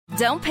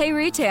Don't pay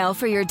retail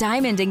for your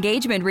diamond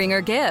engagement ring or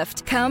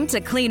gift. Come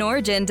to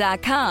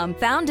CleanOrigin.com.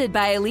 Founded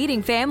by a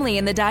leading family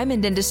in the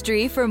diamond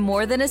industry for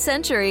more than a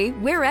century,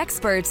 we're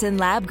experts in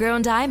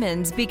lab-grown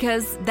diamonds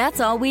because that's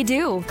all we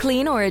do.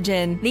 Clean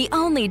Origin, the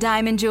only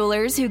diamond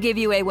jewelers who give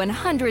you a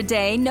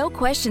 100-day, no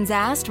questions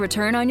asked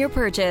return on your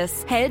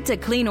purchase. Head to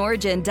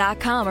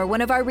CleanOrigin.com or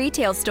one of our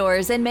retail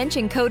stores and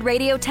mention code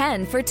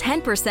Radio10 for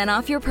 10%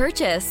 off your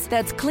purchase.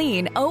 That's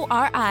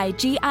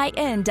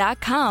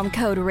CleanOrigin.com,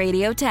 code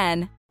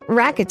Radio10.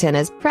 Rakuten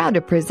is proud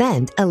to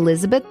present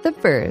Elizabeth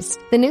I,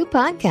 the new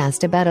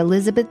podcast about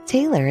Elizabeth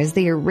Taylor as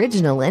the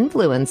original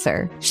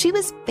influencer. She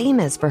was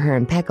famous for her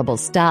impeccable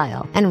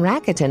style, and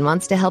Rakuten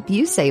wants to help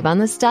you save on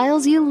the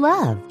styles you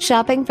love.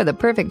 Shopping for the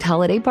perfect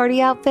holiday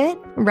party outfit?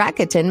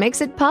 Rakuten makes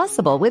it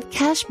possible with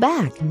cash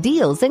back,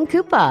 deals, and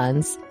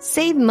coupons.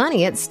 Save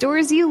money at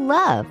stores you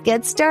love.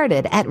 Get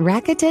started at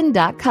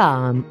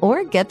Rakuten.com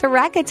or get the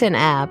Rakuten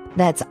app.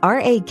 That's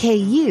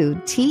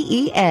RAKUTEN,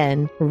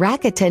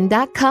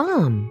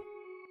 Rakuten.com.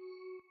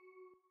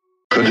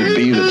 Could it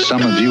be that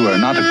some of you are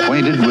not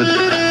acquainted with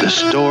the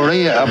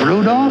story of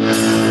Rudolph?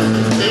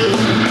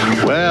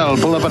 Well,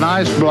 pull up an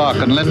ice block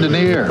and lend an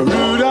ear.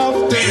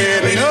 Rudolph the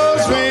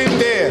red-nosed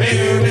reindeer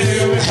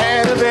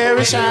had a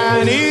very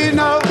shiny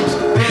nose.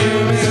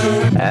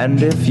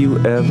 And if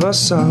you ever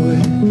saw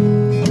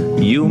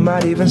it, you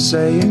might even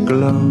say it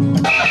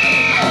glowed.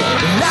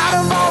 Out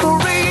of all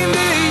the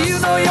reindeer, you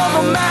know you're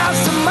the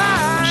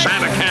mastermind.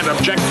 Santa can't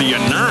object to you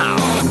now.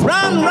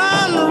 Run,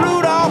 run,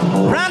 Rudolph.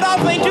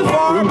 Randolph ain't too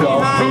far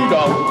behind.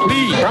 Rudolph,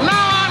 please. From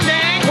now on,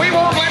 gang, we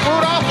won't let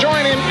Rudolph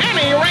join in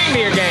any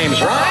reindeer games,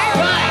 right?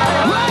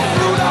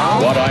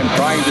 What I'm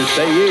trying to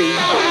say is,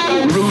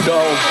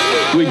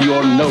 Rudolph, with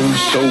your nose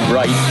so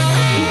bright,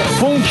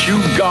 won't you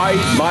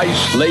guide my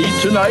sleigh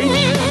tonight?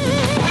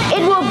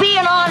 It will be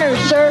an honor,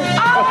 sir.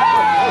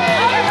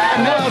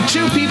 Now,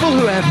 two people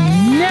who have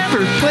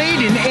never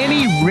played in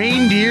any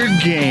reindeer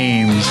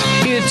games.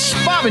 It's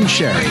Bob and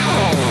Sherry.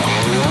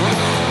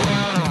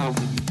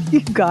 You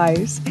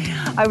guys,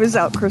 I was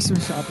out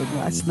Christmas shopping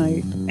last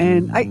night,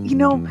 and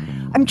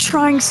I'm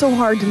trying so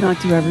hard to not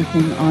do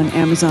everything on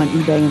Amazon,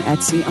 eBay, and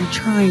Etsy. I'm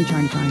trying.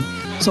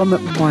 So I'm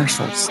at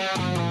Marshall's,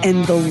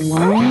 and the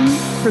line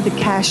for the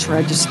cash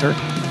register,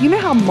 you know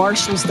how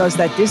Marshall's does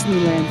that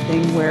Disneyland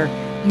thing where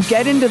you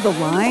get into the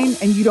line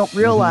and you don't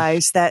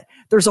realize that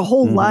there's a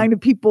whole line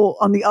of people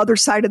on the other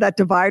side of that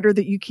divider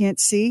that you can't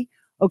see?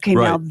 Okay,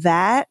 right. Now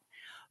that,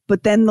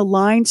 but then the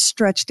line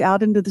stretched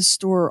out into the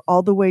store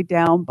all the way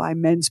down by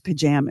men's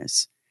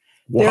pajamas.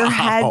 Wow. There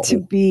had to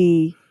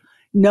be,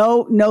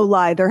 no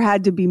lie, there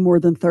had to be more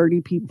than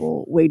 30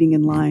 people waiting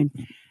in line.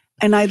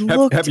 And I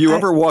looked. Have you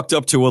ever walked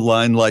up to a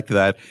line like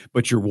that,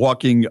 but you're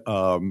walking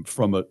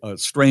from a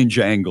strange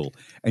angle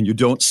and you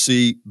don't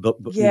see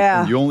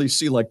and you only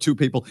see like two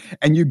people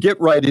and you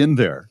get right in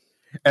there.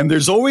 And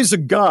there's always a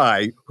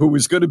guy who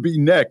is going to be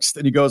next.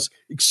 And he goes,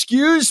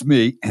 "Excuse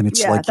me." And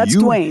it's like, that's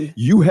Dwayne.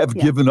 You have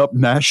given up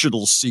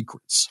national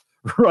secrets,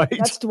 right?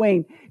 That's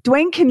Dwayne.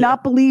 Dwayne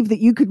cannot believe that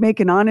you could make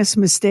an honest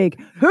mistake.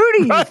 Who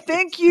do you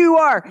think you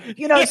are?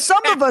 You know,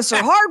 some of us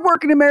are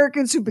hardworking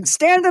Americans who've been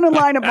standing in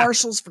line at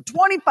Marshall's for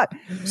 25.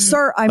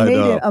 Sir, I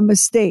made a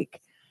mistake.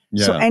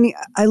 Yeah. So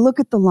I look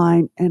at the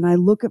line and I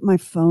look at my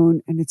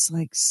phone and it's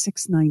like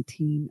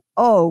 6:19.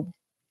 Oh,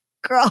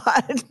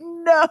 God,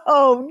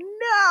 no.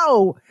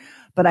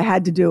 But I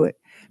had to do it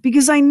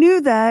because I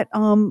knew that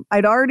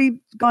I'd already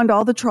gone to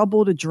all the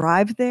trouble to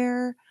drive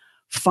there,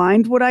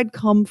 find what I'd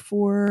come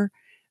for.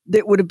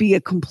 That would be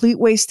a complete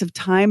waste of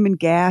time and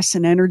gas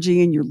and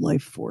energy and your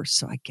life force.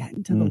 So I get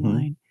into the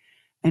line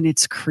and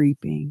it's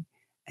creeping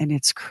and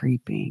it's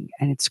creeping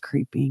and it's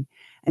creeping.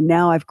 And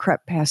now I've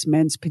crept past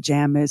men's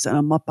pajamas and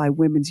I'm up by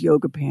women's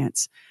yoga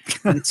pants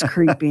and it's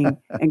creeping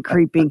and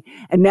creeping.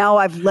 And now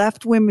I've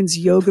left women's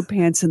yoga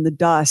pants in the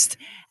dust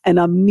and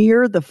I'm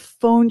near the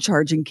phone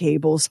charging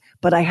cables,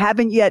 but I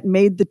haven't yet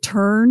made the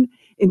turn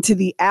into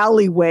the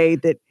alleyway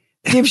that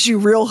gives you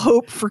real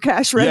hope for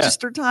cash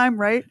register time,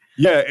 right?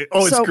 Yeah.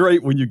 It's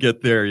great when you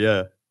get there.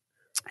 Yeah.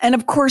 And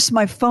of course,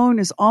 my phone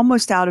is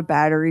almost out of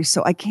battery,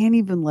 so I can't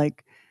even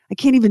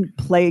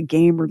play a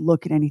game or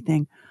look at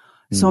anything.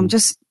 So I'm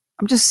just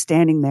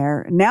standing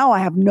there. And now I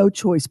have no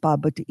choice,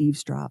 Bob, but to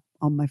eavesdrop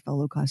on my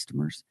fellow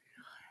customers.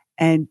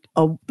 And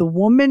the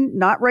woman,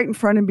 not right in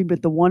front of me,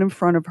 but the one in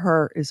front of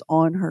her is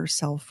on her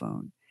cell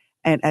phone.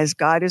 And as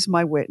God is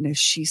my witness,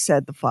 she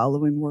said the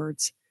following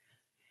words.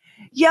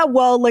 Yeah,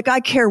 well, like I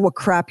care what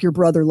crap your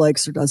brother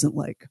likes or doesn't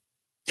like.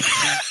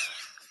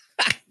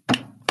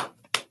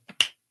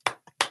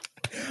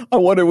 I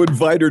want to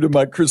invite her to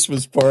my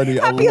Christmas party.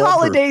 Happy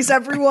holidays,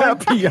 everyone.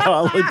 Happy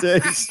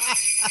holidays.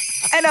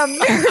 And a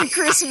Merry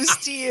Christmas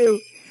to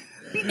you.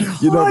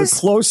 You know, the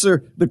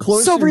closer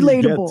so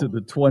you get to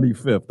the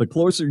 25th, the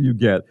closer you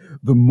get,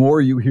 the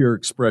more you hear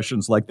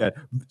expressions like that,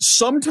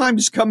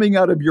 sometimes coming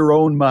out of your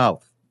own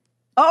mouth.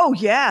 Oh,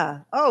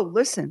 yeah. Oh,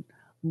 listen.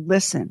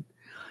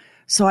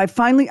 So I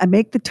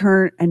make the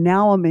turn and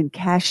now I'm in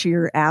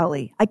Cashier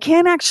Alley. I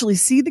can't actually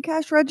see the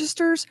cash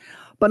registers,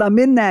 but I'm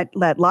in that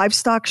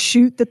livestock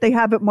chute that they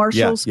have at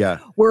Marshall's. Yeah.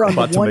 Where on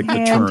About the one to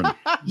make hand, the turn.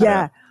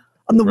 yeah.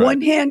 On the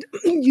one hand,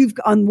 you've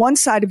on one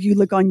side of you,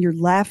 like on your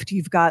left,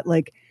 you've got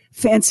like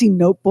fancy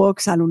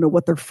notebooks. I don't know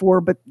what they're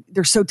for, but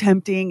they're so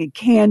tempting, and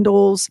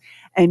candles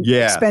and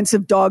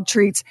expensive dog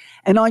treats.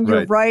 And on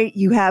your right,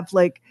 you have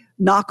like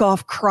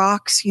knockoff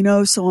Crocs, you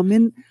know. So I'm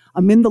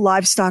in the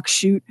livestock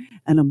chute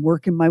and I'm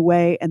working my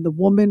way. And the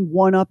woman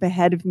one up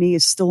ahead of me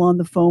is still on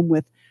the phone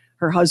with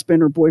her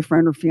husband or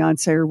boyfriend or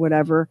fiance or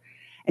whatever.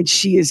 And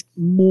she is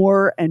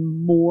more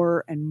and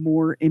more and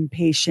more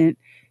impatient.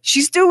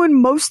 She's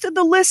doing most of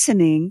the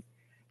listening,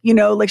 you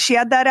know, like she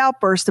had that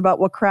outburst about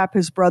what crap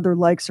his brother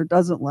likes or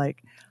doesn't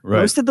like.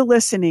 Most of the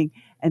listening.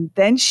 And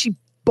then she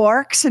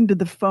barks into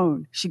the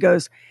phone. She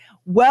goes,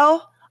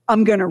 well,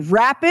 I'm going to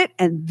wrap it.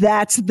 And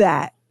that's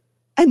that.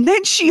 And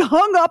then she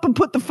hung up and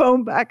put the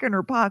phone back in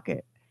her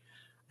pocket.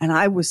 And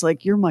I was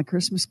like, you're my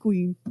Christmas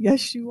queen.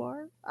 Yes, you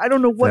are. I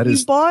don't know what you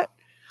bought.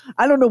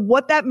 I don't know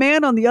what that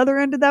man on the other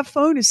end of that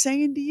phone is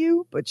saying to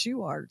you, but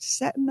you are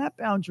setting that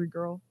boundary,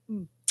 girl.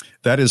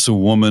 That is a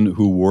woman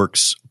who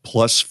works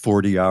plus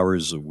 40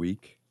 hours a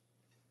week.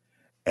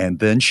 And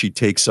then she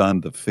takes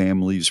on the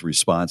family's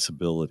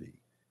responsibility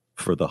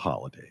for the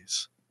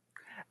holidays.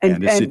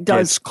 And as it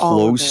gets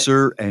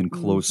closer and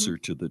closer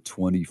to the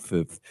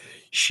 25th,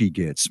 she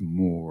gets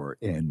more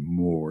and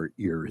more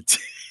irritated.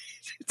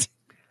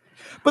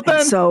 But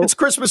then it's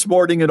Christmas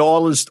morning and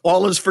all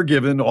is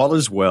forgiven, all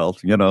is well.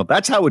 You know,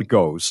 that's how it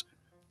goes.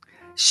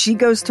 She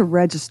goes to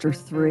register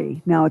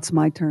 3. Now it's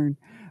my turn.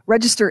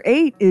 Register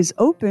 8 is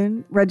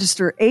open.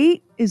 Register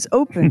 8 is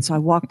open. So I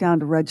walk down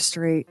to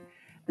register 8,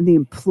 and the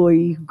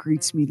employee who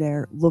greets me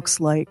there looks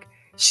like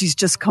she's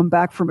just come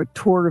back from a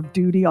tour of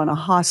duty on a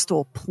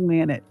hostile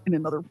planet in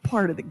another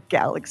part of the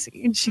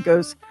galaxy. And she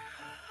goes,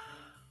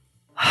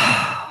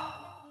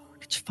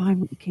 did you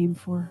find what you came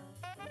for?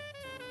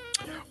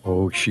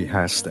 Oh, she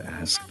has to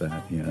ask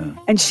that, yeah.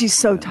 And she's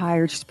so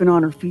tired. She's been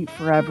on her feet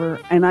forever.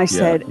 And I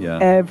said,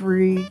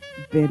 every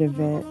bit of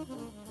it.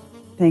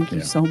 Thank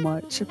you so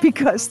much.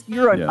 Because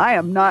I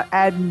am not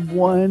adding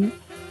one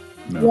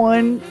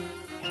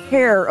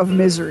hair of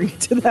misery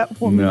to that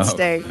woman's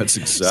day. That's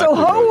exactly So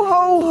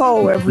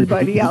ho,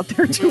 everybody out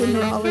there doing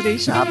their holiday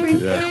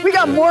shopping. We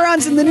got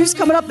Morons in the News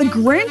coming up. The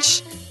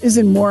Grinch is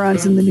in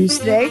Morons in the News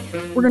today.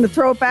 We're going to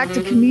throw it back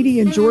to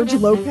comedian George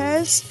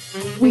Lopez.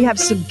 We have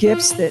some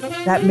gifts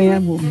that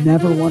man will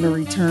never want to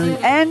return,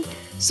 and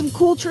some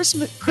cool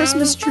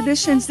Christmas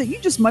traditions that you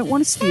just might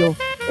want to steal.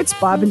 It's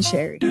Bob and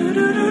Sherry.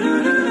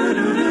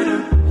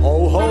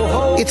 Ho, ho,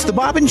 ho. It's the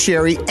Bob and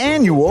Sherry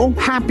annual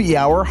happy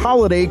hour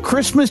holiday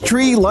Christmas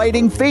tree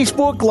lighting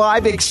Facebook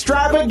Live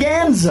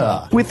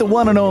extravaganza with the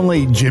one and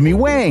only Jimmy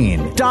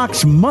Wayne.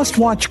 Doc's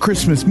must-watch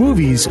Christmas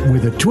movies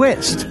with a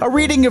twist. A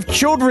reading of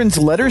children's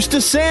letters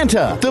to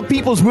Santa. The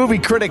People's Movie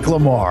Critic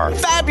Lamar.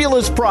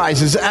 Fabulous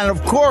prizes. And,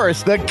 of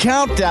course, the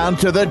countdown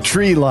to the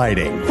tree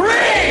lighting. 3, 2,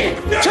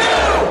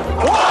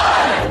 1!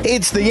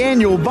 It's the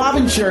annual Bob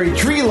and Sherry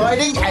tree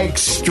lighting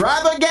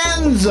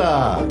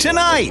extravaganza.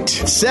 Tonight,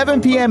 7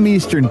 p.m.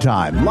 Eastern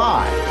Time,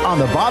 live on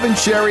the Bob and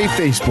Sherry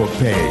Facebook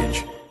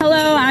page.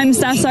 Hello, I'm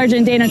Staff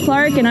Sergeant Dana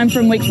Clark, and I'm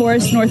from Wake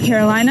Forest, North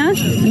Carolina.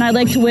 And I'd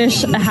like to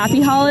wish a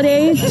happy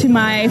holiday to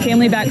my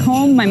family back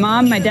home, my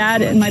mom, my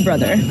dad, and my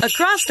brother.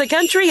 Across the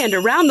country and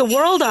around the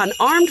world on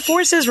Armed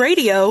Forces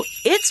Radio,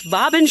 it's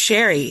Bob and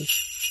Sherry.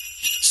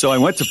 So I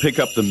went to pick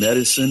up the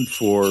medicine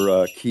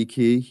for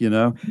Kiki, you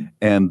know,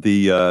 and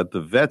the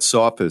vet's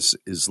office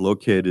is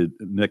located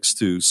next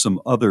to some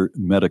other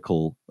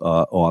medical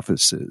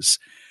offices.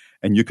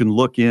 And you can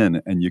look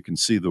in and you can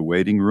see the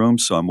waiting room.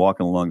 So I'm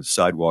walking along the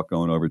sidewalk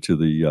going over to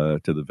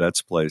the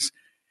vet's place.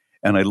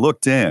 And I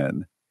looked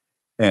in,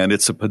 and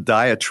it's a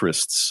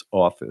podiatrist's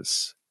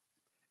office.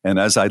 And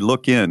as I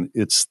look in,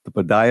 it's the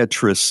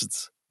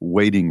podiatrist's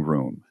waiting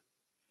room.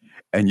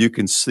 And you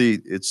can see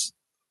it's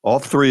all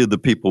 3 of the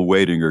people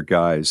waiting are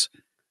guys,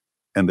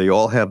 and they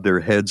all have their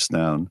heads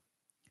down.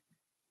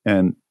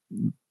 And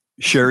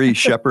Sherry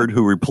Shepard,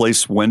 who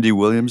replaced Wendy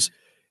Williams,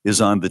 is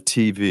on the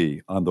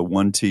TV, on the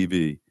one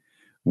TV.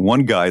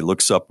 One guy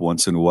looks up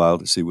once in a while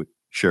to see what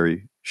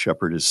Sherry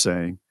Shepard is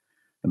saying,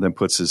 and then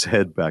puts his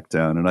head back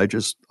down. And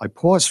I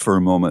paused for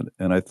a moment,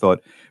 and I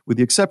thought, with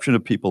the exception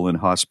of people in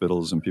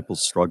hospitals and people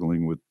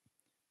struggling with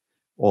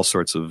all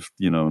sorts of,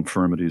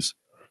 infirmities,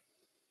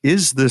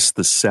 is this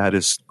the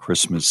saddest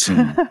Christmas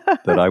scene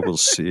that I will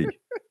see?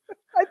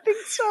 I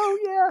think so,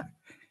 yeah.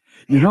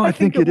 I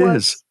think it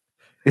is.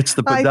 It's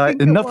the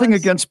and nothing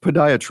against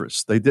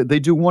podiatrists. They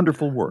do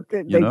wonderful work.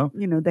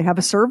 They have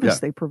a service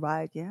they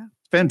provide. Yeah,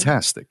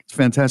 fantastic. It's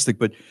fantastic.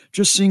 But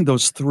just seeing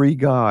those 3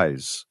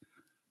 guys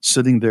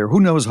sitting there, who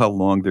knows how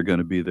long they're going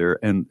to be there?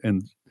 And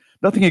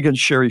nothing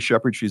against Sherry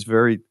Shepard. She's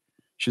very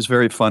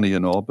funny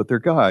and all. But they're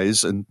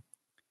guys, and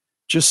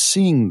just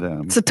seeing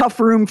them. It's a tough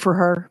room for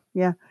her.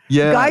 Yeah.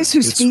 Yeah. Guys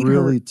whose feet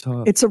really hurt.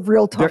 Tough. It's a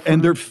real tough room.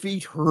 And their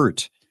feet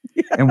hurt.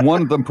 Yeah. And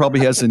one of them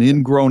probably has an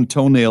ingrown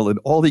toenail, and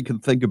all he can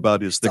think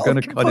about is they're going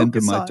to cut into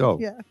my toe.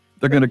 Yeah.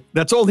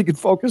 That's all he can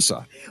focus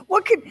on.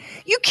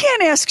 You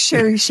can't ask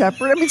Sherry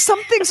Shepherd. I mean,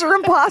 some things are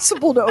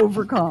impossible to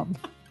overcome.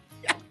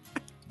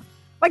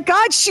 My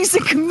God, she's a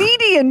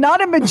comedian,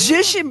 not a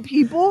magician,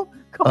 people.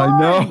 Come on. I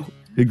know.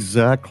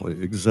 Exactly.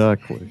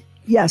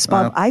 Yes,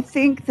 Bob. I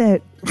think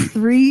that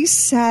 3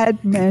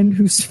 sad men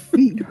whose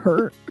feet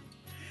hurt,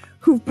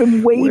 who've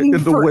been waiting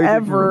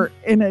forever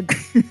in a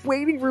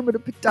waiting room at a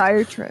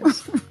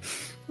podiatrist.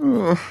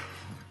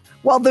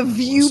 While The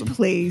View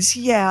plays.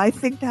 Yeah, I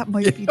think that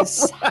might be the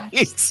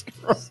saddest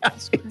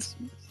Christmas.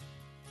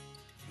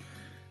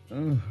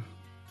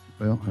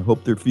 Well, I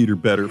hope their feet are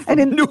better for and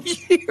in New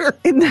Year.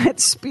 In that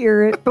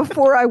spirit,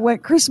 before I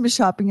went Christmas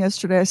shopping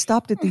yesterday, I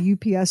stopped at the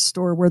UPS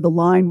store where the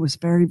line was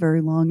very, very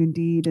long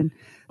indeed. And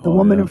the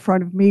woman in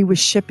front of me was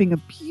shipping a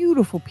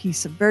beautiful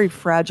piece of very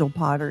fragile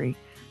pottery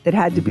that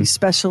had to be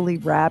specially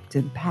wrapped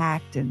and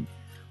packed and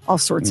all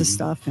sorts of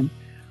stuff. And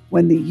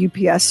when the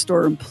UPS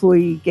store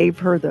employee gave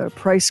her the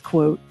price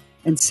quote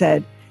and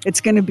said,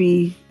 it's going to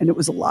be, and it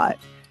was a lot,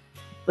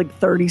 like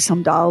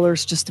 $30-some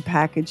just to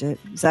package it.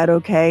 Is that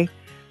okay?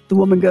 The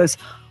woman goes,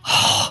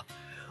 oh,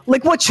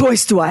 like, what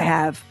choice do I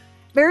have?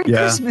 Merry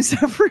Christmas,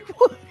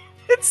 everyone.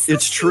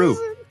 It's true.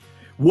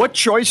 What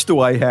choice do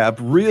I have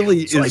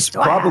really is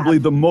probably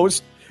the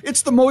most,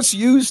 it's the most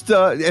used,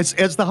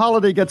 as the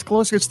holiday gets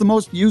closer, it's the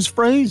most used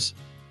phrase.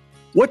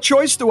 What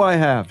choice do I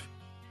have?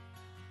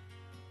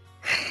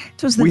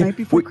 It was the night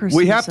before Christmas.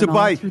 We have to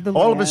buy,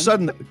 all of a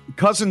sudden,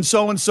 cousin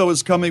so-and-so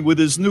is coming with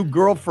his new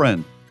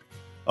girlfriend.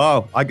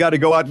 Oh, I got to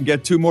go out and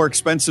get 2 more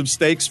expensive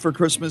steaks for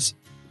Christmas.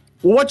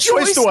 What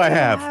choice do I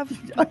have?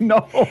 I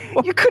know.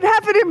 You could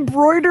have it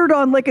embroidered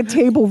on like a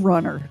table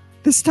runner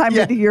this time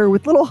of the year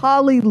with little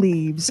holly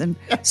leaves and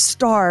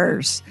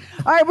stars.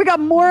 All right, we got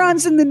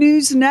morons in the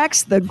news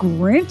next. The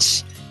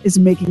Grinch is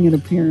making an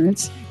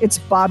appearance. It's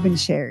Bob and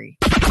Sherry.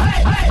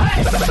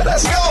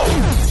 Let's go!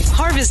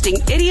 Harvesting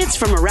idiots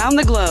from around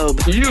the globe.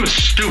 You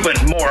stupid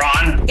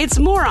moron. It's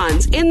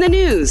Morons in the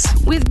News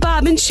with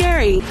Bob and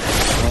Sherry.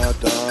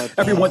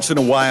 Every once in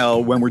a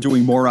while, when we're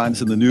doing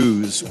Morons in the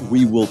News,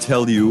 we will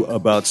tell you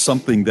about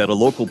something that a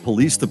local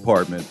police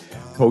department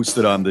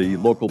posted on the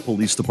local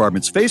police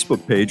department's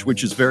Facebook page,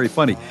 which is very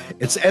funny.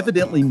 It's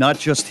evidently not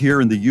just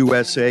here in the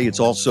USA, it's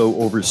also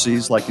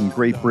overseas, like in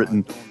Great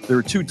Britain. There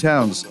are 2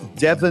 towns,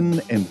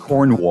 Devon and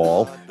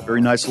Cornwall,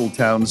 very nice little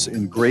towns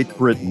in Great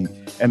Britain.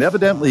 And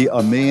evidently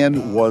a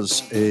man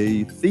was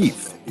a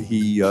thief.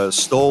 He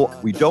stole,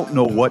 we don't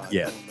know what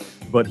yet,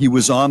 but he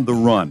was on the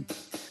run.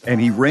 And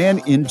he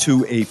ran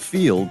into a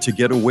field to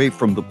get away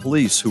from the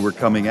police who were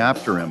coming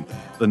after him.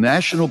 The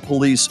National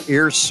Police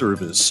Air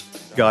Service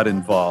got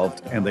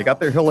involved, and they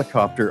got their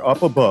helicopter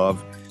up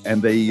above,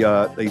 and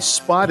they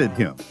spotted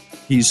him.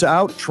 He's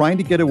out trying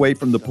to get away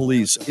from the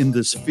police in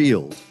this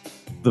field.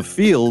 The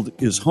field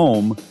is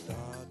home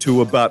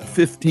to about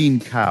 15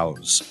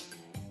 cows.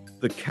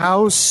 The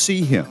cows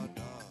see him,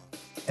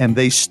 and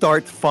they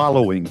start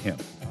following him.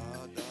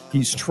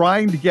 He's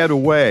trying to get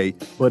away,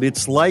 but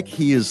it's like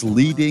he is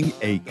leading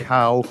a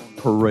cow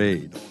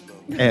parade.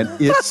 And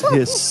it's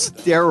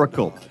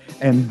hysterical.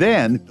 And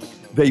then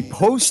they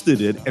posted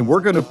it, and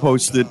we're going to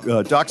post it.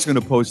 Doc's going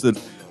to post it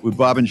with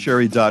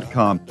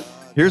bobandsherry.com.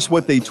 Here's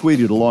what they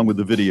tweeted along with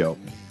the video.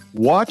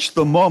 Watch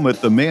the moment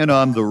the man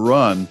on the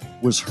run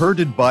was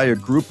herded by a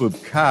group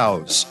of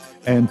cows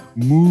and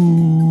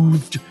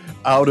moved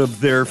out of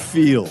their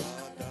field.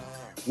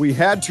 We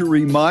had to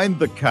remind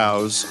the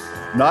cows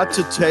not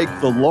to take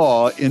the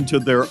law into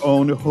their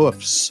own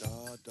hoofs.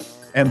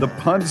 And the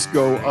puns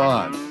go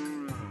on.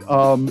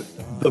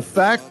 The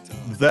fact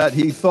that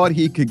he thought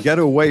he could get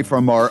away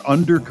from our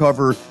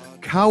undercover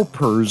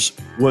cowpers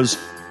was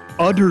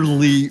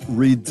utterly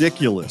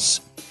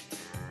ridiculous.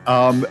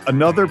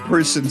 Another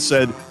person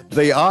said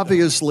they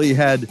obviously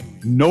had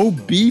no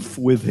beef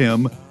with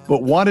him,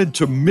 but wanted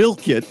to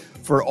milk it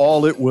for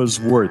all it was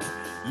worth.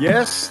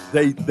 Yes,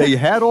 they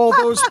had all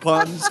those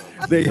puns,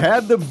 they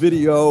had the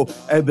video,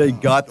 and they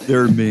got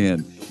their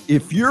man.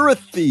 If you're a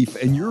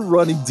thief and you're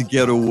running to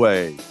get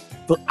away,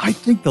 I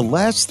think the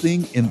last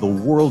thing in the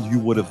world you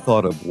would have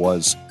thought of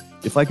was,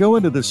 if I go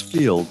into this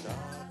field,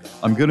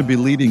 I'm going to be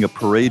leading a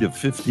parade of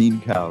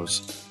 15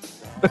 cows.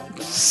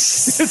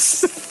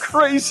 It's the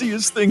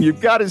craziest thing.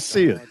 You've got to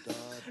see it.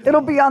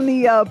 It'll be on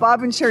the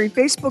Bob and Sherry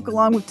Facebook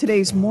along with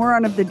today's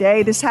Moron of the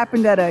Day. This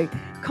happened at a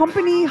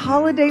company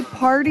holiday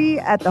party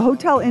at the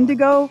Hotel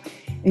Indigo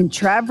in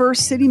Traverse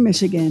City,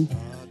 Michigan.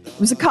 It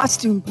was a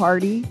costume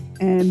party,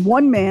 and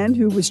one man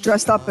who was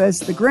dressed up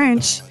as the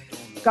Grinch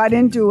got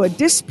into a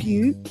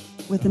dispute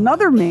with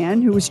another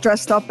man who was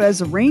dressed up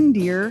as a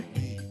reindeer,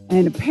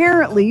 and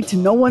apparently, to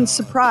no one's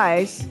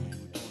surprise,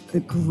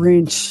 the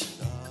Grinch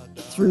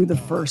threw the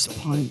first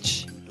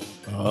punch.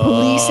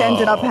 Police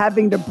ended up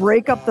having to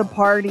break up the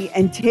party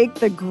and take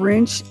the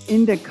Grinch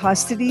into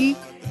custody.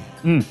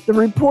 The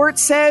report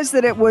says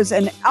that it was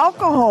an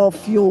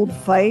alcohol-fueled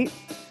fight,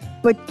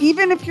 but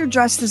even if you're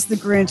dressed as the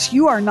Grinch,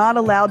 you are not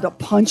allowed to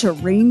punch a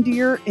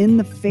reindeer in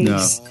the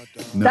face.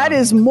 No. That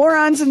is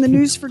Morons in the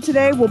News for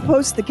today. We'll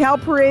post the cow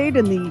parade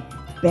and the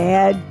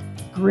bad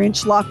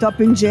Grinch locked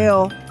up in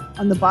jail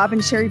on the Bob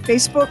and Sherry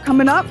Facebook.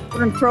 Coming up, we're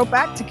going to throw it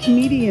back to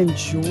comedian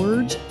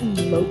George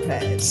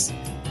Lopez.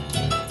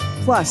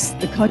 Plus,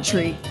 the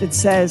country that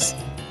says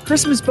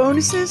Christmas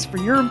bonuses for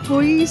your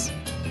employees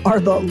are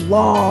the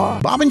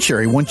law. Bob and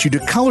Sherry wants you to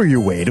color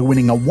your way to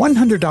winning a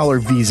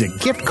 $100 Visa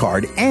gift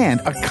card and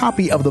a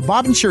copy of the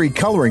Bob and Sherry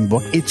coloring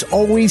book, It's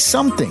Always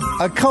Something,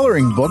 a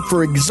coloring book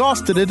for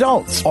exhausted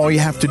adults. All you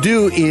have to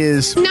do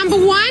is... Number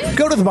 1?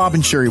 Go to the Bob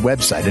and Sherry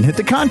website and hit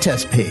the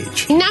contest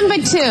page. Number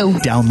 2?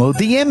 Download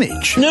the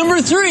image.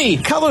 Number 3?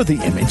 Color the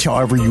image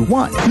however you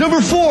want.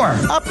 Number 4?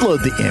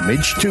 Upload the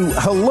image to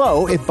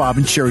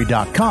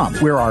hello@bobandsherry.com,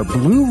 where our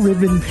blue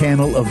ribbon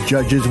panel of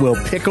judges will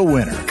pick a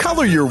winner.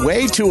 Color your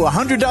way to a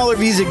 $100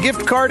 Visa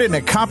gift card and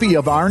a copy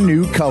of our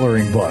new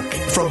coloring book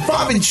from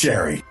Bob and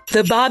Sherry.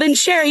 The Bob and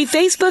Sherry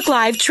Facebook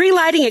Live tree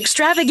lighting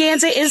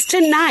extravaganza is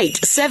tonight,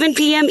 7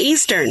 p.m.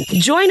 Eastern.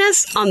 Join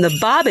us on the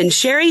Bob and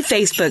Sherry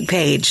Facebook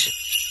page.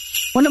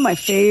 One of my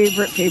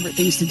favorite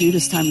things to do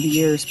this time of the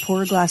year is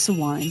pour a glass of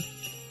wine.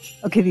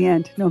 Okay, the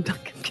end. No, I'm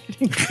not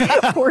kidding.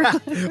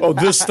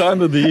 This time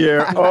of the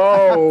year.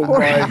 Oh,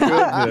 my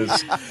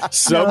goodness.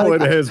 Someone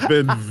has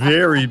been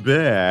very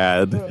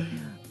bad.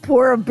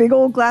 Pour a big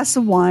old glass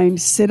of wine,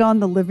 sit on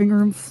the living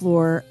room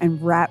floor,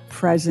 and wrap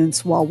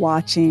presents while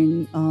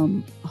watching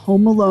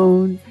Home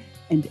Alone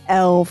and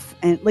Elf.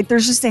 And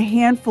there's just a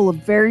handful of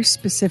very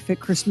specific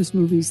Christmas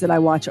movies that I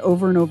watch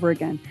over and over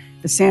again.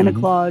 The Santa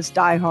Claus,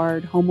 Die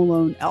Hard, Home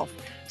Alone, Elf.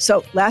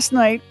 So last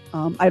night,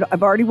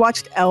 I've already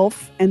watched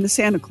Elf and the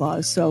Santa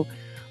Claus. So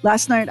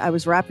last night I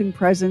was wrapping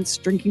presents,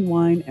 drinking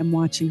wine, and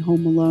watching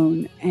Home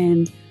Alone.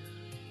 And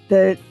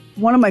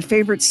one of my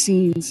favorite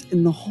scenes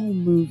in the whole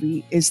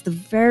movie is the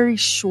very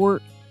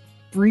short,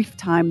 brief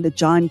time that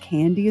John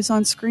Candy is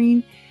on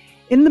screen.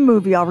 In the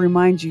movie, I'll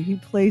remind you, he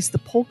plays the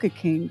Polka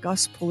King,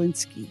 Gus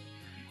Polinski.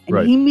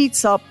 And he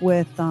meets up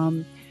with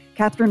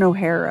Catherine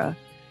O'Hara,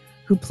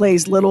 who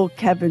plays little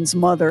Kevin's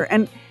mother.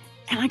 And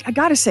I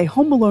got to say,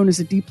 Home Alone is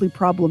a deeply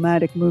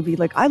problematic movie.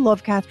 I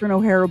love Catherine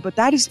O'Hara, but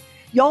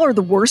y'all are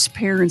the worst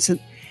parents.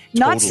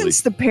 Not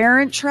since The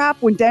Parent Trap,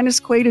 when Dennis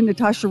Quaid and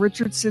Natasha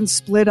Richardson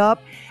split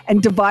up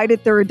and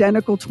divided their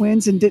identical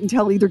twins and didn't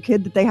tell either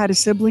kid that they had a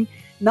sibling.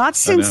 Not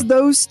since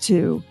those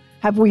two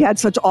have we had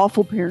such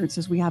awful parents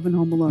as we have in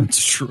Home Alone.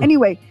 That's true.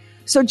 Anyway,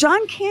 so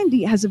John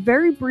Candy has a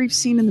very brief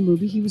scene in the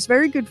movie. He was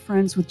very good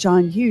friends with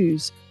John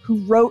Hughes, who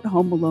wrote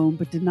Home Alone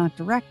but did not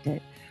direct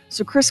it.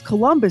 So Chris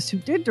Columbus, who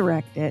did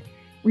direct it,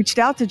 reached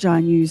out to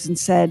John Hughes and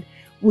said,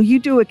 "Will you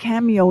do a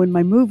cameo in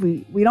my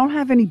movie? We don't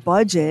have any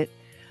budget,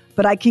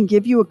 but I can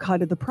give you a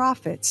cut of the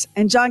profits."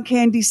 And John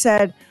Candy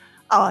said,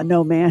 "Oh,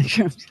 no, man.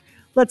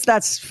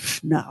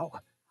 No.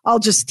 I'll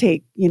just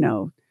take,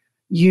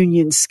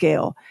 union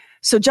scale."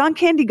 So John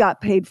Candy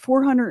got paid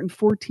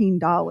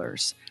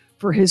 $414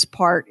 for his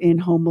part in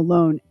Home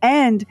Alone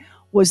and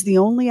was the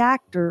only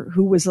actor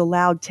who was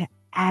allowed to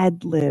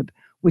ad-lib,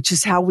 which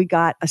is how we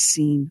got a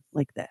scene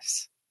like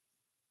this.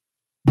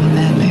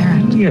 Bad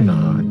parent. You're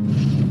not.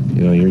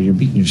 You're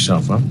beating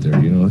yourself up there.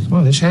 Come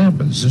on, this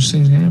happens. This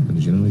thing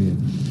happens. You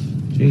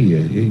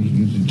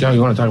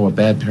want to talk about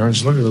bad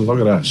parents? Look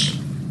at us.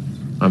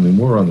 I mean,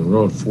 we're on the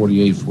road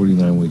 48,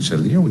 49 weeks out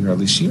of the year. We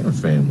hardly see our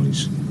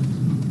families.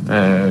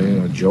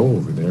 Joe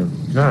over there,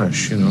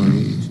 gosh,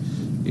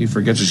 he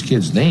forgets his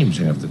kids' names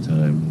half the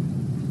time.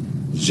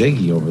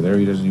 Ziggy over there,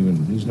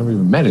 he's never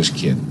even met his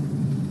kid.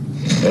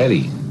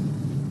 Eddie.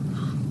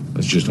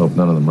 Let's just hope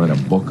none of them write a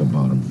book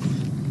about him.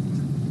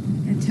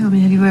 And tell me,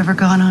 have you ever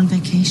gone on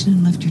vacation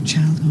and left your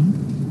child home?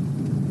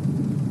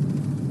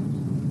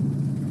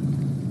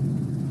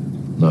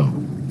 No.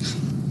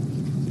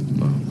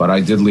 But I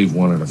did leave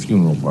one at a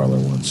funeral parlor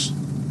once.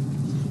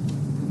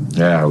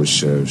 Yeah, it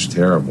was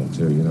terrible,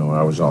 too.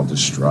 I was all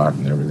distraught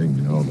and everything,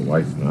 the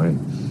wife and I.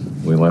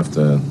 We left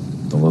the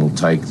little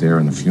tyke there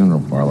in the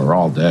funeral parlor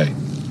all day.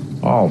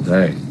 All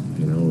day.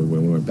 We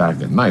went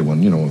back at night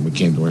when we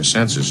came to our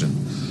senses, and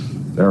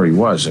there he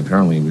was.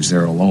 Apparently he was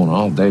there alone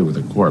all day with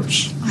a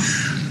corpse.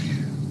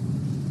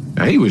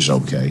 Now, he was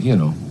okay,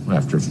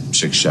 after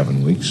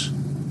 6-7 weeks.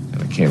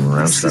 And I came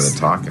around, started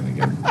talking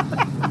again.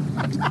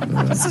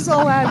 This is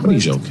all ad. But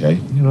he's okay.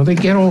 They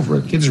get over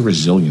it. Kids are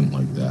resilient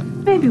like that.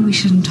 Maybe we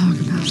shouldn't talk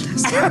about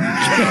this.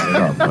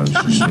 I was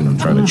just,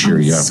 trying to cheer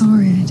you up.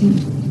 Sorry, I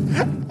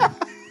didn't.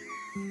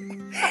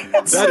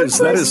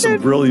 That is some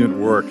brilliant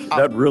work.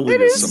 That really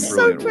is some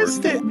brilliant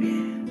twisted. work.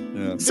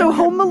 Yeah. So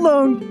Home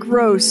Alone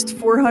grossed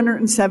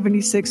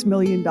 $476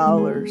 million.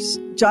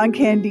 John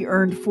Candy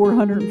earned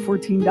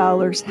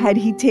 $414. Had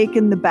he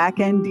taken the back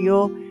end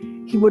deal,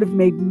 he would have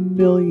made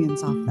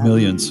millions off that.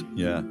 Millions,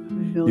 yeah.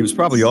 Millions. He was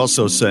probably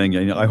also saying,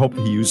 I hope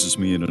he uses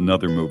me in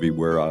another movie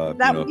where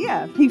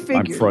he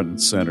figured. I'm front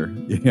and center.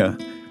 Yeah.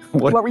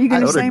 What were you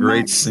going to say, What a great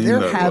Max? scene There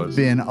that have was.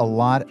 been a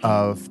lot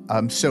of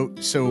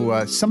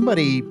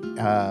somebody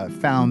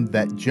found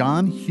that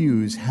John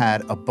Hughes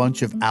had a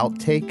bunch of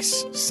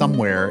outtakes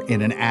somewhere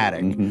in an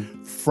attic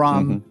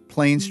from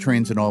Planes,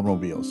 Trains, and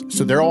Automobiles.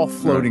 So they're all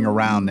floating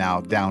around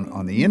now down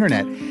on the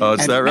internet. Oh,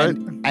 is that right?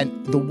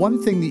 And the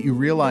one thing that you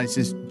realize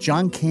is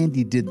John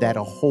Candy did that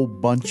a whole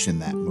bunch in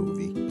that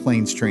movie.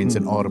 planes, trains,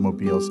 and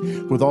automobiles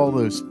with all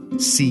those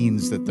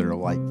scenes that are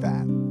like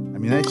that.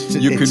 I mean,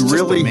 you can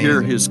really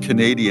hear his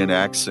Canadian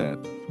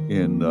accent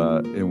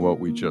in what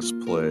we just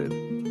played.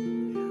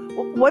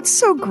 What's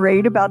so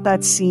great about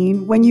that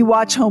scene when you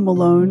watch Home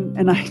Alone,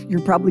 and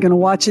you're probably going to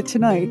watch it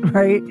tonight,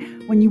 right?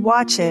 When you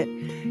watch it,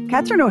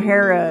 Catherine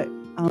O'Hara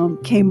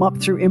came up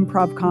through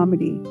improv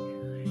comedy.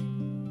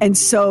 And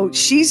so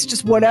she's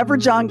just, whatever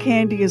John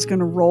Candy is going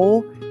to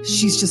roll,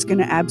 she's just going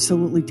to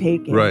absolutely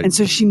take it. Right. And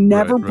so she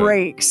never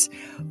breaks.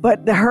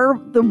 But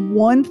the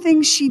one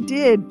thing she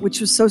did, which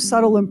was so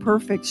subtle and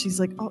perfect, she's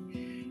like, oh,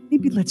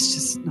 maybe let's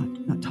just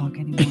not talk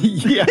anymore.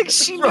 Yeah, like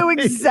she knew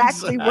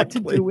exactly what to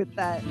do with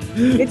that.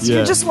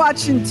 You're just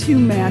watching two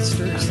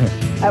masters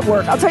at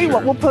work. I'll tell you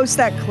what, we'll post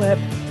that clip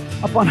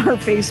up on our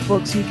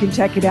Facebook so you can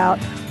check it out.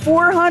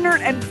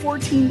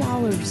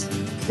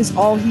 $414 is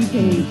all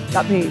he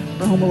got paid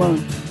for Home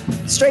Alone.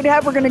 Straight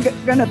ahead, we're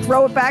gonna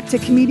throw it back to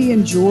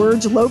comedian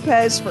George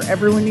Lopez for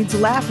Everyone Needs a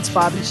Laugh. It's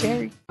Bob and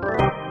Sherry.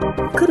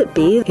 Could it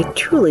be a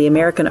truly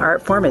American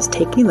art form is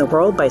taking the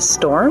world by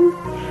storm?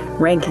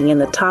 Ranking in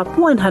the top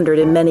 100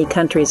 in many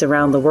countries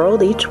around the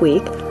world each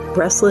week,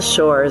 Restless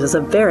Shores is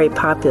very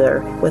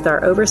popular with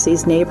our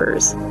overseas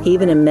neighbors,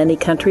 even in many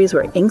countries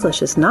where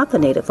English is not the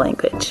native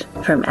language.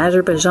 From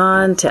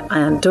Azerbaijan to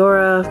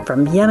Andorra,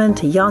 from Yemen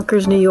to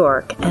Yonkers, New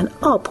York, and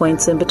all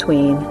points in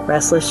between,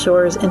 Restless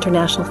Shores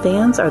international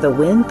fans are the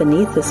wind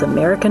beneath this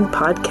American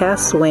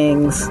podcast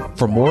swings.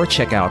 For more,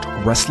 check out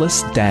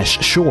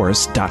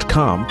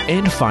restless-shores.com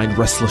and find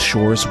Restless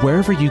Shores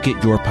wherever you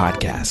get your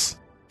podcasts.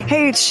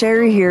 Hey, it's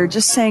Sherry here,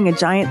 just saying a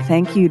giant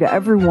thank you to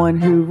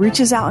everyone who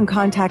reaches out and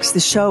contacts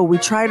the show. We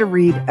try to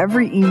read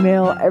every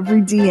email,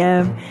 every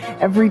DM,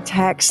 every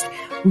text.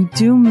 We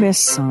do miss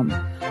some,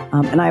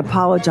 and I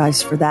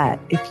apologize for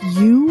that. If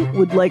you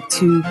would like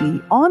to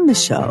be on the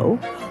show,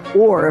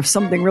 or if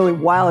something really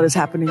wild has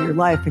happened in your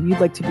life and you'd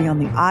like to be on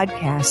the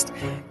Oddcast,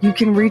 you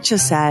can reach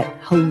us at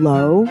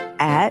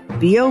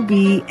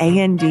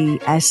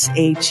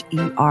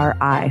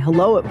hello@BOBANDSHERI.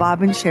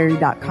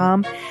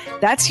 hello@bobandsherry.com.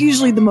 That's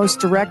usually the most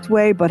direct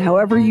way, but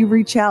however you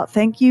reach out,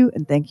 thank you,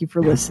 and thank you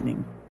for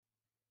listening.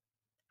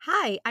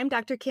 Hi, I'm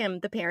Dr.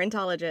 Kim, the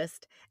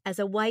parentologist. As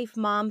a wife,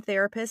 mom,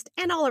 therapist,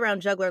 and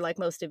all-around juggler like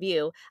most of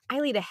you, I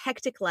lead a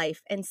hectic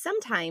life, and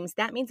sometimes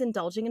that means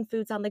indulging in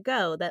foods on the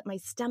go that my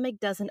stomach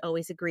doesn't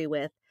always agree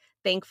with.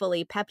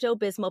 Thankfully,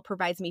 Pepto-Bismol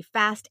provides me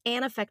fast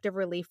and effective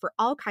relief for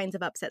all kinds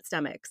of upset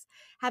stomachs.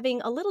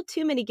 Having a little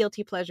too many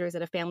guilty pleasures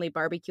at a family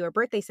barbecue or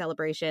birthday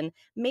celebration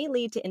may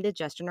lead to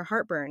indigestion or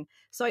heartburn,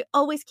 so I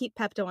always keep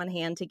Pepto on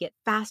hand to get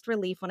fast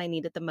relief when I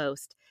need it the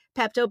most.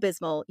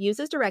 Pepto-Bismol, use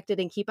as directed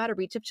and keep out of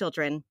reach of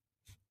children.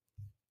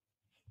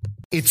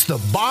 It's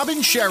the Bob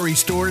and Sherry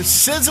Store's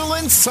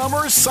Sizzling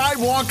Summer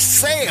Sidewalk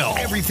Sale.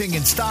 Everything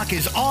in stock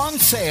is on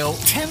sale,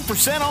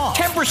 10% off.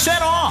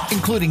 10% off!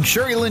 Including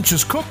Sherry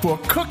Lynch's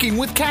cookbook, Cooking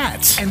with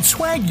Cats. And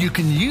swag you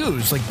can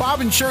use, like Bob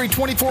and Sherry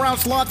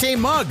 24-ounce latte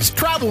mugs,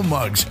 travel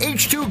mugs,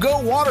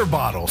 H2Go water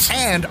bottles,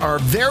 and our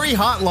very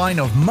hot line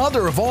of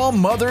Mother of All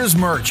Mothers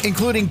merch,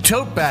 including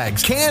tote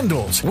bags,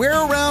 candles,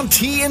 wear-around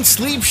tee and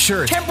sleep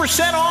shirts.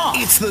 10% off!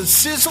 It's the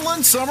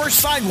Sizzling Summer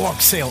Sidewalk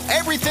Sale.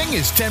 Everything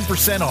is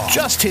 10% off.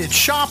 Just hit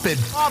shop at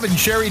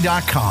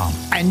bobandsherry.com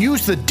and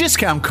use the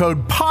discount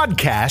code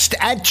PODCAST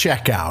at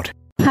checkout.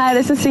 Hi,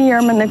 this is Senior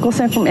Irma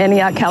Nicholson from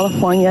Antioch,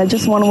 California. I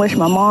just want to wish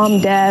my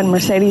mom, dad,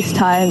 Mercedes,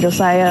 Ty, and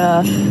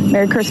Josiah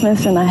Merry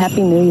Christmas and a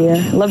Happy New Year.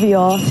 Love you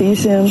all. See you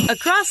soon.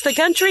 Across the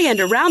country and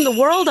around the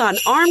world on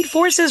Armed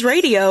Forces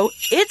Radio,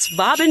 it's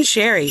Bob and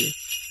Sherry.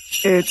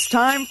 It's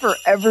time for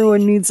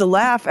Everyone Needs a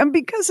Laugh. And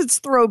because it's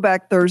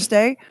Throwback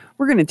Thursday,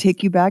 we're going to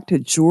take you back to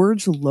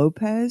George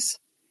Lopez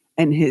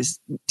and his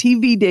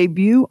TV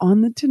debut on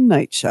The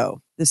Tonight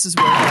Show. This is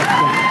where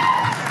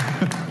I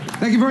began.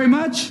 Thank you very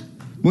much.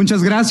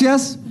 Muchas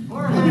gracias.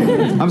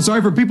 I'm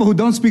sorry for people who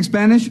don't speak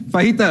Spanish.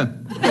 Fajita.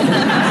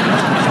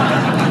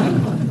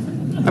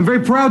 I'm very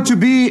proud to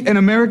be an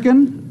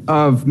American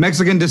of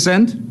Mexican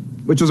descent,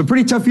 which was a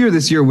pretty tough year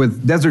this year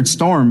with Desert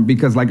Storm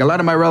because, like, a lot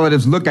of my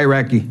relatives look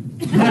Iraqi.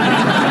 And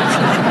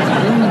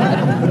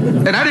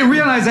I didn't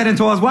realize that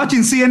until I was watching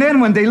CNN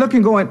one day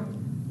looking, going,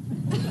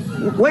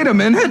 wait a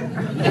minute.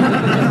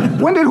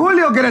 When did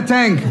Julio get a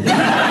tank?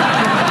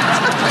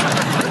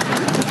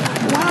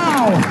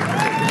 Wow.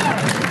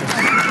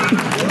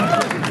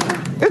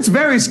 It's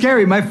very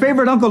scary. My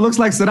favorite uncle looks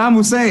like Saddam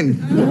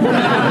Hussein.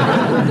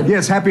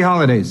 Yes, happy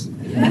holidays.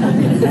 I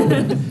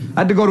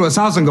had to go to his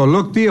house and go,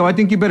 look, Theo, I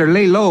think you better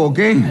lay low,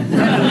 okay?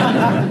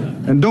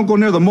 And don't go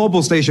near the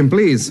mobile station,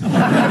 please.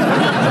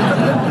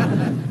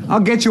 I'll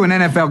get you an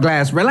NFL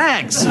glass.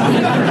 Relax.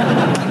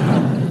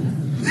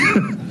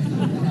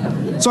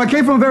 So I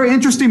came from a very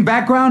interesting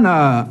background.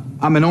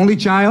 I'm an only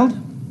child.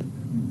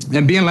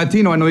 And being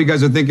Latino, I know you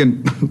guys are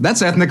thinking,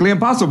 that's ethnically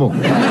impossible.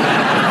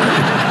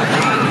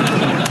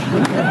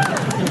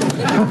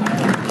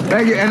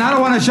 Thank you. And I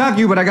don't want to shock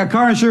you, but I got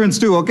car insurance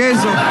too, okay?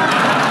 So.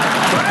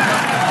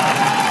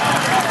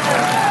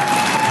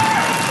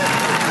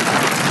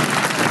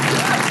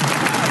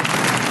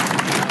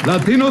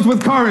 Latinos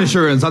with car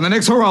insurance on the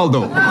next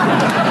Geraldo.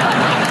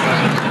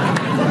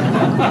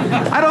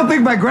 I don't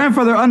think my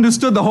grandfather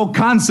understood the whole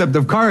concept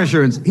of car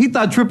insurance. He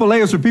thought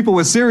AAA was for people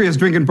with serious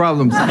drinking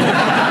problems.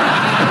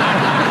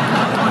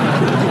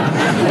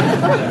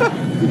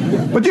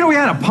 But we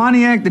had a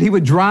Pontiac that he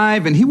would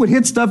drive, and he would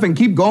hit stuff and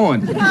keep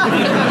going.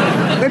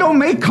 They don't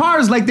make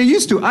cars like they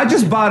used to. I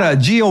just bought a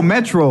Geo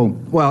Metro.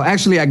 Well,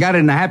 actually, I got it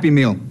in a Happy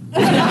Meal.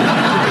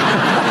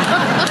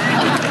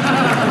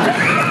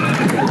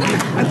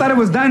 I thought it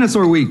was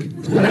Dinosaur Week.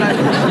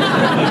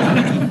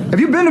 Have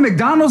you been to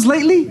McDonald's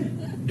lately?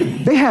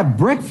 They have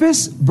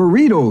breakfast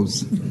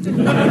burritos.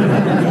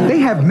 They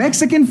have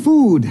Mexican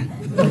food.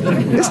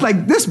 It's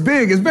like this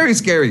big. It's very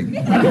scary.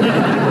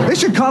 They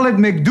should call it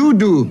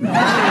McDoo-Doo.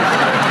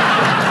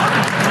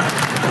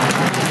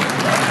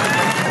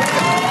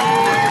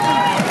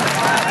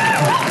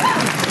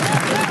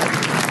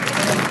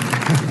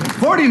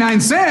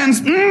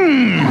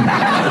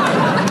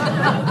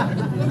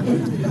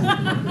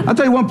 I'll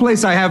tell you one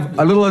place I have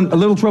a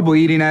little trouble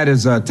eating at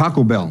is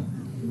Taco Bell.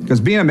 Because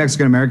being a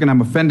Mexican American,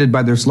 I'm offended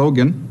by their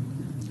slogan,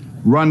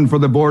 "Run for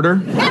the border."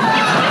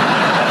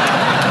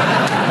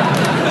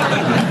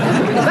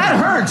 That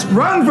hurts.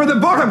 Run for the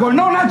border. I go,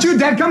 no, not you,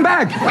 Dad. Come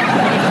back.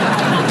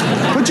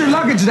 Put your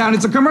luggage down.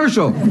 It's a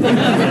commercial.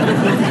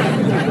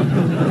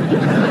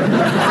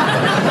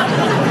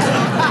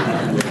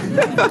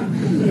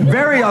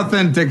 Very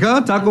authentic,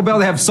 huh? Taco Bell,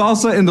 they have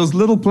salsa in those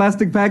little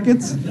plastic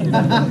packets.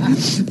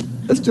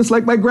 That's just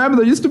like my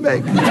grandmother used to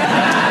make.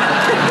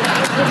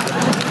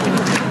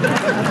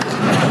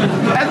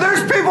 And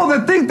there's people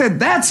that think that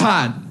that's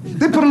hot.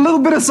 They put a little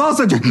bit of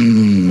salsa.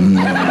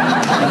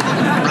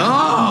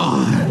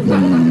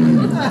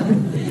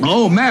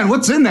 Oh, man,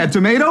 what's in that,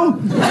 tomato?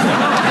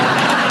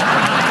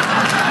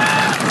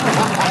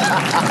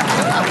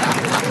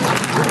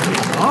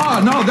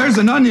 Oh, no, there's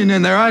an onion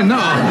in there, I know.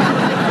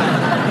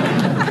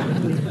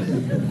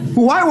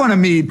 Who I want to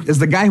meet is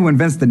the guy who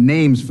invents the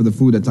names for the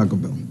food at Taco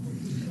Bell.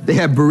 They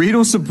have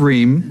Burrito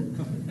Supreme,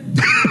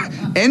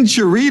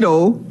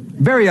 Enchilito,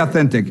 very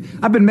authentic.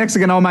 I've been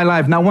Mexican all my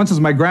life. Not once has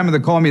my grandmother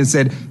called me and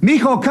said,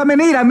 "Mijo, come and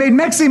eat, I made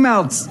Mexi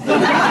Melts."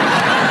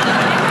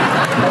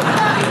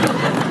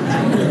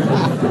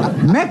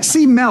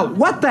 Mexi Melt.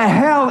 What the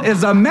hell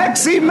is a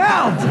Mexi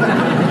Melt?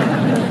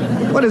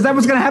 What, is that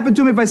what's going to happen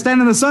to me if I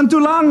stand in the sun too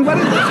long? What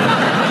is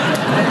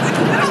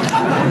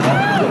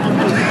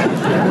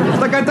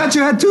It's like I thought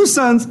you had two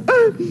sons.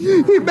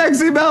 He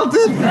Mexi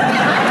Melted.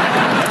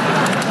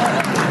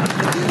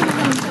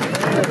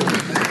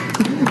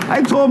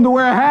 I told him to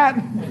wear a hat.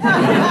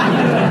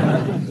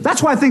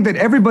 That's why I think that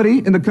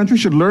everybody in the country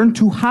should learn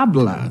to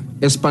habla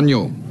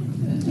español.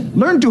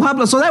 Learn to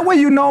habla, so that way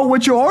you know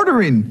what you're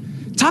ordering.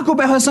 Taco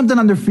Bell has something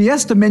on their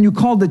fiesta menu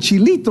called the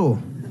chilito.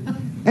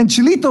 And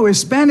chilito is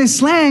Spanish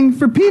slang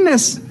for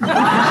penis.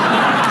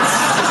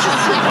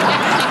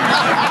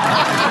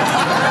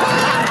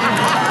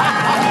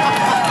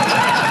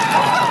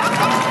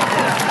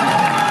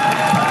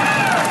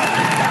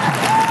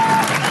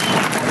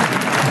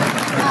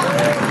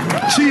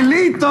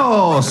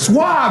 Chilito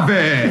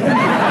suave.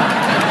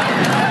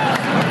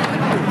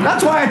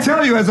 That's why I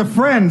tell you as a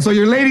friend, so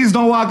your ladies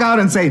don't walk out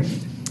and say,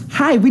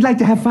 "Hi, we'd like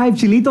to have 5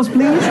 chilitos,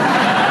 please."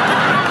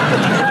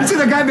 You see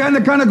the guy behind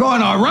the counter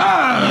going, "All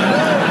right.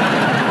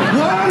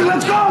 One,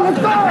 let's go.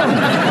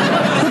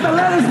 Put the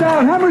lettuce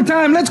down, hammer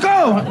time, let's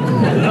go."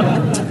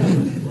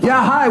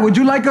 "Yeah, hi, would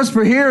you like us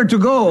for here or to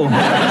go?"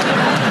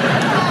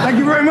 "Thank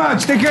you very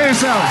much. Take care of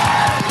yourself."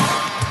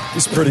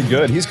 He's pretty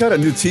good. He's got a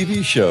new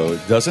TV show,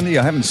 doesn't he?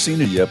 I haven't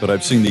seen it yet, but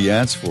I've seen the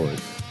ads for it.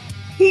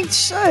 He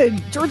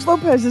should. George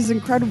Lopez is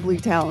incredibly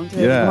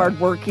talented and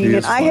hardworking,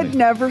 and I had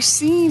never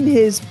seen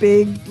his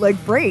big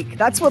break.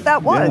 That's what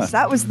that was. Yeah.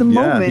 That was the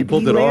moment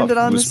he landed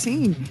on the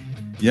scene.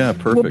 Yeah,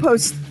 perfect.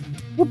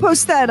 We'll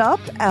post that up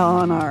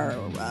on our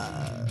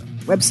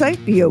website,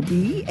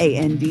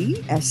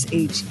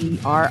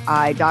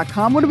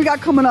 BOBANDSHERI.com. What do we got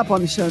coming up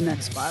on the show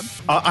next, Bob?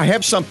 I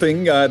have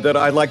something that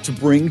I like to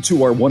bring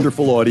to our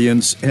wonderful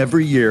audience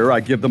every year. I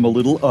give them a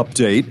little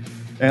update,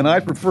 and I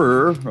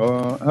prefer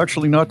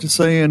actually not to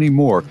say any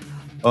more.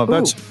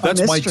 That's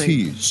my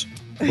tease.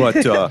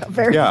 But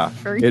very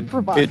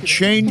it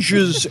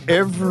changes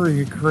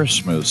every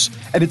Christmas,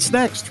 and it's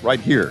next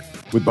right here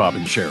with Bob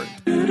and Sherry.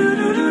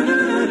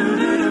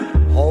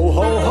 Ho,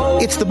 ho, ho.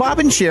 It's the Bob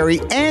and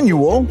Sherry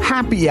annual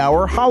happy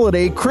hour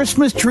holiday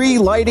Christmas tree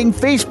lighting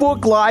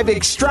Facebook Live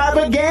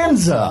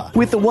extravaganza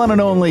with the one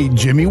and only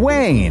Jimmy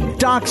Wayne.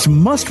 Doc's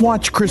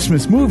must-watch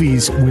Christmas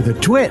movies with a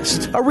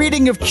twist. A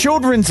reading of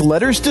children's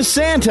letters to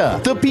Santa.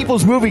 The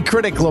People's Movie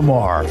Critic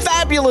Lamar.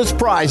 Fabulous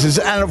prizes.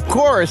 And, of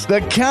course,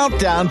 the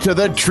countdown to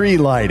the tree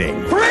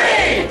lighting.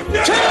 3,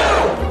 2,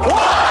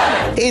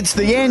 1! It's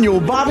the annual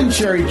Bob and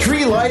Sherry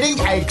tree lighting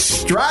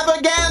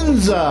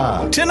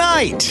extravaganza.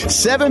 Tonight,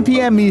 7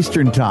 p.m.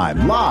 Eastern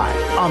Time,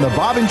 live on the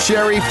Bob and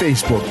Sherry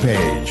Facebook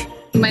page.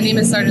 My name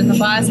is Sergeant The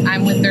Boss.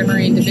 I'm with 3rd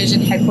Marine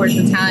Division Headquarters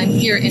Battalion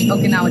here in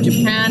Okinawa,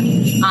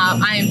 Japan.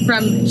 I am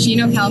from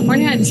Chino,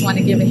 California. I just want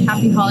to give a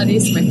happy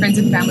holidays to my friends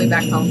and family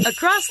back home.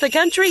 Across the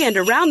country and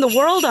around the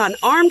world on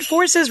Armed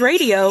Forces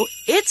Radio,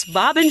 it's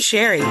Bob and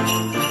Sherry.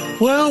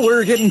 Well,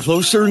 we're getting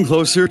closer and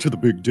closer to the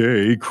big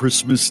day,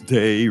 Christmas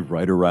Day,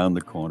 right around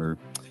the corner.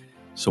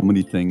 So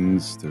many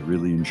things to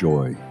really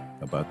enjoy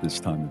about this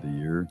time of the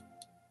year.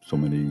 So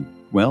many,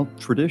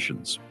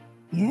 traditions.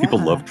 Yeah, people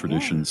love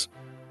traditions. Yeah.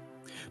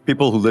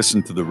 People who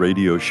listen to the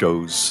radio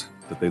shows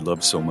that they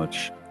love so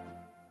much,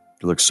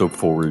 they look so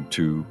forward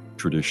to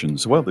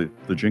traditions. Well, the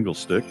jingle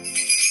stick,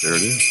 there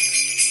it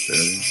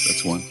is.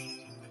 That's one.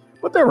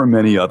 But there are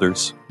many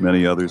others.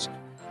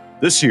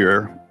 This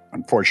year,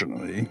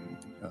 unfortunately,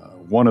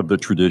 one of the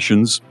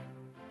traditions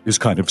is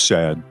kind of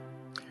sad.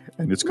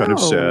 And it's kind of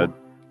sad.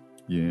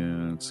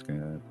 Yeah, it's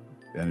sad.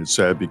 And it's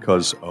sad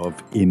because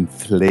of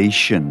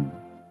inflation.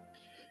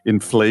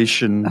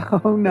 Inflation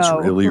has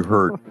really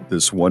hurt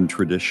this one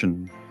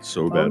tradition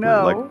so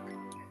badly,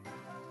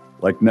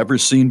 like never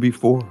seen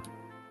before.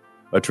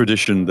 A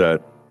tradition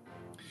that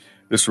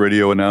this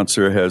radio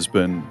announcer has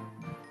been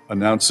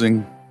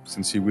announcing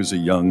since he was a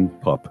young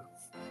pup.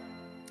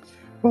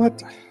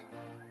 But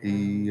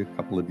he, a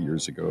couple of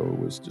years ago,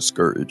 was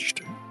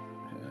discouraged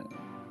and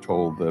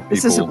told that people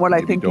this isn't what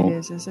I think it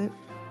is it?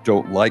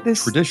 Don't like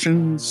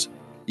traditions,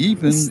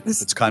 even if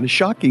it's kind of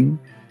shocking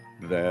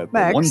that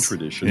Max, the one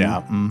tradition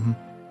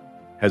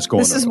has gone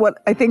This is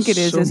what I think it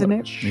is, isn't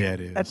much. it? Yeah,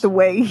 it is. At the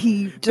way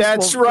he just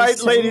That's right,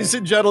 ladies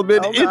and gentlemen.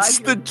 It's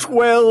the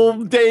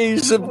 12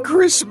 days of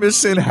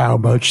Christmas and how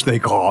much they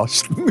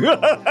cost.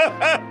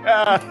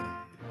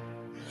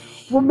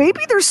 Well, maybe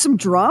there's some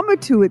drama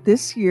to it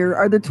this year.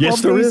 Are the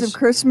 12 days of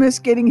Christmas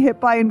getting hit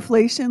by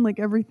inflation like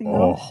everything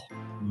else?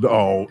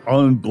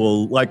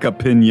 Like a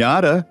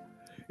piñata.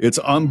 It's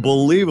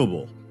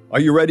unbelievable. Are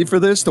you ready for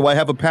this? Do I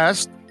have a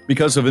past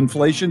because of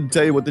inflation to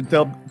tell you what the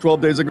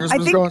 12 days of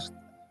Christmas cost?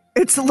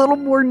 It's a little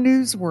more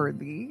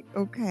newsworthy.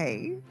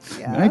 Okay.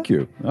 Yeah. Thank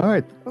you. All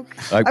right.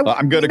 Okay.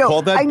 I'm going to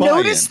call that buy-in.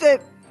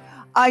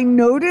 I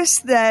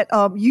noticed that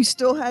you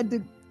still had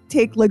to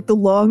take like the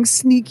long,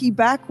 sneaky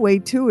back way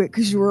to it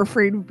because you were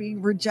afraid of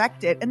being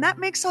rejected. And that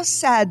makes us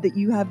sad that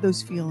you have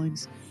those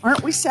feelings.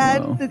 Aren't we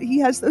sad that he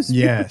has those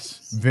feelings?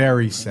 Yes,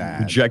 very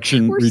sad.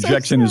 Rejection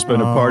has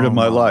been a part of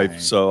my life,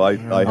 so I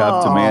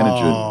have to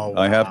manage it.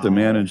 I have to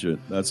manage it.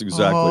 That's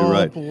exactly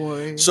right.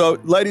 Boy.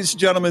 So, ladies and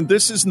gentlemen,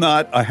 this is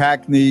not a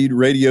hackneyed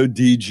radio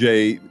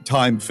DJ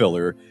time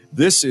filler.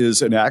 This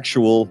is an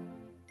actual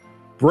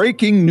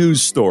breaking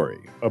news story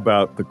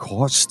about the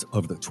cost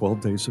of the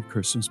 12 days of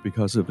Christmas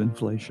because of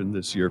inflation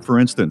this year. For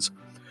instance,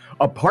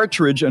 a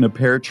partridge and a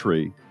pear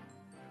tree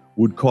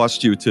would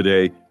cost you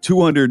today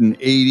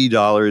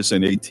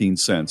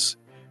 $280.18.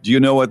 Do you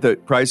know what the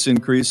price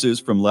increase is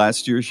from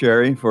last year,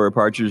 Sherry, for a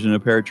partridge and a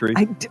pear tree?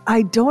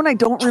 I don't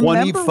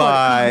remember.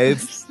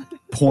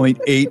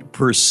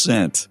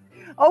 25.8%.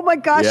 Oh my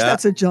gosh,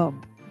 that's a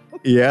jump.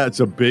 Yeah, it's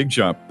a big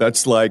jump.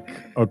 That's like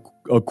a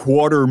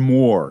quarter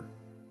more,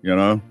 you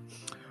know?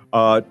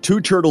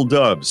 2 turtle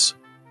doves,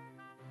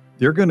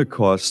 they're going to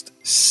cost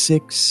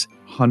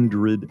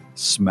 600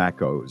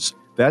 smackos.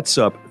 That's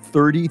up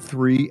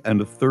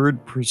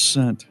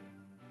 33.33%.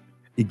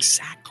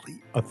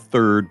 Exactly a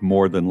third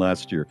more than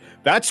last year.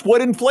 That's what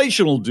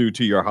inflation will do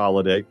to your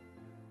holiday.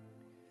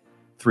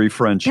 3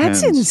 French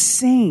hens. That's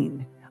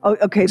insane. Oh,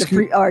 okay. Just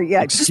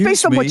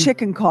based on what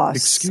chicken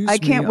costs. I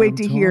can't wait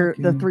to hear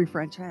the 3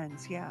 French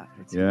hens. Yeah.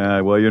 Yeah.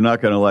 Well, you're not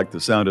going to like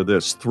the sound of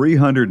this.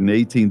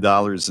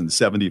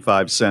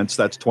 $318.75.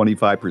 That's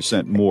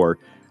 25% more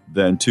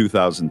than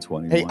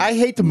 2021. Hey, I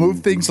hate to move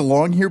things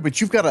along here,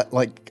 but you've got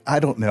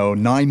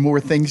 9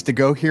 more things to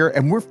go here,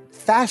 and we're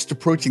fast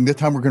approaching the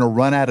time we're going to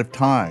run out of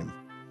time.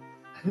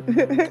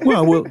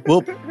 Well,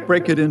 we'll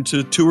break it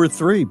into 2 or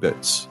 3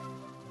 bits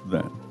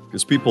then,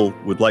 because people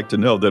would like to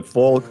know that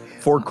 4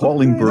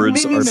 calling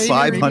birds are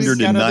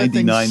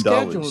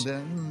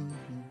 $599.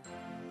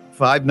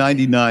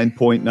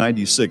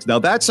 $599.96. Now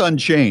that's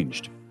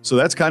unchanged. So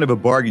that's kind of a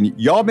bargain.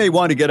 Y'all may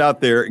want to get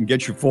out there and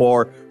get your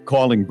 4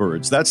 calling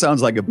birds. That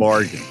sounds like a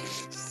bargain.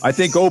 I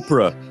think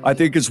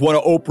it's one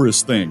of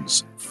Oprah's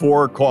things,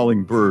 4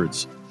 calling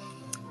birds.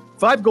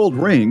 5 gold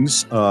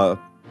rings,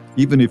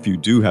 even if you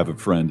do have a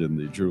friend in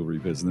the jewelry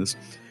business,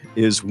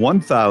 is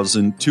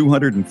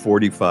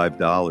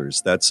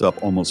 $1,245. That's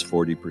up almost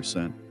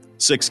 40%.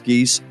 6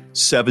 geese,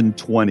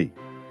 $720.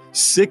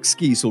 6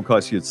 geese will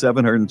cost you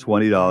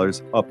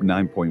 $720, up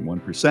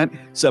 9.1%.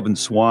 7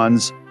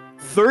 swans,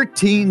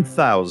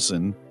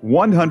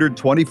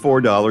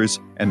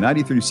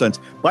 $13,124.93.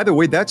 By the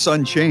way, that's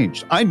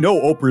unchanged. I know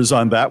Oprah's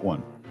on that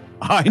one.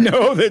 I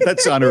know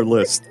that's on her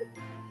list.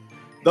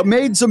 The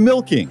maids of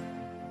milking,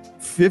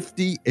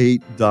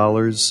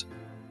 $58.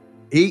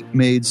 8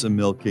 maids of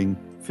milking,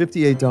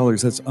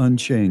 $58. That's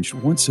unchanged.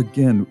 Once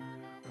again,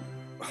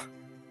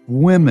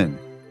 women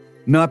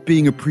not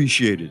being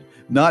appreciated,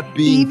 not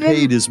being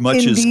paid as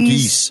much as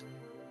geese.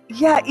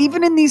 Yeah,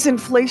 even in these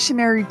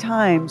inflationary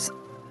times,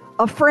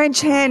 A French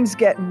hen's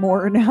getting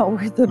more an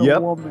hour than a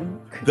woman.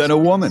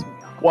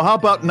 Well, how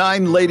about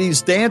 9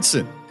 ladies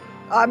dancing?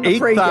 I'm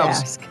afraid to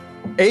ask.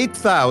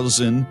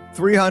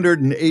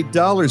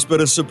 $8,308,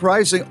 but a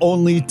surprising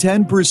only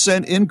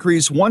 10%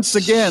 increase. Once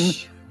again,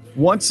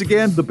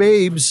 the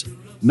babes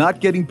not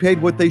getting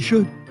paid what they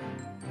should.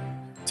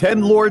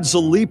 10 lords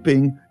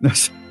a-leaping.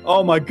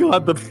 Oh, my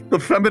God, the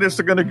feminists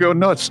are going to go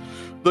nuts.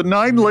 The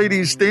 9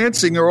 ladies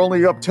dancing are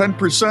only up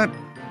 10%.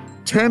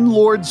 10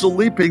 lords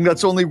a-leaping,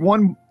 that's only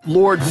one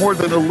lord more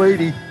than a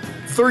lady.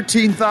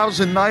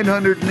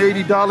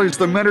 $13,980.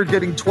 The men are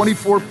getting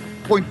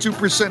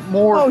 24.2%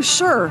 more. Oh,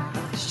 sure.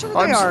 Sure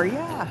they are,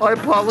 yeah. I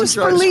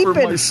apologize for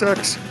my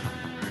sex.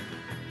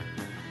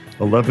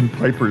 11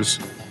 pipers,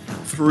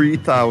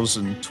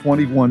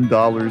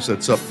 $3,021.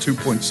 That's up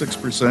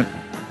 2.6%.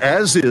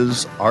 As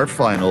is our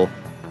final,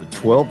 the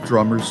 12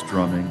 drummers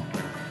drumming,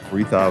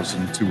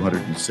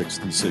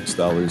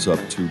 $3,266, up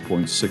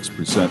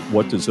 2.6%.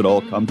 What does it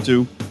all come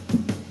to?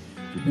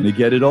 You're going to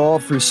get it all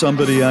for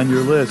somebody on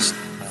your list.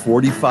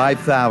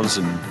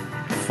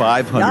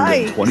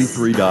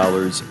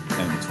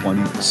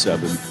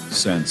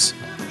 $45,523.27.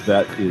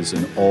 That is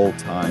an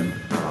all-time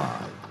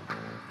high.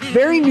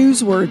 Very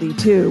newsworthy,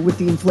 too, with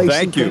the inflation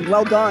Thank you. thing.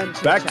 Well done.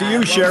 Back to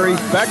you, Sherry.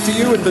 Back to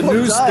you at the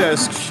news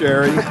desk,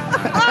 Sherry.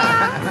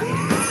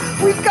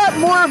 We've got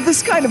more of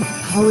this kind of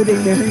holiday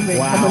merriment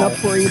coming up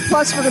for you.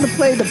 Plus, we're going to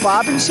play the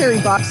Bob and Sherry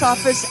box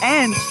office.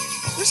 And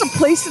there's a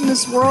place in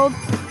this world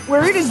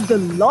where it is the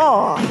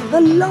law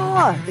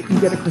that you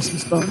get a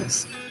Christmas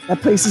bonus.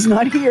 That place is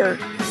not here,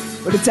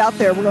 but it's out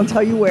there. We're going to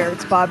tell you where.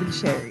 It's Bob and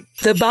Sherry.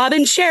 The Bob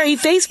and Sherry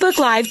Facebook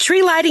Live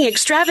Tree Lighting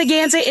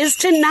Extravaganza is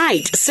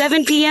tonight,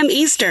 7 p.m.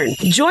 Eastern.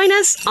 Join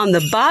us on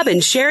the Bob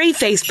and Sherry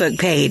Facebook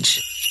page.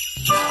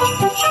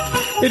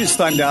 It is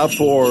time now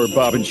for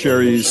Bob and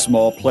Sherry's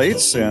Small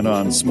Plates. And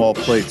on Small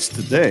Plates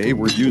today,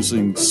 we're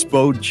using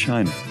Spode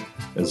China,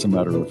 as a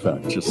matter of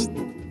fact, just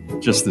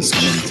this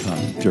one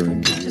time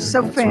during the year. Just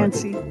so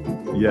fancy.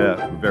 Right.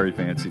 Yeah, very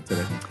fancy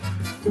today.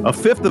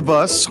 One-fifth of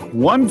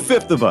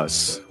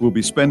us will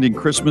be spending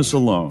Christmas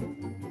alone,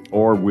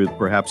 or with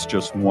perhaps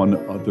just one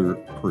other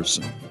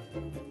person.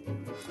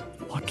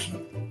 Lucky.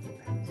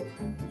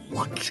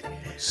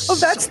 Oh,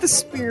 that's the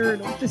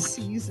spirit of the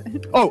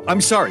season. Oh,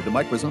 I'm sorry. The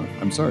mic was on.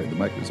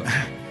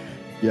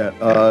 Yeah,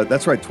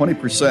 that's right.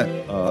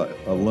 20%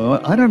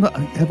 alone. I don't know.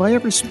 Have I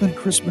ever spent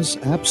Christmas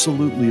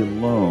absolutely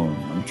alone?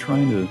 I'm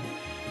trying to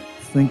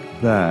think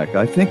back.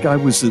 I think I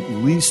was at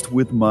least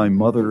with my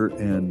mother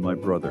and my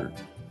brother,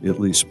 at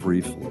least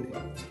briefly,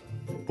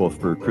 both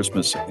for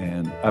Christmas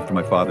and after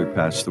my father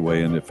passed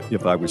away, and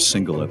if I was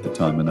single at the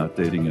time and not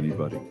dating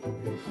anybody.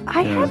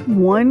 I had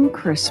one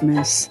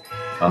Christmas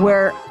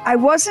where I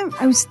was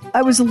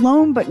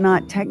alone, but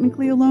not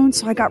technically alone.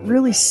 So I got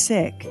really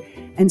sick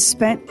and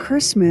spent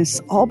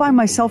Christmas all by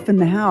myself in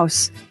the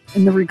house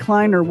in the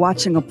recliner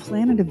watching a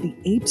Planet of the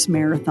Apes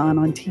marathon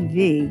on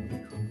TV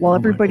while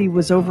everybody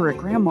was over at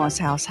Grandma's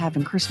house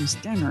having Christmas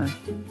dinner.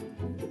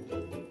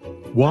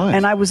 Why?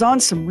 And I was on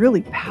some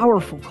really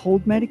powerful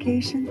cold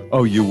medication.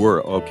 Oh, you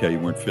were? Okay, you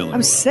weren't feeling I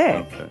was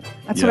sick. Okay.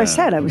 That's what I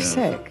said. I was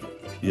sick.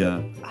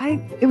 Yeah.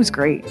 It was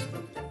great.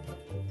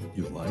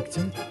 You liked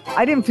it?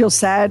 I didn't feel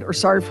sad or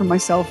sorry for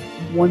myself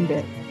one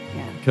bit.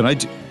 Yeah. Can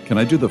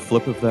I do the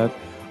flip of that?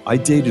 I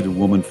dated a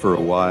woman for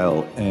a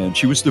while, and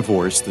she was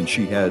divorced, and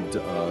she had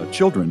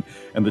children.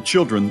 And the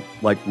children,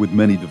 like with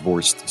many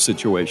divorced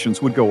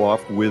situations, would go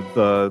off with,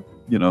 the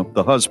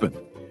husband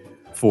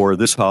for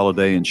this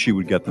holiday, and she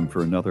would get them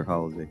for another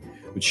holiday.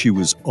 But she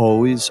was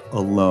always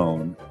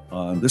alone.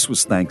 This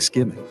was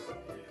Thanksgiving.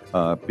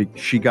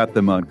 She got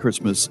them on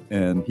Christmas,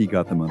 and he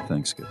got them on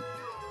Thanksgiving.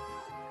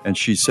 And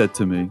she said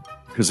to me,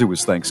 because it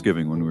was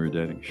Thanksgiving when we were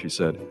dating, she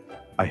said,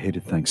 I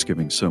hated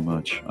Thanksgiving so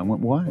much. I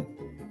went, why?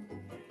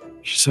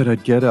 She said,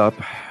 I'd get up,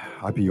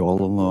 I'd be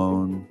all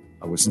alone.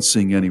 I wasn't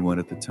seeing anyone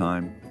at the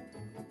time.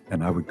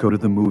 And I would go to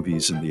the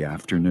movies in the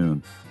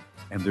afternoon.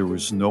 And there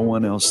was no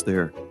one else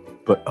there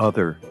but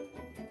other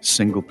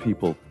single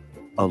people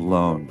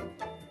alone.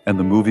 And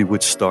the movie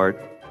would start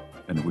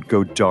and it would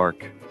go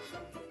dark.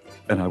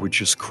 And I would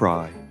just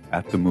cry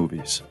at the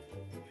movies.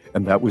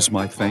 And that was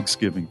my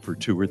Thanksgiving for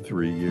 2 or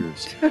 3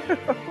 years. Woo,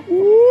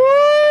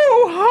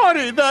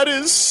 honey, that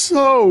is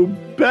so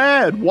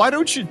bad. Why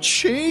don't you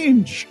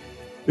change?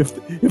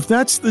 If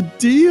that's the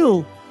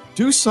deal,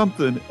 do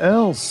something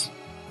else.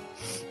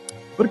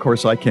 But of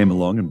course, I came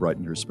along and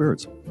brightened her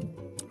spirits.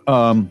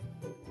 About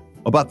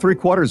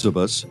 3/4 of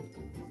us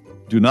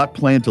do not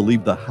plan to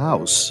leave the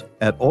house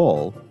at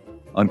all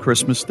on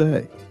Christmas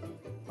Day.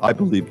 I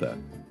believe that.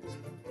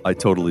 I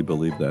totally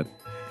believe that.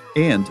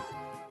 And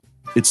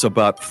it's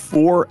about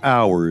 4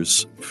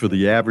 hours for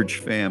the average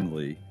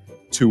family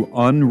to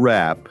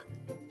unwrap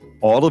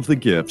all of the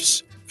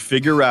gifts,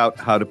 figure out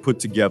how to put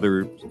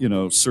together,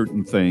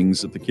 certain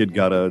things. If the kid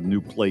got a new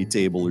play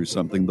table or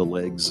something, the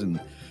legs and,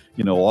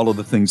 all of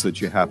the things that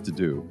you have to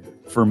do.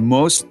 For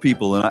most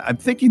people, and I'm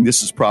thinking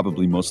this is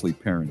probably mostly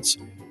parents,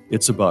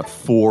 it's about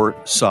 4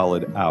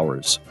 solid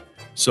hours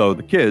So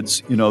the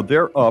kids,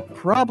 they're up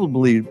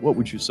probably, what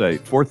would you say,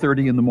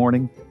 4:30 in the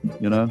morning,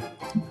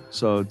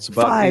 So it's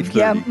about 5.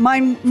 Yeah,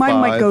 mine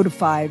might go to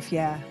 5.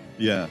 Yeah.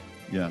 Yeah.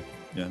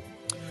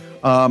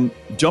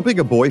 Jumping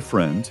a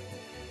boyfriend,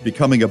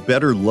 becoming a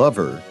better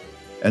lover,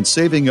 and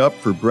saving up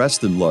for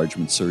breast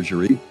enlargement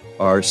surgery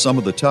are some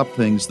of the top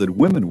things that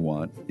women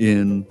want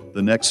in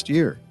the next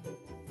year.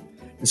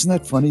 Isn't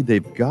that funny?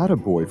 They've got a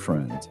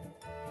boyfriend,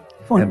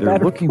 and they're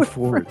looking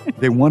forward.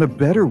 They want a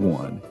better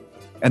one,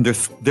 and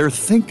they're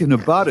thinking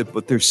about it,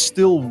 but they're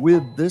still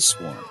with this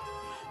one.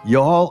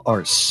 Y'all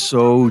are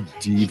so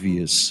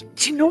devious.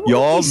 Do you know what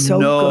Y'all so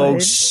know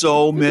good?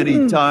 so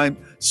many times,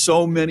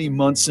 so many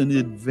months in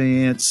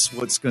advance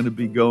what's going to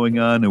be going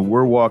on, and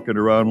we're walking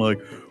around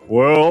like,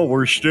 well,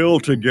 we're still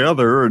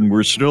together and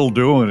we're still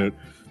doing it,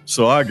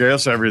 so I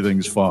guess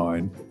everything's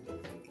fine.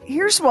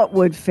 Here's what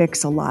would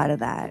fix a lot of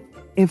that.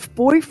 If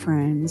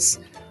boyfriends,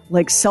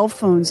 like cell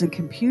phones and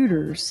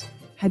computers,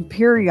 had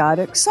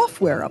periodic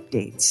software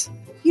updates.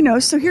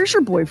 So here's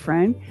your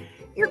boyfriend.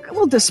 You're a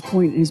little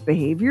disappointed in his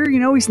behavior.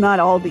 He's not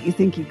all that you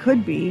think he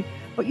could be.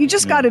 But you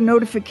just got a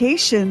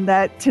notification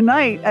that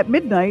tonight at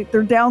midnight,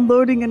 they're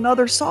downloading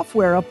another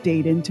software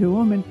update into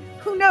him. And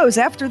who knows,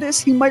 after this,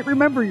 he might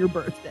remember your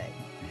birthday.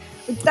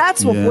 But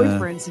that's what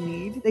boyfriends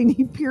need. They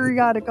need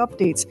periodic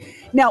updates.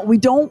 Now, we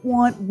don't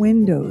want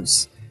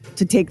Windows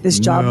to take this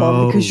job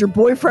on because your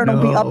boyfriend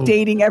will be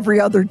updating every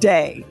other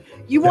day.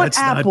 You want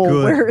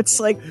Apple where it's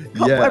like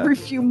every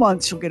few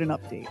months you'll get an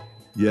update.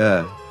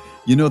 Yeah.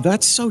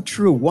 That's so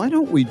true. Why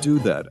don't we do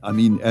that? I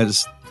mean,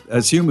 as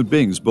human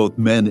beings, both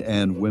men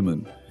and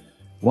women,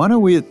 why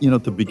don't we, at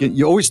the beginning,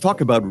 you always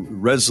talk about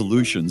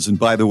resolutions. And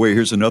by the way,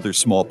 here's another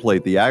small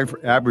plate. The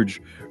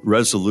average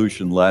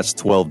resolution lasts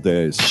 12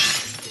 days.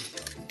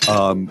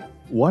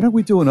 Why don't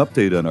we do an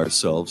update on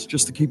ourselves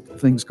just to keep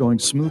things going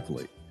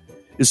smoothly?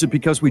 Is it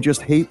because we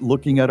just hate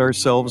looking at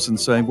ourselves and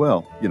saying,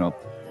 well,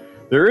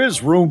 there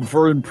is room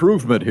for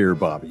improvement here,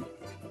 Bobby?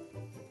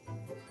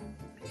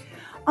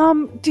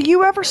 Do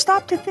you ever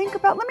stop to think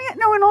about,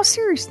 in all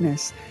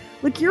seriousness,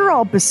 like you're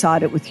all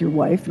besotted with your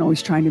wife and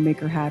always trying to make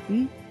her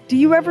happy. Do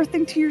you ever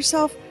think to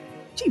yourself,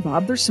 gee,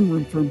 Bob, there's some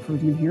room for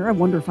improvement here. I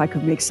wonder if I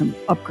could make some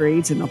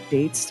upgrades and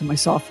updates to my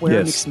software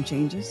and make some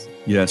changes.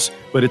 Yes,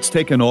 but it's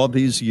taken all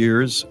these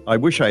years. I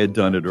wish I had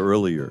done it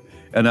earlier.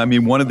 And I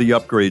mean, one of the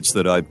upgrades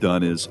that I've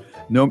done is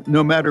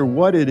no matter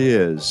what it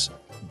is,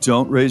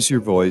 don't raise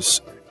your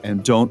voice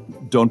and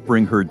don't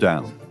bring her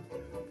down.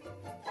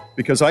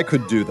 Because I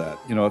could do that.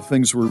 If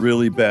things were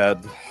really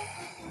bad,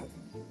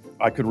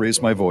 I could raise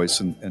my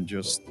voice and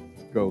just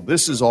go,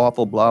 this is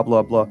awful, blah,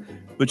 blah, blah.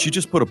 But you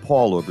just put a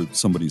pall over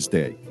somebody's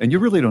day. And you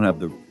really don't have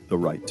the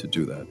right to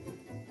do that.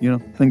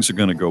 Things are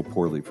going to go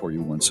poorly for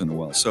you once in a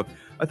while. So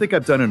I think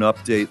I've done an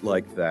update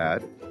like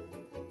that.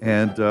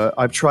 And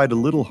I've tried a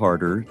little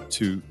harder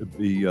to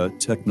be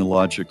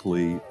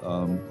technologically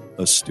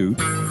astute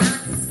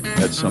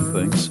at some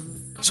things.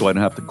 So I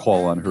don't have to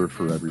call on her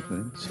for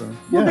everything. So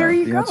there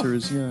you go. The answer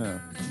is yeah.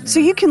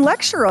 So you can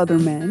lecture other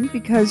men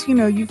because,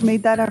 you've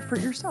made that effort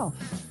yourself.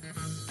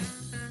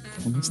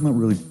 Well, that's not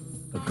really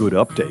a good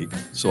update,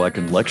 so I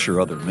can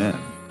lecture other men.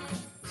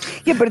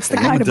 Yeah, but it's the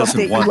kind of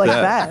update you like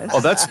best.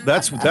 Oh,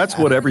 that's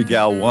what every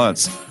gal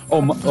wants.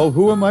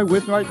 Who am I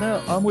with right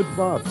now? I'm with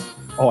Bob.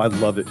 Oh, I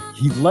love it.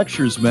 He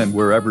lectures men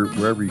wherever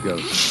he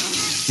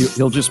goes.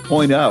 He'll just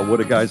point out what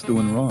a guy's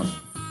doing wrong.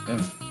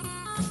 Yeah.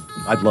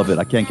 I'd love it.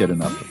 I can't get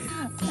enough of it.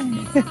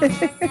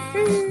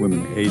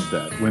 Women hate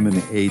that.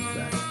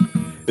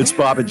 It's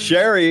Bob and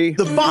Sherry.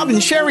 The Bob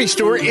and Sherry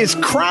store is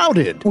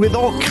crowded with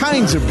all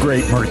kinds of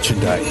great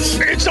merchandise.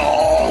 It's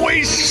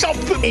always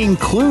something.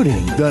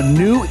 Including the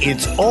new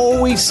It's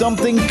Always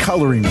Something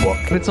coloring book.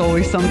 It's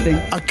always something.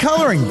 A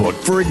coloring book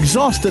for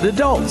exhausted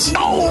adults.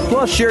 Oh.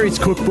 Plus Sherry's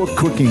cookbook,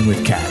 Cooking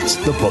with Cats.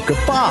 The Book of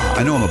Bob.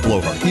 I know I'm a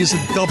blowhard. He is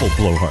a double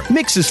blowhard.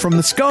 Mixes from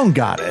the Scone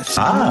Goddess.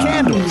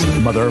 Candles.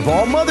 Mother of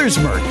all mothers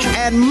merch.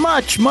 And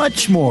much,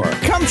 much more.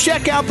 Come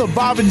check out the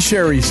Bob and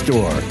Sherry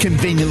store.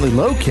 Conveniently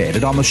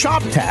located on the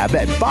shop tab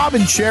at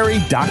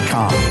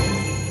bobandsherry.com.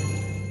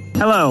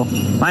 Hello,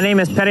 my name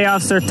is Petty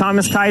Officer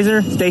Thomas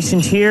Kaiser,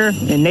 stationed here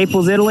in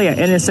Naples, Italy at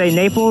NSA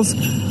Naples.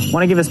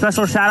 Want to give a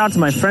special shout out to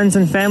my friends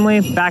and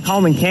family back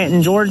home in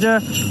Canton,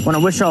 Georgia. Want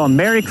to wish you all a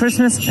Merry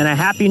Christmas and a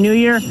Happy New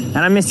Year, and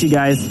I miss you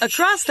guys.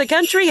 Across the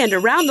country and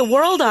around the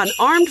world on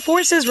Armed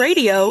Forces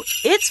Radio,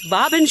 it's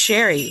Bob and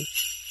Sherry.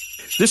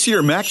 This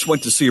year, Max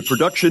went to see a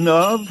production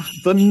of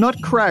The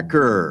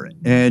Nutcracker,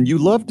 and you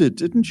loved it,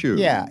 didn't you?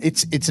 Yeah,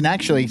 it's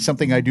actually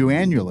something I do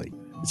annually.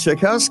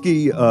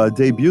 Tchaikovsky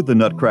debuted the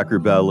Nutcracker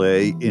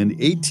Ballet in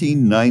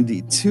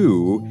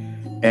 1892,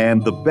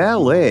 and the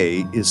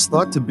ballet is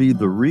thought to be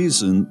the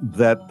reason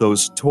that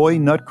those toy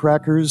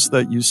nutcrackers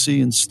that you see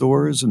in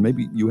stores, and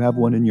maybe you have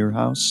one in your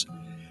house,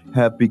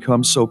 have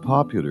become so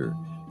popular.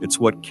 It's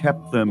what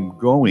kept them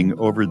going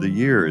over the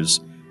years.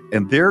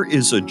 And there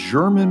is a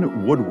German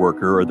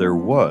woodworker, or there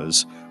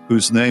was,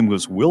 whose name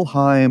was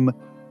Wilhelm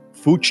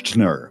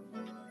Feuchtner,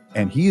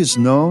 and he is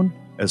known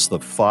as the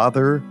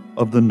father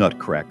of the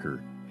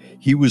Nutcracker.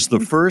 He was the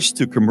first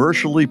to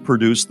commercially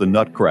produce the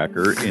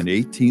Nutcracker in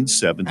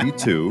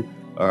 1872.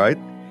 All right,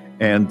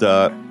 and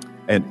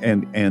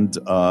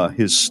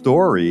his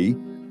story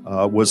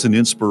was an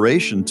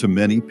inspiration to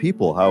many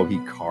people. How he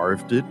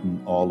carved it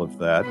and all of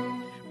that.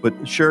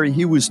 But Sherry,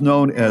 he was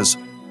known as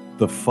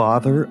the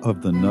father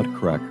of the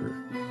Nutcracker.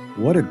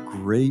 What a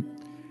great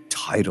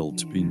title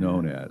to be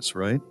known as,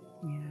 right?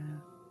 Yeah.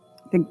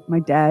 I think my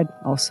dad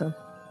also.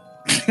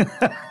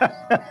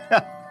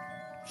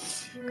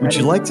 Would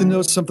you like to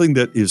know something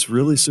that is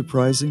really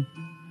surprising?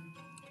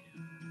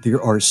 There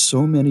are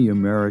so many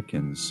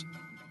Americans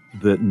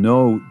that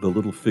know the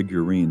little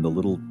figurine, the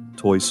little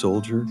toy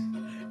soldier.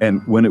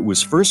 And when it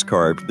was first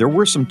carved, there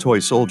were some toy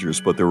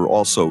soldiers, but there were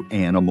also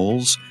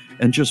animals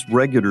and just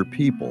regular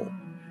people.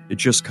 It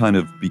just kind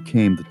of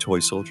became the toy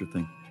soldier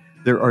thing.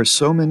 There are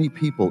so many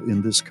people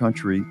in this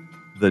country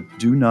that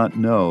do not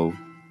know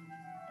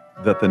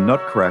that the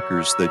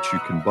nutcrackers that you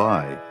can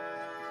buy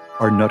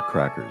are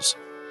nutcrackers.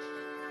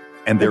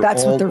 And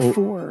that's what they're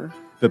for.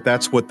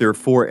 That's what they're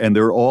for, and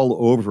they're all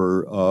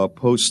over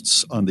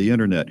posts on the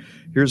internet.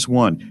 Here's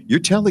one. You're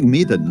telling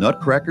me that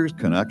nutcrackers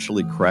can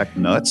actually crack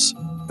nuts?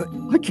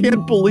 I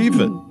can't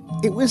believe it.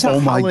 It was a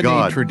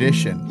holiday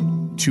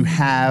tradition to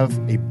have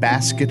a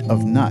basket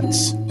of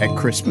nuts at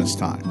Christmas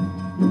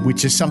time,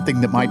 which is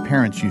something that my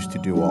parents used to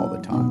do all the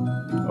time.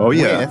 Oh,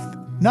 yeah.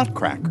 With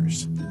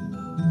nutcrackers.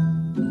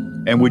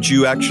 And would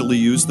you actually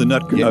use the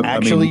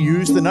nutcrackers?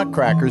 Use the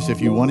nutcrackers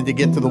if you wanted to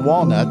get to the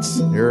walnuts.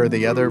 There are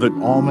the other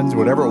almonds,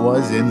 whatever it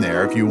was in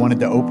there. If you wanted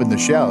to open the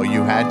shell,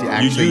 you had to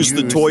actually use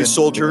the toy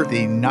soldier?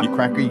 The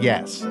nutcracker,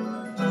 yes.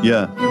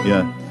 Yeah.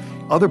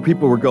 Other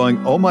people were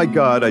going, oh my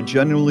God, I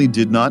genuinely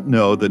did not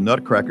know that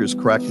nutcrackers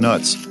crack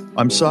nuts.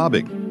 I'm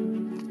sobbing.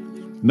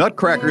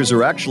 Nutcrackers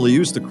are actually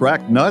used to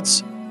crack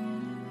nuts?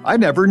 I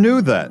never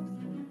knew that.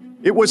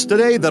 It was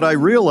today that I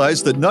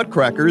realized that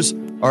nutcrackers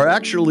are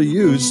actually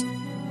used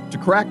to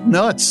crack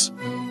nuts.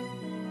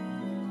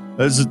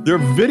 There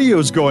are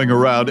videos going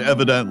around,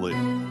 evidently.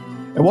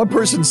 And one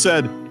person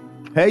said,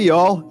 hey,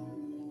 y'all,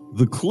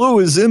 the clue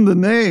is in the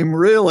name,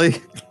 really.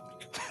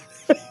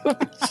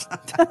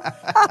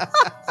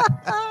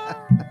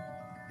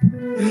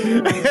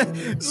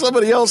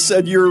 Somebody else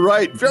said, you're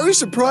right. Very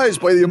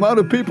surprised by the amount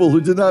of people who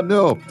did not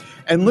know.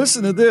 And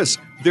listen to this.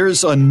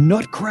 There's a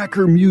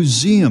Nutcracker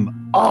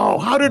Museum. Oh,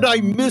 how did I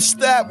miss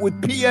that with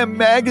PM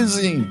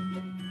Magazine?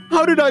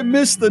 How did I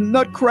miss the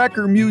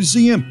Nutcracker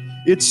Museum?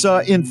 It's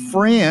in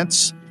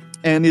France,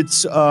 and it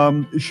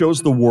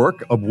shows the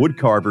work of wood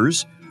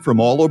carvers from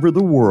all over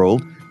the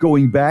world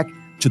going back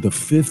to the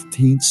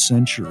 15th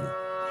century.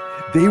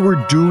 They were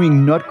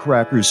doing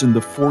nutcrackers in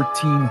the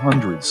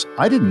 1400s.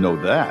 I didn't know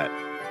that.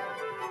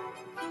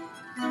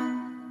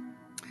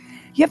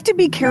 You have to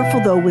be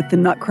careful, though, with the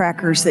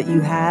nutcrackers that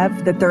you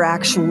have, that they're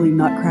actually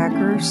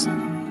nutcrackers.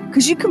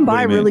 Because you can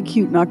buy really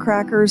cute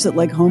nutcrackers at,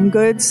 like, Home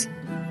Goods.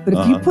 But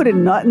if you put a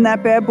nut in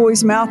that bad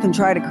boy's mouth and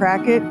try to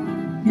crack it,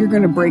 you're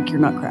going to break your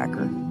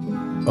nutcracker.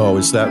 Oh,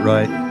 is that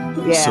right?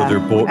 Yeah. So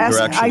they're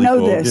actually I know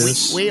bogus?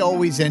 this. We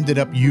always ended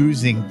up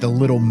using the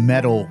little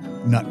metal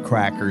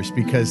nutcrackers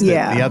because the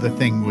other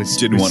thing was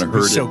didn't want to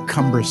hurt so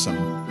cumbersome.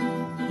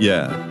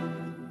 Yeah.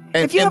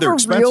 And, if you have they're a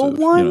expensive, real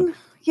one,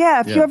 you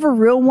have a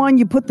real one,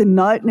 you put the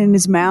nut in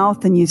his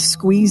mouth and you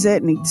squeeze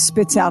it and he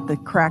spits out the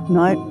cracked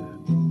nut.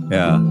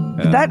 Yeah.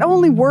 That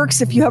only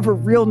works if you have a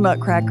real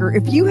nutcracker.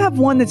 If you have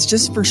one that's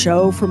just for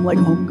show from like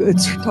Home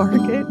Goods or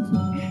Target,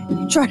 and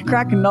you try to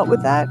crack a nut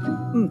with that.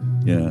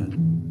 Yeah.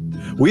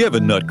 We have a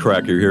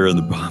nutcracker here on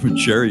the Bob and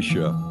Sherry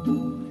Show.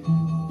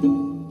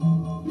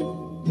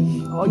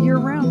 All year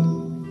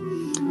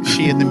round. Is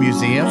she in the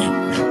museum?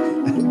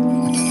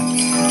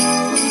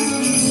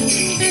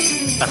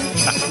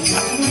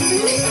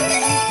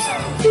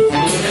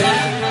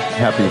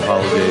 Happy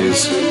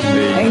holidays.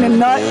 Ain't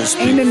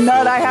a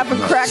nut I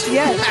haven't cracked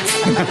yet.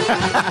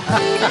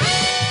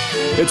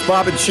 It's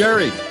Bob and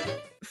Sherry.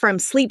 From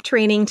sleep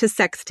training to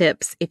sex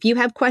tips, if you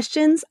have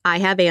questions, I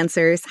have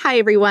answers. Hi,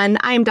 everyone.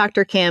 I'm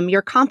Dr. Kim,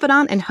 your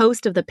confidant and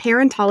host of the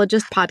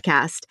Parentologist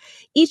podcast.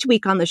 Each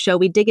week on the show,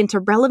 we dig into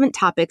relevant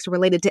topics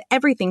related to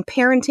everything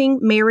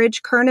parenting,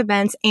 marriage, current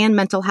events, and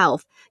mental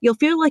health. You'll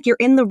feel like you're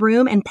in the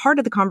room and part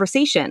of the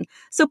conversation.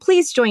 So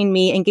please join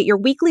me and get your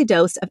weekly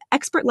dose of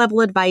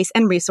expert-level advice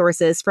and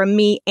resources from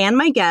me and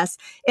my guests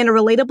in a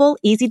relatable,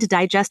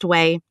 easy-to-digest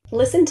way.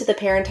 Listen to the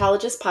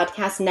Parentologist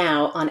podcast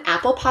now on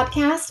Apple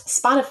Podcasts,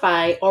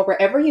 Spotify, or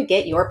wherever you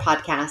get your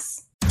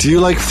podcasts. Do you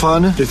like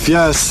fun? If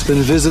yes,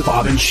 then visit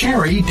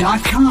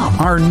BobandSherry.com,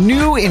 our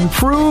new,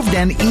 improved,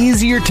 and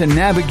easier to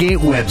navigate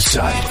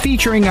website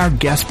featuring our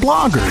guest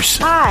bloggers.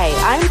 Hi,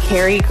 I'm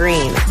Carrie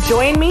Green.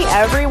 Join me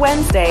every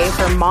Wednesday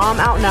for Mom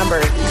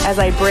Outnumbered as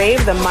I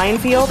brave the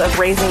minefield of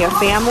raising a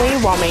family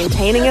while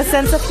maintaining a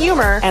sense of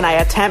humor, and I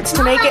attempt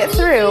to make it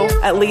through,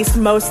 at least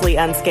mostly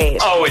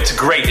unscathed. Oh, it's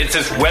great. It's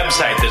this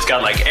website that's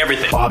got like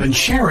everything.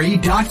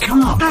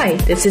 BobandSherry.com. Hi,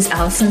 this is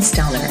Allison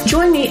Stelner.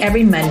 Join me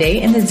every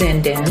Monday in the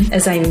Zen Den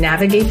as I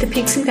navigate the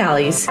peaks and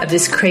valleys of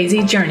this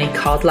crazy journey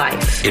called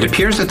life. It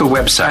appears that the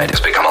website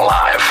has become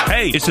alive.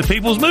 Hey, it's the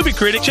People's Movie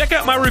Critic. Check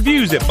out my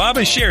reviews at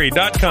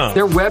bobandsherry.com.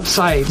 Their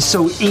website is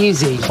so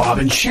easy.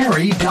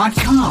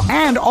 bobandsherry.com.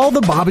 And all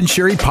the Bob and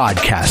Sherry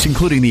podcasts,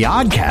 including the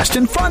Oddcast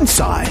and Fun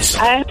Size.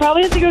 I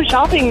probably have to go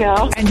shopping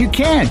now. And you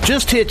can.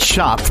 Just hit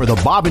shop for the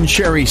Bob and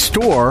Sherry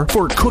store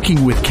for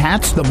Cooking with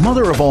Cats, the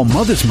Mother of All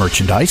Mothers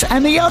merchandise,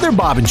 and the other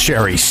Bob and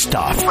Sherry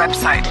stuff. The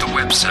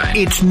website.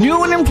 It's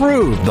new and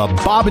improved. The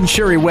Bob and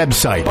Sherry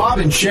website.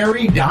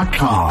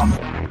 bobandsherry.com.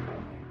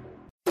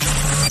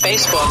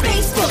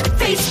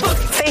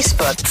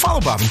 Facebook.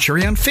 Follow Bob and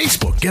Sherry on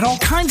Facebook. Get all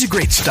kinds of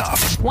great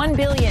stuff. 1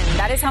 billion.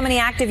 That is how many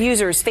active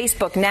users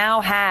Facebook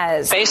now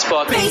has.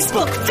 Facebook.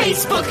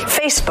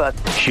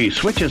 She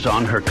switches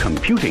on her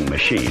computing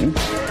machine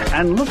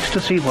and looks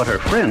to see what her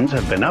friends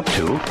have been up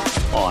to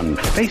on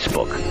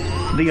Facebook,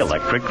 the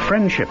electric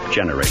friendship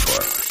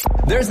generator.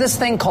 There's this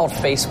thing called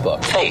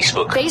Facebook.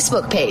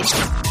 Facebook page.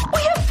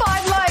 We have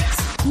 5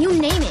 likes. You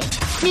name it.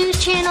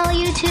 News channel,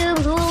 YouTube,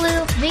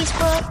 Hulu,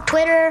 Facebook,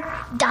 Twitter,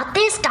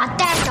 this,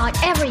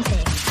 that, everything.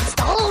 It's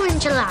the whole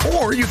enchilada.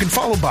 Or you can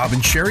follow Bob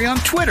and Sherry on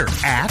Twitter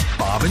at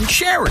Bob and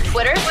Sherry.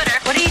 Twitter?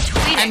 What are you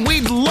tweeting? And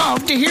we'd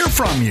love to hear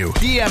from you.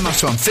 DM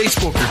us on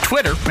Facebook or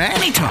Twitter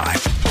anytime.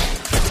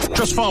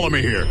 Just follow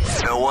me here.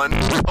 No one.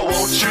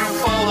 Won't you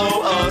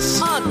follow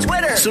us on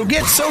Twitter? So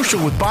get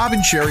social with Bob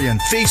and Sherry on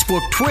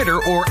Facebook, Twitter,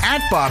 or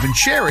at Bob and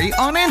Sherry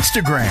on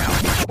Instagram.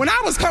 When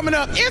I was coming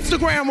up,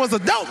 Instagram was a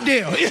dope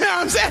deal. You know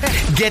what I'm saying?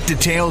 Get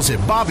details at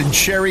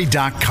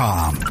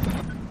bobandsherry.com.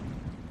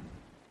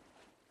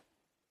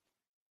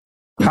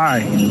 Hi,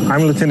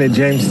 I'm Lieutenant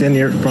James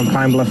Stenier from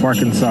Pine Bluff,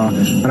 Arkansas,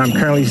 and I'm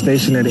currently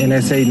stationed at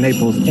NSA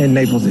Naples in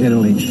Naples,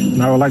 Italy.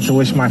 And I would like to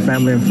wish my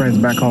family and friends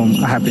back home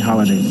a happy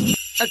holidays.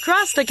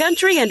 Across the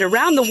country and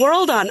around the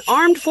world on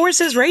Armed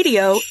Forces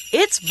Radio,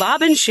 it's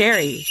Bob and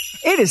Sherry.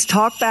 It is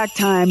talkback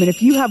time, and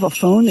if you have a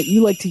phone that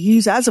you like to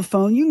use as a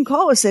phone, you can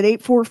call us at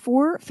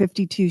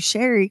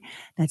 844-52-SHERRY.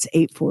 That's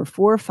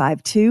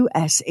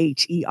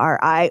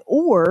 844-52-SHERRI.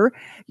 Or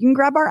you can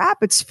grab our app.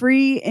 It's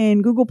free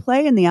in Google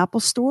Play and the Apple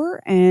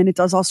Store, and it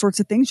does all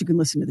sorts of things. You can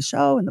listen to the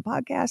show and the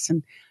podcast,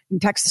 and you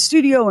can text the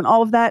studio and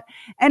all of that.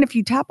 And if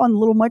you tap on the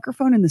little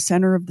microphone in the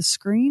center of the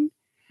screen,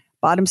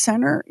 bottom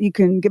center, you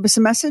can give us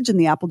a message and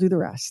the app will do the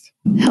rest.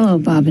 Hello,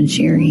 Bob and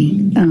Sherry.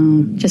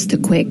 Just a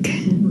quick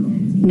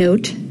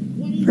note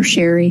for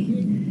Sherry.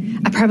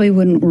 I probably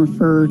wouldn't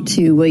refer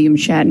to William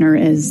Shatner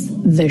as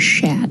the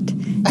Shat.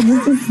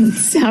 It doesn't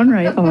sound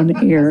right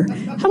on air.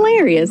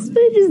 Hilarious, but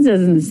it just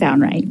doesn't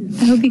sound right.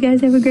 I hope you guys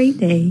have a great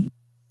day.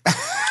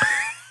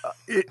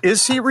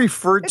 Is he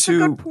referred It's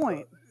to? a good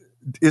point.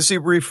 Is he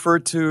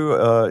referred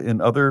to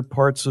in other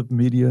parts of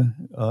media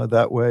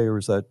that way, or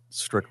is that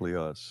strictly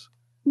us?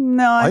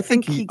 No, I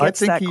think he gets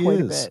that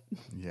quite a bit.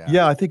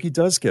 Yeah, I think he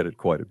does get it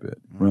quite a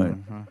bit. Right.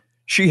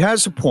 She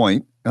has a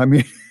point. I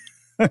mean,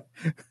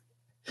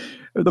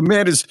 the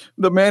man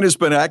has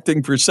been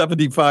acting for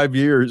 75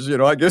 years. You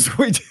know, I guess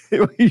we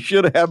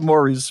should have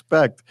more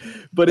respect.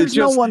 But There's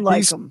no one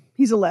like him.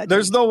 He's a legend.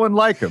 There's no one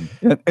like him,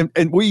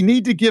 and we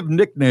need to give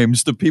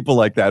nicknames to people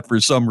like that for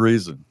some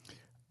reason.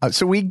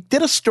 So we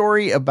did a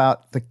story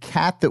about the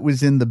cat that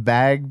was in the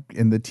bag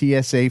and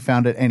the TSA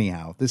found it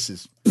anyhow. This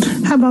is...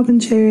 Hi, Bob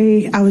and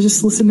Sherry. I was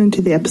just listening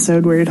to the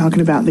episode where you're talking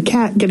about the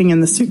cat getting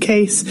in the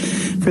suitcase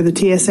for the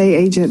TSA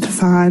agent to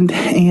find.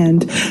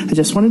 And I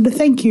just wanted to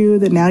thank you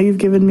that now you've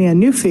given me a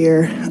new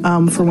fear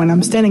for when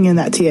I'm standing in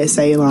that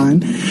TSA line.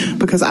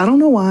 Because I don't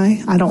know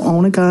why. I don't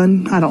own a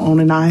gun. I don't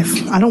own a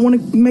knife. I don't want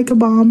to make a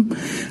bomb.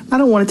 I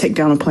don't want to take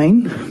down a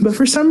plane. But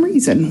for some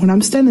reason, when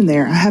I'm standing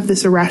there, I have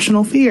this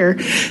irrational fear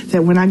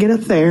that when I get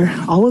up there,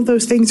 all of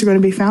those things are going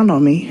to be found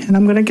on me and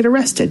I'm going to get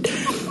arrested.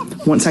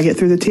 Once I get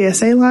through the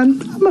TSA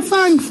line, I'm a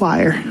fine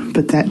flyer.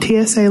 But that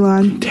TSA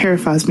line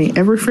terrifies me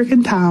every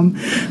freaking time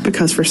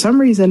because for some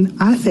reason,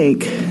 I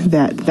think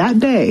that that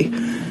day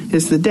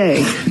is the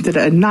day that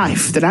a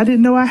knife that I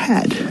didn't know I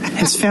had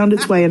has found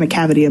its way in a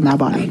cavity of my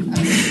body.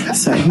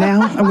 So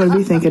now I'm going to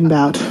be thinking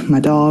about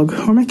my dog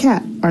or my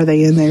cat. Are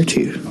they in there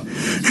too?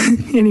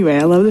 Anyway,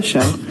 I love the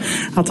show.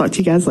 I'll talk to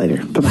you guys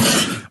later.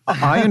 Bye-bye.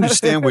 I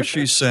understand what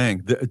she's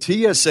saying. The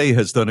TSA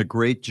has done a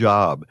great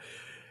job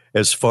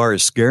as far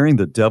as scaring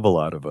the devil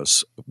out of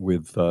us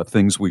with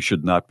things we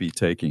should not be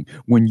taking.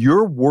 When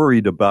you're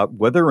worried about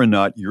whether or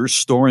not you're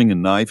storing a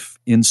knife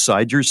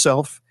inside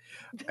yourself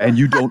and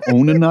you don't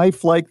own a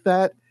knife like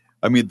that,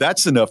 I mean,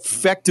 that's an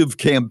effective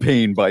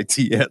campaign by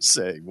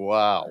TSA.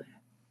 Wow.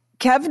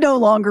 Kev no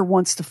longer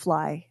wants to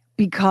fly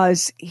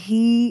because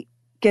he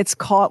gets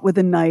caught with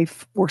a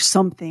knife or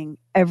something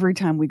every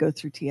time we go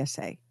through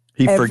TSA.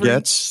 He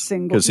forgets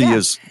because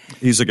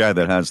he's a guy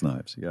that has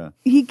knives. Yeah,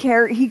 he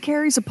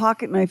carries a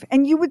pocket knife,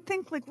 and you would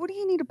think like, what do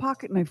you need a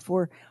pocket knife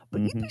for?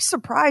 But you'd be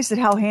surprised at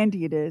how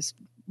handy it is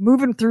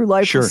moving through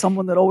life with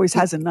someone that always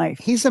has a knife.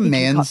 He's a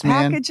man's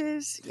man.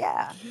 Packages,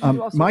 yeah.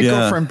 My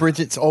girlfriend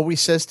Bridget always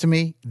says to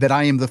me that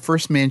I am the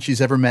first man she's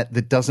ever met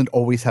that doesn't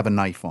always have a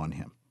knife on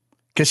him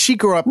because she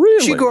grew up.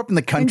 She grew up in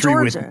the country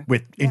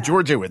in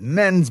Georgia with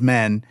men's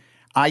men.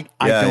 I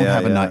don't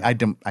have a knife.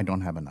 I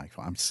don't have a knife.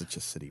 I'm such a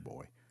city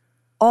boy.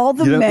 All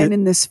the men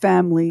in this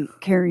family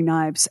carry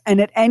knives, and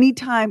at any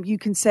time you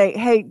can say,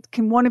 "Hey,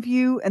 can one of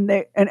you?" And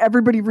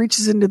everybody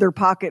reaches into their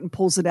pocket and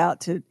pulls it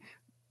out to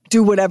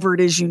do whatever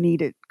it is you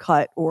need it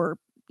cut or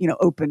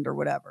opened or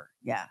whatever.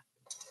 Yeah.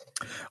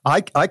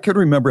 I can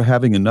remember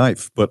having a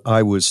knife, but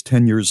I was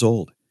 10 years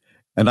old,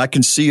 and I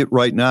can see it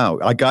right now.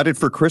 I got it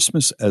for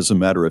Christmas, as a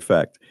matter of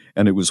fact,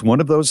 and it was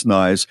one of those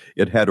knives.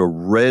 It had a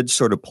red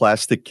sort of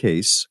plastic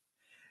case.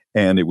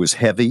 And it was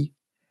heavy,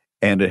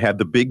 and it had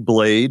the big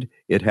blade.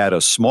 It had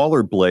a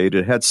smaller blade.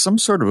 It had some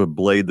sort of a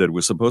blade that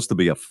was supposed to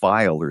be a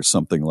file or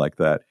something like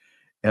that.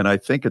 And I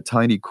think a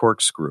tiny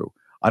corkscrew.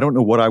 I don't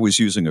know what I was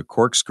using a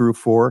corkscrew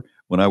for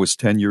when I was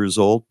 10 years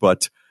old,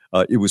 but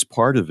it was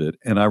part of it.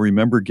 And I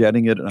remember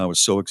getting it, and I was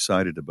so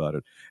excited about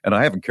it. And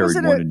I haven't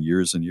carried one in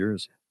years and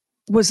years.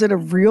 Was it a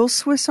real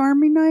Swiss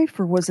Army knife,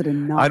 or was it a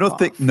knockoff? I don't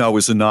think. No, it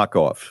was a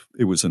knockoff.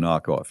 It was a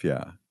knockoff,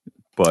 yeah.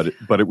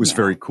 But it was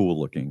very cool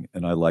looking,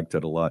 and I liked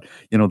it a lot.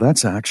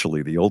 That's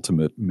actually the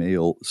ultimate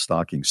male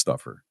stocking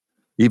stuffer,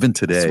 even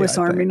today. A Swiss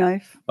Army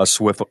knife? A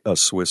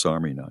Swiss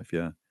Army knife,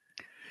 yeah.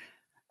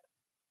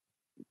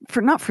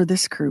 Not for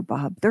this crew,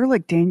 Bob. They're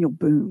like Daniel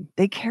Boone.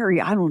 They carry,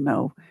 I don't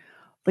know,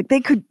 like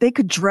they could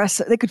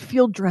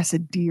field dress a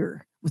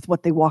deer with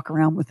what they walk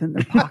around with in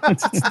their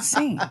pockets. It's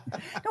insane.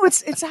 No,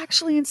 it's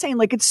actually insane.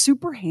 Like, it's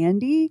super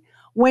handy.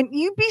 When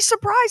you'd be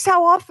surprised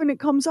how often it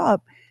comes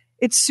up.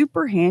 It's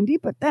super handy,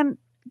 but then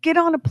get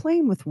on a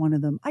plane with one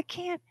of them. I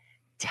can't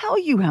tell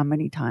you how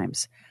many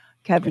times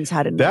Kevin's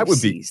had a knife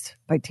seized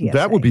by TSA.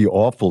 That would be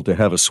awful, to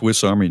have a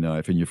Swiss Army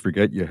knife and you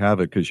forget you have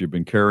it because you've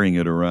been carrying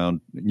it around,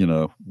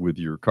 with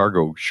your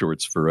cargo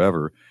shorts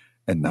forever,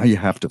 and now you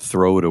have to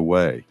throw it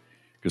away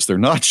because they're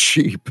not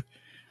cheap.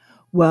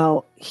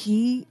 Well,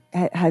 he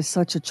has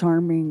such a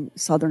charming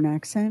Southern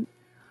accent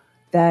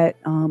that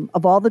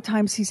of all the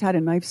times he's had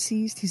a knife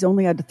seized, he's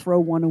only had to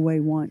throw one away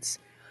once.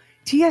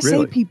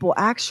 TSA people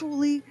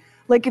actually,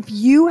 like, if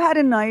you had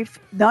a knife,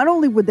 not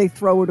only would they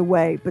throw it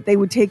away, but they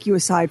would take you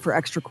aside for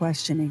extra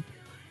questioning.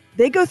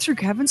 They go through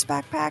Kevin's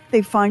backpack.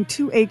 They find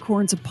 2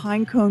 acorns, a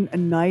pine cone, a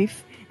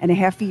knife, and a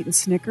half-eaten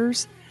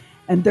Snickers.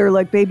 And they're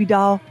like, "Baby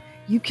doll,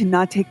 you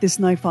cannot take this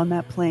knife on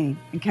that plane."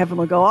 And Kevin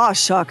will go, "Oh,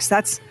 shucks,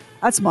 that's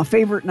my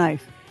favorite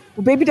knife."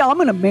 "Well, baby doll, I'm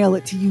going to mail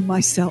it to you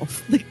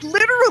myself." Like,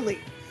 literally.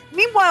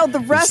 Meanwhile,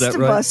 the rest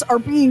of us are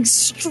being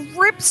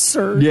strip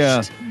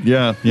searched.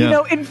 Yeah.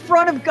 In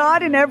front of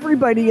God and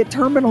everybody at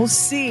Terminal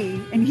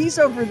C, and he's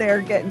over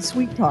there getting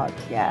sweet talk.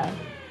 Yeah.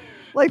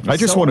 I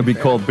just want to be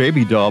called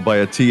baby doll by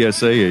a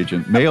TSA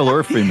agent, male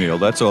or female.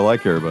 That's all I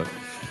care about.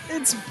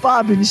 It's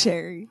Bob and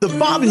Sherry. The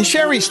Bob and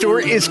Sherry store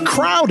is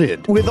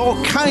crowded with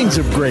all kinds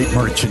of great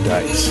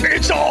merchandise.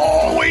 It's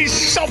always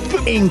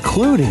something.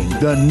 Including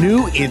the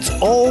new It's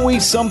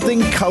Always Something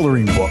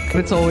coloring book.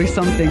 It's always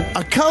something.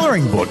 A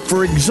coloring book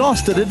for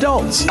exhausted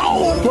adults.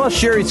 Oh. Plus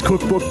Sherry's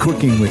cookbook,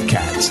 Cooking with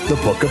Cats. The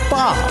Book of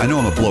Bob. I know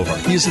I'm a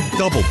blowhard. He's a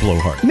double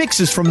blowhard.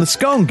 Mixes from the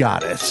Scone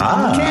Goddess.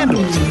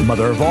 Candles.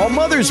 Mother of All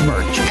Mothers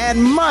merch.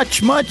 And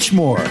much, much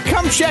more.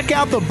 Come check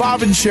out the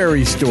Bob and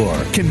Sherry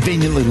store.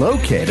 Conveniently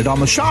located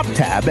on the shop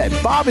tab at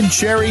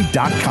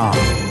bobandsherry.com.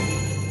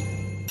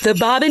 The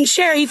Bob and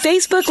Sherry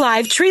Facebook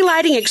Live Tree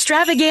Lighting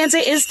Extravaganza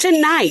is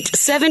tonight,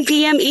 7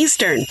 p.m.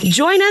 Eastern.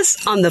 Join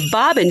us on the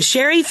Bob and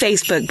Sherry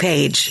Facebook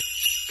page.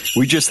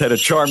 We just had a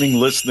charming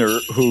listener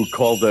who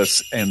called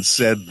us and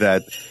said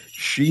that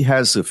she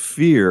has a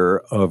fear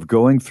of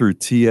going through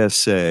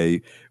TSA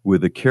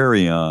with a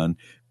carry-on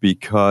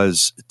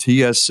because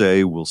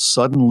TSA will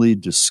suddenly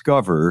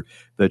discover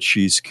that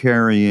she's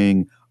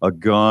carrying a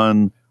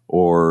gun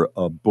or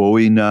a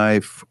Bowie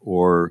knife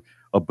or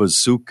a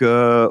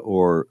bazooka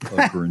or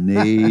a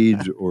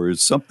grenade or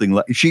something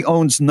like. She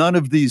owns none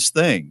of these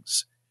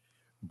things,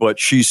 but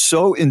she's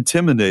so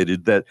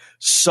intimidated that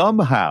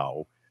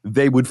somehow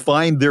they would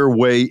find their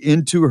way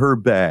into her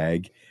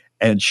bag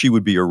and she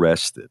would be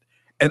arrested.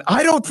 And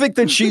I don't think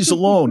that she's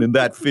alone in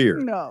that fear.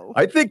 No.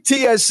 I think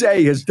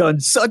TSA has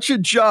done such a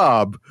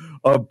job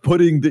of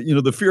putting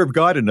the fear of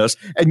God in us.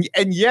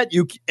 And yet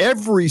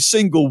every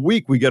single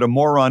week we get a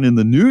moron in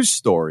the news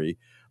story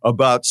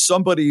about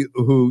somebody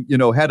who,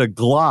 had a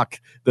Glock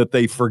that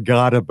they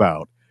forgot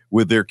about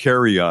with their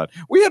carry-on.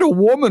 We had a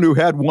woman who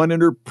had one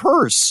in her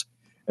purse,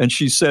 and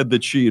she said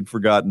that she had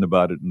forgotten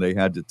about it and they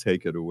had to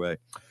take it away.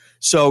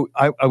 So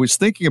I was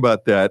thinking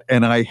about that,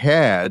 and I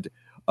had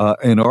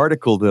an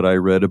article that I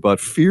read about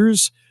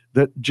fears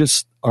that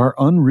just are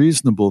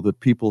unreasonable that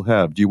people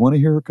have. Do you want to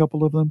hear a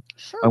couple of them?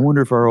 Sure. I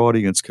wonder if our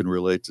audience can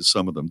relate to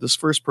some of them. This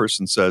first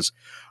person says,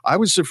 "I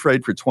was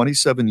afraid for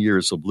 27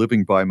 years of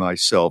living by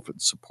myself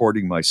and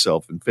supporting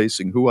myself and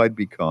facing who I'd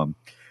become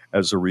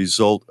as a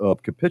result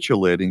of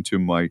capitulating to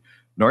my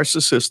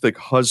narcissistic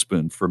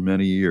husband for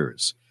many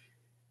years.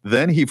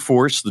 Then he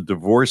forced the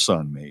divorce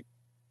on me.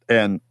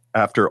 And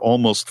after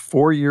almost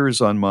 4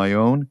 years on my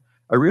own,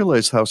 I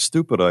realized how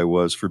stupid I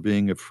was for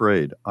being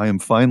afraid. I am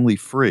finally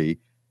free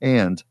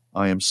and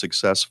I am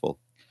successful.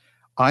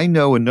 I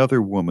know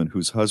another woman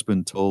whose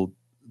husband told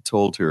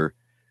her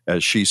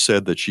as she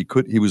said that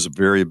he was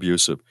very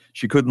abusive.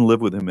 She couldn't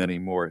live with him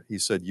anymore. He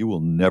said, "You will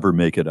never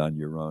make it on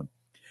your own."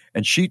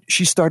 And she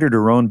started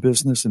her own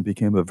business and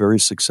became a very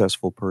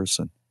successful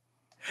person.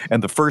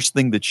 And the first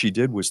thing that she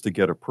did was to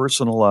get a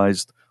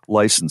personalized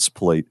license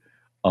plate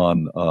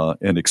on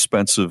an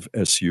expensive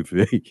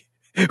SUV,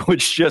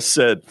 which just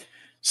said,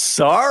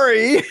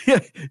 "Sorry,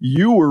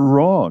 you were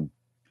wrong."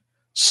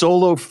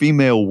 Solo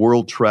female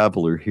world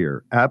traveler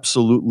here.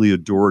 Absolutely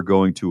adore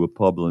going to a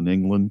pub in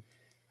England.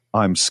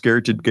 I'm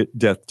scared to get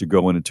death to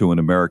go into an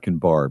American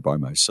bar by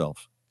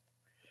myself.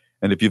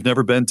 And if you've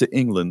never been to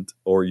England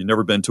or you've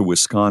never been to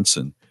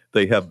Wisconsin,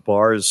 they have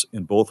bars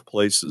in both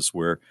places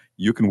where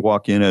you can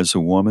walk in as a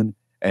woman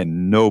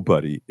and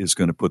nobody is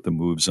going to put the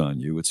moves on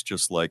you. It's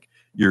just like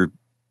you're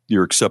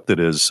accepted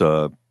as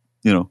a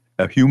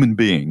human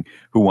being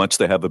who wants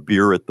to have a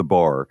beer at the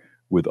bar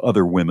with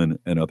other women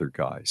and other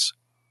guys.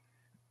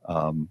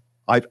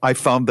 I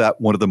found that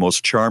one of the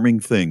most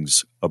charming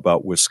things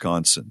about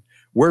Wisconsin.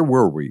 Where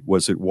were we?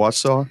 Was it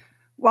Wausau?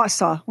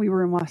 Wausau. We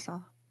were in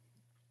Wausau.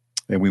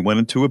 And we went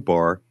into a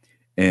bar,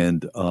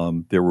 and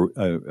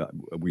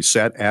we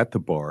sat at the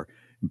bar.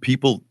 And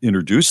people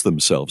introduced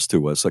themselves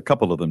to us. A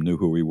couple of them knew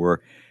who we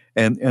were.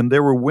 And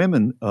there were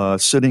women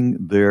sitting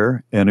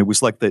there, and it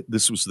was like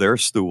this was their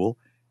stool,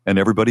 and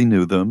everybody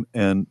knew them,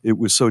 and it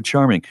was so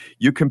charming.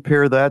 You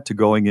compare that to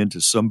going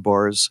into some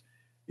bars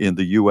in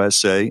the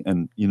USA,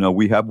 and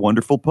we have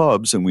wonderful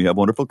pubs and we have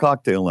wonderful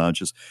cocktail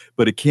lounges,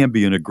 but it can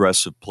be an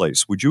aggressive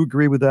place. Would you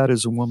agree with that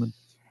as a woman?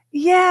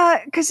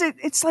 Yeah, because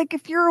it's like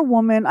if you're a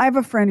woman, I have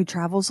a friend who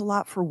travels a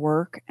lot for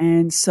work,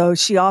 and so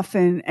she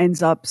often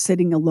ends up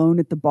sitting alone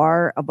at the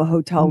bar of a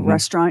hotel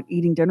restaurant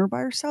eating dinner by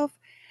herself.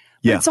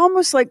 Yeah. But it's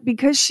almost like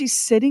because she's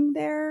sitting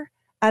there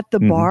at the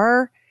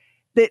bar,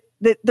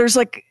 that there's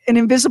like an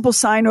invisible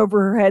sign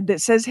over her head that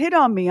says, "Hit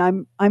on me.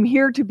 I'm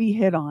here to be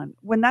hit on,"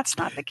 when that's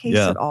not the case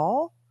at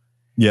all.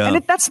 Yeah.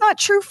 And that's not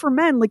true for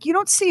men. Like, you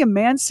don't see a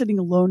man sitting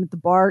alone at the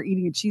bar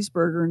eating a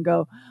cheeseburger and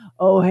go,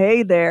 "Oh,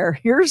 hey there,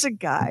 here's a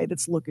guy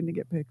that's looking to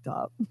get picked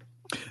up."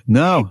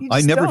 No,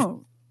 I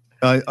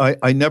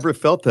never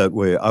felt that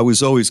way. I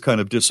was always kind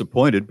of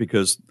disappointed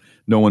because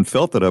no one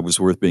felt that I was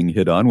worth being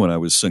hit on when I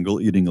was single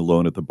eating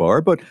alone at the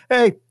bar. But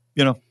hey,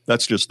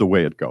 that's just the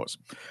way it goes.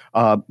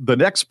 The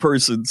next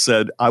person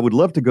said, "I would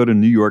love to go to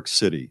New York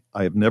City.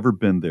 I have never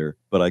been there,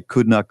 but I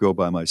could not go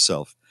by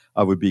myself.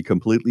 I would be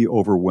completely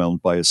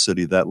overwhelmed by a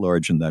city that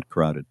large and that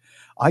crowded."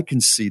 I can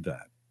see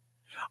that.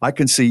 I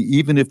can see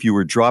even if you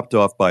were dropped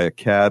off by a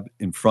cab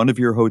in front of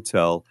your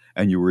hotel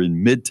and you were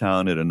in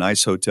Midtown at a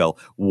nice hotel,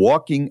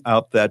 walking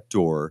out that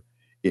door,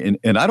 and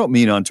I don't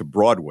mean onto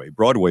Broadway.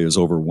 Broadway is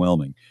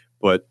overwhelming,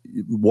 but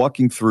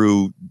walking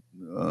through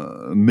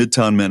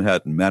Midtown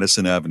Manhattan,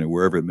 Madison Avenue,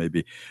 wherever it may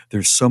be,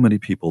 there's so many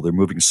people. They're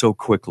moving so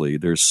quickly.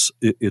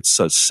 It's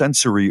a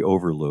sensory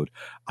overload.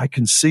 I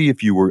can see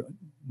if you were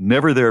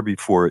never there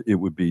before, it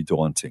would be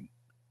daunting.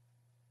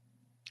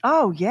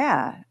 Oh,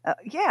 yeah.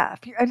 Yeah.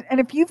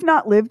 If you've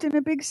not lived in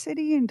a big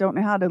city and don't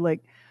know how to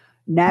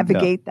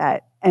navigate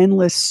that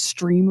endless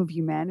stream of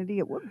humanity,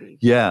 it would be.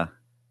 Yeah.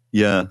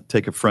 Yeah.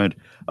 Take a friend.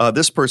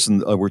 This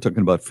person, we're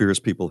talking about fears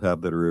people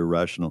have that are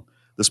irrational.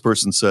 This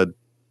person said,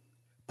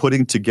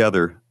 putting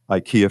together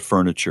IKEA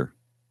furniture.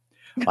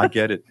 I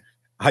get it.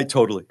 I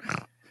totally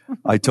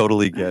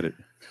get it.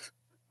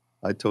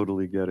 I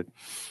totally get it.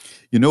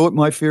 You know what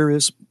my fear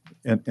is?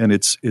 And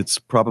it's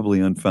probably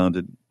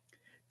unfounded.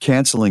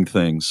 Canceling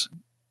things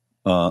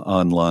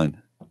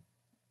online.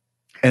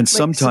 And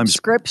sometimes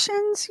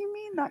subscriptions, you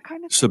mean, that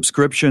kind of thing?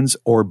 Subscriptions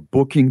or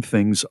booking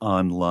things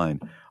online.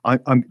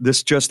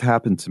 This just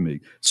happened to me.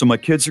 So my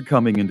kids are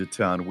coming into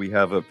town. We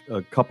have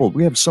a couple.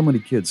 We have so many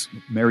kids,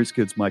 Mary's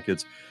kids, my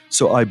kids.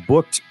 So I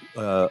booked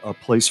a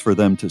place for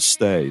them to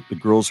stay. The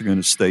girls are going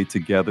to stay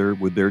together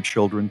with their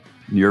children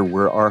near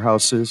where our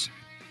house is.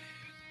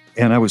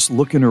 And I was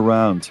looking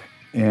around,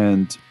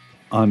 and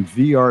on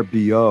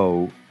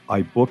VRBO,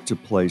 I booked a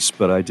place,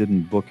 but I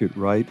didn't book it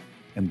right.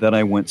 And then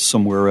I went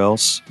somewhere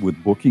else with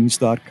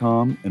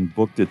bookings.com and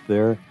booked it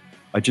there.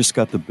 I just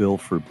got the bill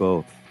for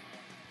both.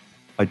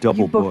 I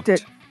double booked. You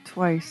booked it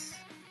twice.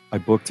 I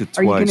booked it twice.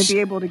 Are you going to be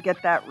able to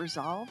get that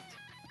resolved?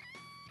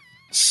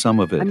 Some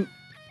of it.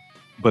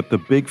 But the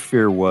big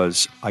fear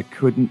was I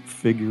couldn't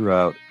figure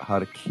out how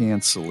to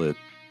cancel it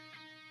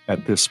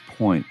at this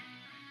point.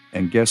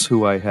 And guess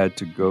who I had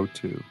to go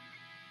to?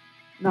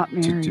 Not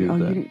Mary. You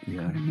didn't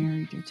go to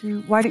Mary, did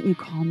you? Why didn't you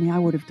call me? I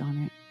would have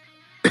done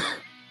it.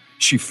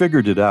 She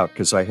figured it out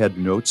because I had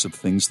notes of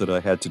things that I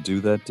had to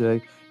do that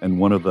day. And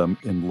one of them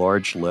in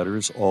large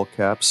letters, all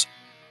caps,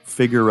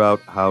 figure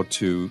out how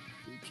to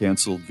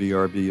cancel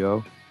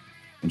VRBO.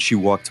 And she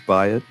walked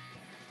by it.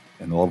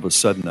 And all of a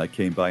sudden I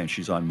came by and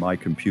she's on my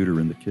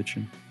computer in the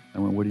kitchen. I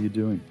went, "What are you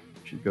doing?"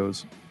 She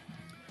goes,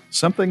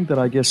 "Something that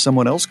I guess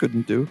someone else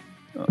couldn't do."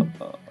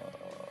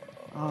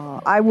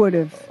 I would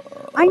have.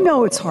 I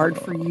know it's hard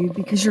for you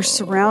because you're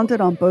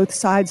surrounded on both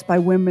sides by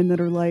women that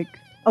are like,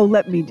 "Oh,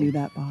 let me do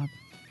that, Bob."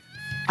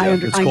 Yeah,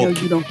 I know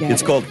you don't get it.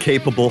 It's called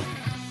capable.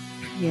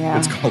 Yeah.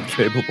 It's called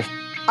capable.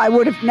 I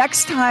would have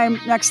next time.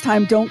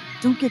 Don't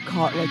get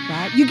caught like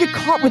that. You get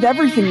caught with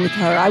everything with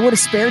her. I would have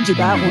spared you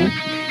that one.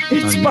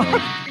 It's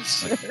Bob.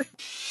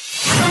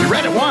 You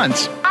read it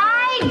once.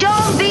 I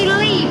don't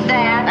believe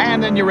that.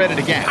 And then you read it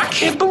again. I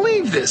can't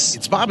believe this.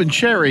 It's Bob and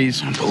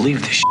Sherry's. I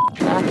believe this.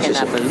 I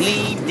cannot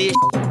believe this.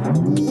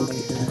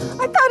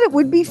 I thought it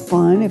would be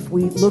fun if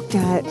we looked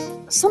at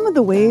some of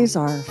the ways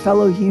our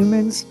fellow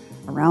humans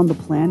around the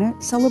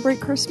planet celebrate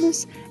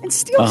Christmas and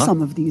steal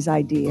some of these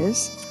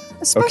ideas,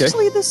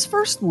 especially this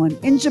first one.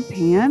 In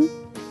Japan,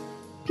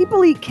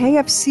 people eat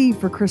KFC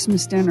for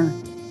Christmas dinner.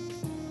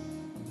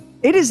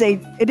 It is a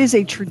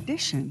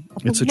tradition.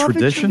 It's a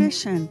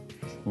tradition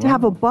to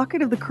have a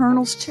bucket of the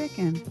Colonel's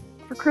chicken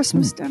for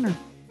Christmas dinner.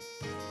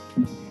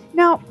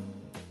 Now,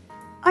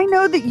 I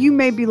know that you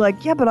may be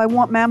like, yeah, but I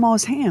want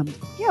Mama's ham.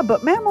 Yeah,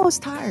 but Mama's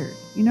tired,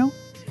 you know?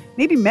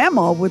 Maybe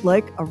Mama would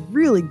like a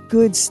really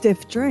good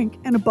stiff drink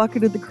and a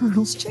bucket of the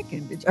Colonel's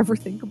chicken. Did you ever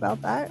think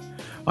about that?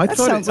 That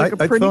sounds like a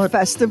pretty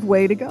festive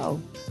way to go.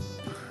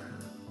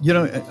 You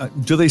know,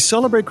 do they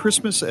celebrate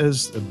Christmas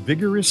as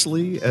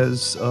vigorously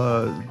as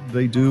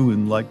they do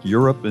in like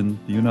Europe and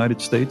the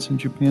United States and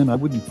Japan? I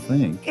wouldn't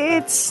think.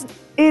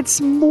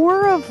 It's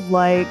more of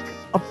like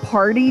a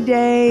party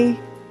day.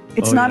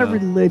 It's not a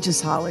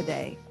religious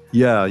holiday.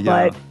 Yeah.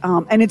 But,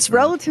 and it's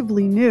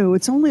relatively new.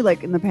 It's only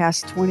like in the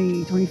past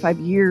 20, 25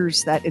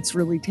 years that it's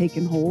really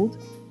taken hold.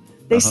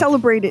 They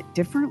celebrate it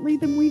differently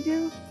than we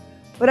do.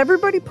 But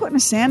everybody putting a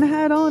Santa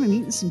hat on and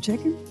eating some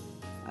chicken,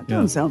 that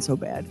doesn't sound so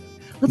bad.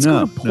 Let's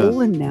go to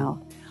Poland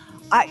now.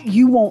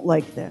 You won't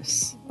like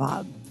this,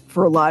 Bob,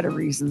 for a lot of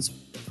reasons.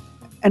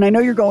 And I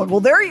know you're going,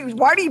 well,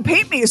 why do you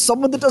paint me as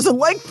someone that doesn't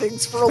like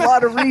things for a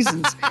lot of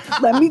reasons?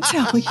 Let me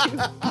tell you.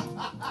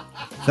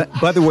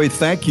 By the way,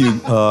 thank you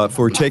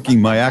for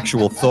taking my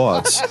actual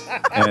thoughts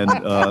and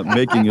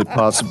making it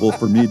possible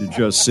for me to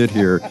just sit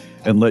here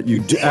and let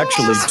you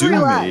actually do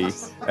me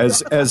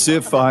as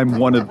if I'm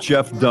one of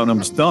Jeff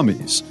Dunham's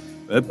dummies.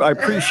 I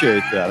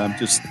appreciate that.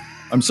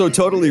 I'm so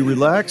totally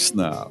relaxed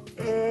now.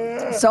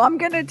 So I'm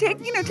going to take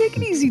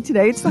it easy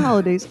today. It's the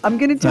holidays. I'm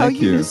going to tell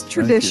you this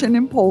tradition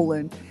in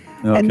Poland.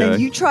 Okay. And then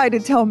you try to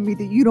tell me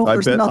that you don't,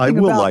 there's nothing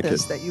about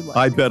this that you like.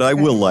 I bet I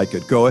will like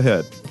it. Go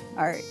ahead.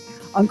 All right.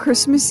 On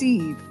Christmas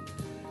Eve,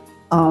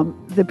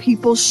 the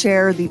people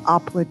share the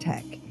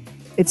opletek.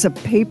 It's a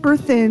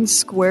paper-thin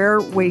square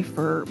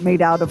wafer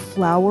made out of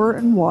flour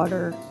and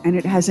water, and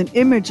it has an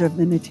image of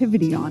the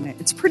nativity on it.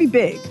 It's pretty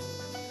big.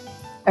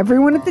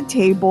 Everyone at the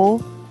table,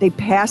 they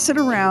pass it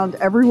around.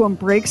 Everyone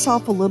breaks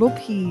off a little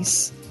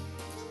piece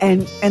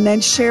and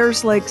then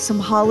shares like some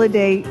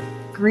holiday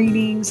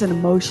greetings and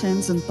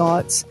emotions and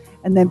thoughts,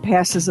 and then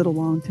passes it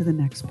along to the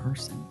next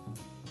person.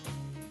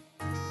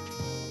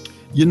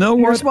 You know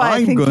Here's what? Why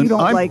I think you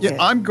don't like it.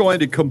 I'm going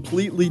to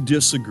completely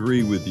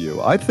disagree with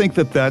you. I think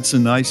that that's a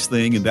nice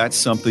thing, and that's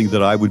something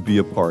that I would be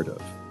a part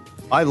of.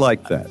 I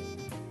like that.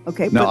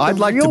 Okay. Now, I'd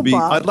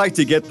like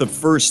to get the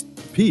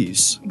first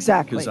piece.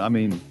 Exactly. Because, I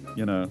mean,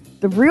 you know.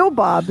 The real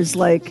Bob is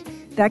like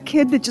that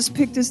kid that just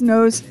picked his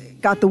nose,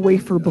 got the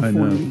wafer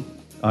before me.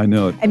 I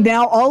know it. And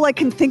now all I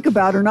can think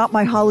about are not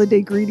my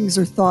holiday greetings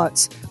or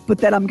thoughts, but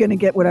that I'm going to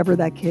get whatever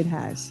that kid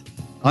has.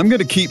 I'm going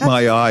to keep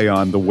my eye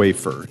on the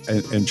wafer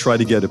and try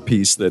to get a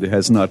piece that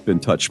has not been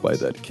touched by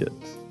that kid.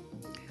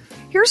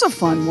 Here's a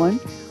fun one,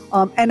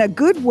 and a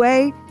good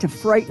way to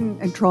frighten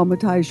and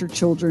traumatize your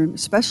children,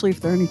 especially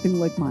if they're anything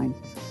like mine.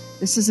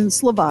 This is in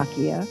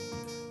Slovakia.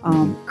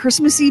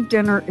 Christmas Eve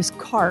dinner is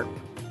carp,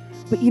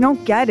 but you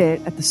don't get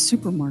it at the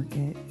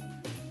supermarket.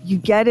 You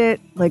get it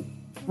like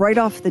right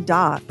off the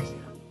dock,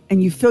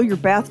 and you fill your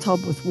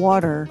bathtub with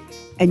water,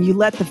 and you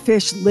let the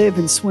fish live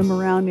and swim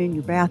around in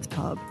your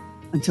bathtub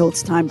until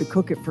it's time to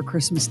cook it for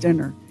Christmas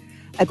dinner.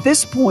 At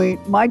this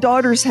point, my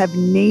daughters have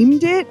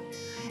named it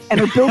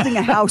and are building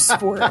a house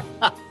for it.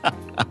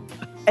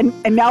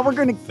 And now we're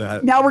going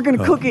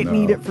to cook it and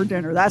eat it for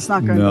dinner. That's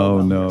not going to go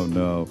well.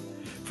 No.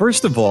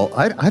 First of all,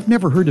 I've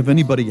never heard of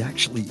anybody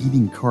actually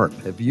eating carp.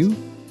 Have you?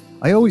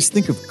 I always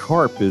think of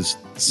carp as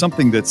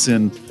something that's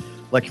in,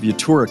 like if you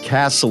tour a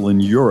castle in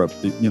Europe,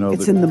 you know,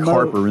 the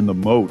carp are in the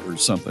moat or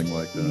something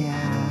like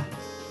that.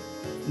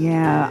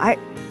 Yeah.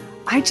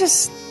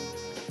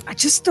 I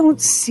just don't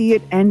see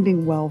it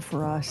ending well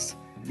for us.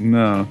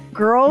 No.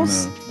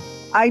 Girls,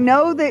 I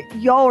know that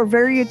y'all are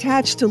very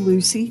attached to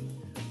Lucy.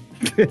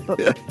 But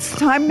it's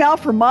time now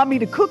for Mommy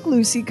to cook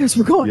Lucy because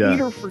we're going to eat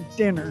her for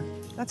dinner.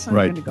 That's not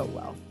going to go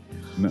well.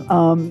 No.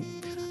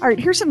 All right,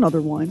 here's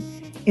another one.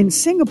 In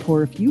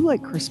Singapore, if you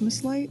like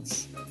Christmas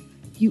lights,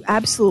 you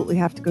absolutely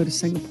have to go to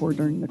Singapore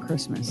during the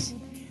Christmas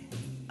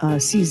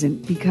season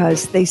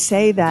because they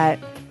say that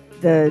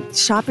the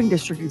shopping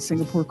district in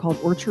Singapore called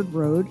Orchard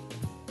Road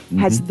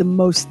has the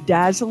most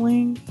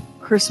dazzling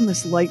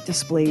Christmas light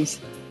displays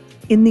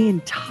in the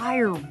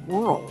entire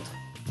world.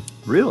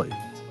 Really?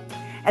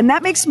 And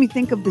that makes me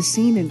think of the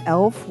scene in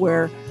Elf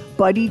where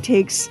Buddy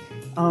takes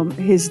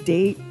his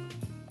date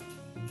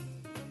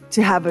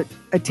to have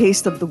a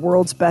taste of the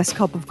world's best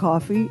cup of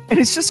coffee. And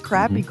it's just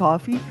crappy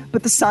coffee,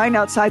 but the sign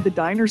outside the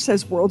diner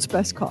says world's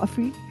best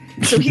coffee.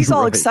 So he's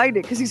all Right.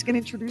 excited because he's going to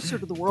introduce her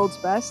to the world's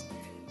best.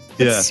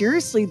 But Yeah.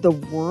 seriously, the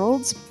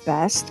world's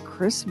best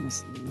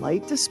Christmas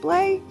light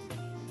display?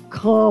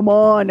 Come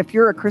on. If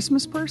you're a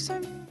Christmas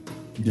person,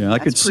 Yeah, I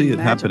could That's see pretty it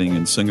happening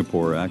in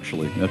Singapore,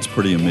 actually. That's a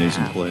pretty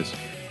amazing place.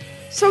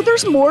 so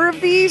there's more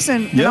of these,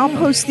 and I'll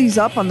post these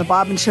up on the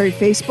Bob and Sherry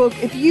Facebook.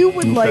 If you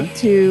would like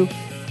to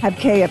have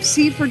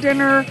KFC for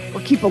dinner or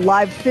keep a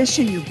live fish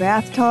in your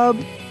bathtub,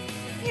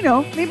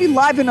 maybe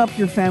liven up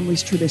your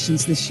family's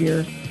traditions this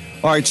year.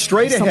 All right,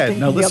 straight Something ahead.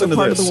 Now from the listen other to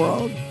part this. of the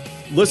world.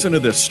 Listen to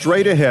this.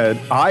 Straight ahead,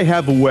 I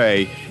have a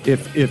way.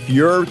 If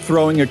you're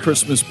throwing a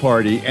Christmas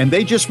party and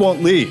they just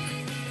won't leave,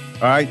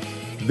 all right?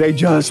 They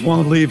just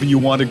won't leave and you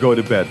want to go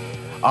to bed.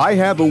 I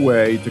have a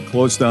way to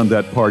close down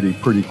that party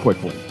pretty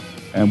quickly,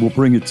 and we'll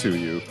bring it to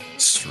you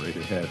straight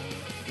ahead.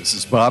 This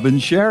is Bob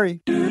and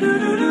Sherry.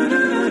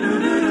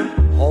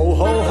 Ho,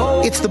 ho,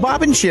 ho. It's the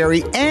Bob and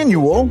Sherry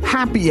annual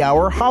happy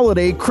hour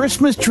holiday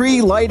Christmas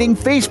tree lighting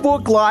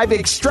Facebook Live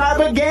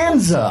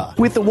extravaganza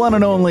with the one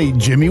and only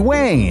Jimmy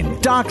Wayne.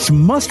 Doc's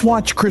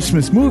must-watch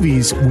Christmas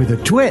movies with a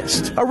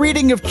twist. A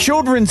reading of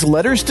children's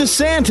letters to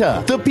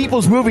Santa. The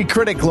People's Movie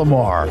Critic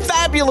Lamar.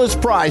 Fabulous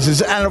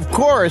prizes. And, of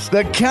course,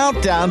 the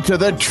countdown to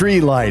the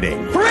tree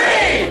lighting.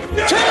 3,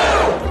 2,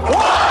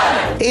 1!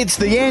 It's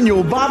the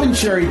annual Bob and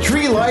Sherry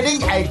tree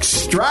lighting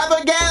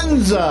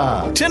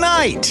extravaganza.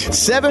 Tonight,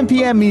 7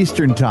 p.m.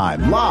 Eastern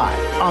Time,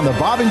 live on the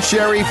Bob and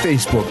Sherry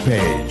Facebook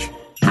page.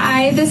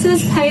 Hi, this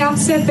is Petty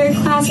Officer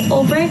 3rd Class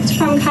Ulbricht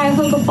from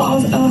Cuyahoga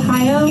Falls,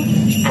 Ohio,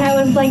 and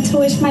I would like to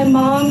wish my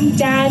mom,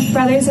 dad,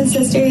 brothers, and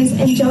sisters,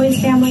 and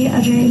Joey's family a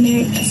very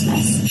Merry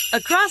Christmas.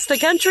 Across the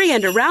country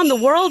and around the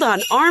world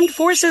on Armed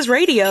Forces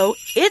Radio,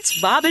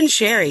 it's Bob and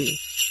Sherry.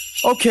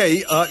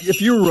 Okay, if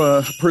you're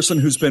a person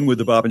who's been with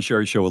the Bob and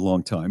Sherry Show a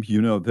long time,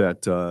 you know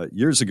that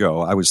years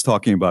ago I was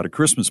talking about a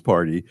Christmas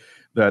party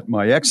that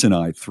my ex and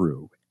I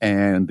threw,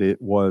 and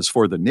it was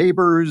for the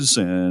neighbors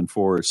and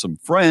for some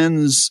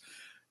friends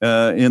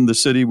in the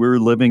city we were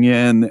living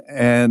in,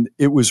 and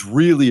it was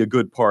really a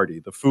good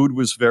party. The food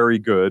was very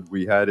good.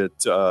 We had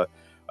it, I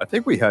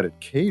think we had it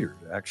catered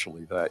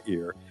actually that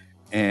year,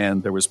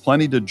 and there was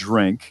plenty to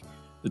drink.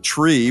 The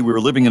tree, we were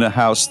living in a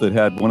house that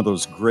had one of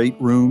those great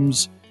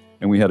rooms,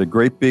 and we had a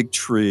great big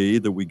tree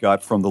that we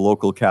got from the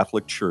local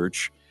Catholic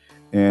church.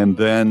 And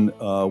then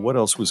what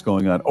else was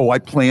going on? Oh, I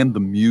planned the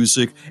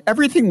music.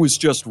 Everything was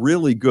just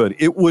really good.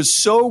 It was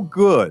so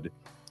good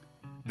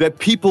that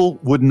people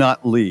would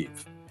not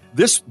leave.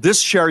 This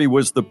Sherry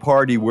was the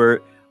party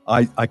where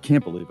I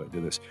can't believe I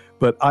did this,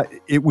 but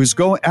it was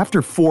going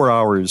after 4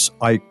 hours.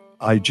 I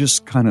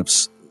just kind of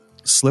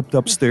slipped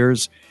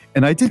upstairs,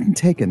 and I didn't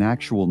take an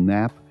actual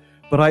nap,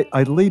 but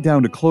I lay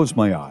down to close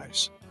my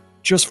eyes.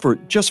 Just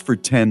for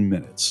 10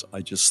 minutes,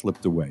 I just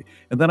slipped away.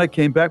 And then I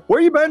came back.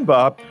 Where you been,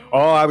 Bob?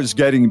 Oh,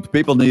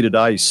 people needed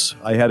ice.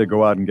 I had to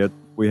go out and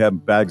we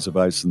have bags of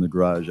ice in the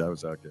garage. I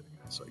was out getting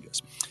ice, I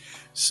guess.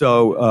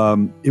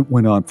 So it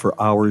went on for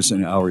hours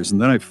and hours.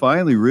 And then I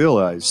finally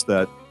realized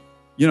that,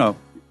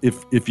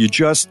 if you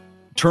just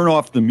turn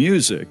off the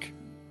music,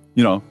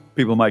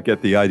 people might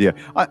get the idea.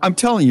 I'm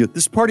telling you,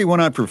 this party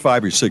went on for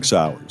 5 or 6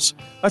 hours.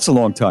 That's a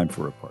long time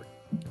for a party.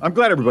 I'm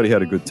glad everybody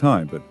had a good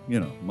time, but,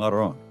 not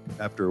wrong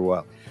after a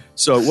while.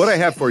 So what I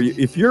have for you,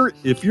 if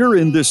you're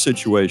in this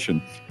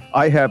situation,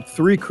 I have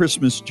 3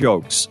 Christmas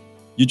jokes.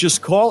 You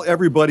just call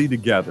everybody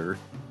together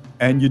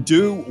and you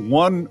do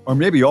one or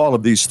maybe all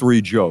of these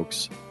 3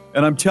 jokes.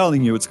 And I'm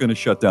telling you, it's going to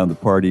shut down the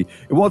party.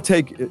 It won't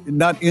take,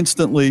 not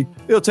instantly,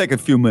 it'll take a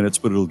few minutes,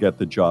 but it'll get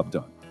the job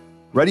done.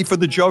 Ready for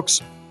the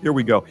jokes? Here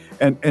we go.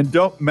 And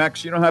don't,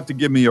 Max, you don't have to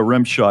give me a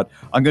rim shot.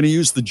 I'm going to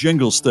use the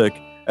jingle stick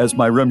as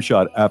my rim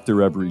shot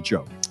after every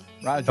joke.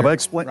 Roger. Have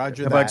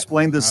I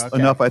explained this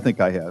enough? I think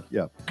I have.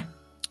 Yeah. All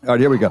right,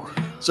 here we go.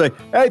 Say,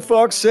 hey,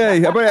 folks,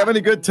 everybody having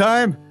a good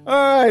time?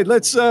 All right,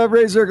 let's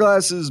raise our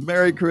glasses.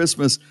 Merry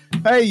Christmas.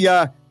 Hey,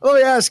 let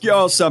me ask you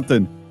all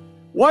something.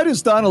 Why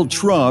does Donald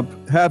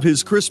Trump have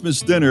his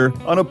Christmas dinner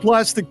on a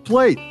plastic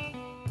plate?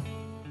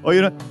 Oh,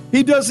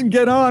 he doesn't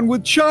get on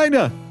with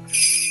China.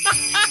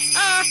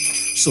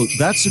 So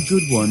that's a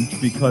good one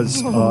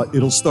because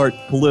it'll start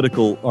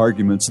political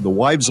arguments. The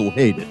wives will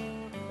hate it.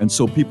 And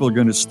so people are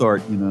going to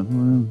start,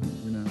 all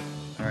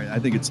right, I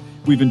think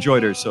we've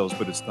enjoyed ourselves,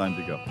 but it's time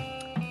to go.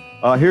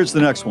 Here's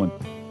the next one.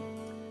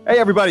 Hey,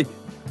 everybody.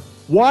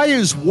 Why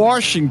is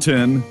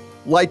Washington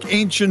like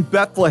ancient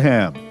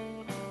Bethlehem?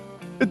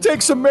 It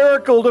takes a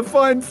miracle to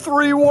find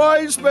 3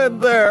 wise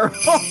men there.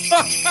 So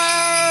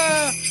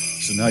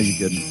now you're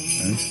getting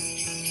a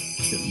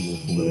little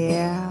political.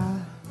 Yeah.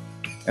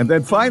 And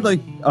then finally,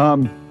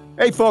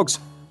 hey, folks,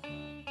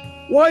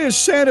 why has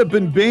Santa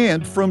been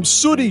banned from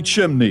sooty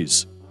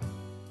chimneys?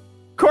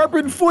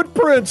 Carbon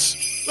footprints.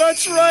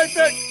 That's right.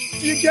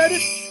 Do you get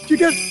it? Do you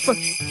get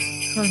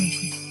carbon?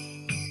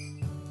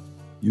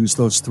 Use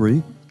those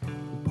 3.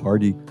 The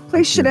party.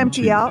 Place should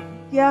empty out.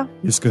 Yeah.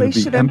 It's going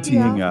to be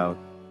emptying out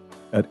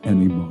at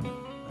any moment.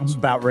 I'm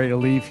about ready to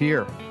leave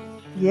here.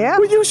 Yeah.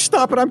 Will you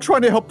stop it? I'm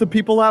trying to help the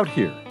people out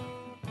here.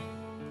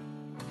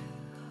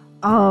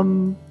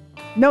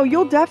 No,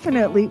 you'll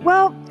definitely.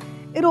 Well,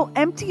 It'll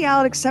empty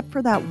out except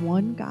for that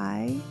one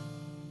guy.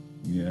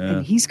 Yeah.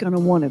 And he's going to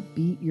want to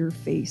beat your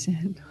face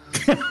in.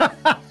 Yeah,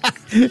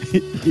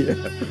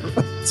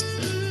 right.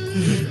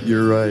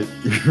 You're right.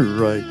 You're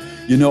right.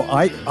 You know,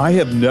 I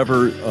have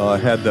never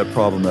had that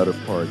problem at a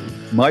party.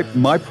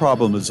 My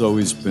problem has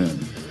always been,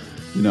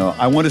 you know,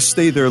 I want to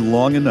stay there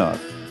long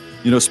enough,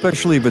 you know,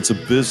 especially if it's a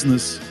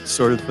business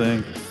sort of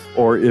thing,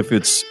 or if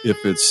it's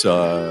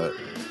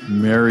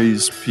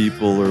Mary's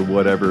people or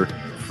whatever,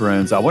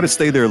 friends. I want to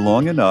stay there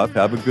long enough,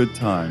 have a good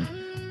time,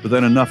 but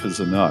then enough is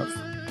enough.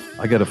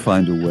 I got to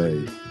find a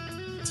way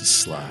to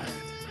slide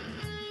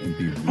and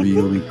be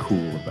really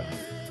cool about it.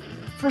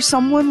 For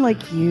someone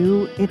like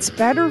you, it's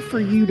better for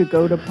you to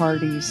go to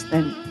parties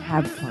than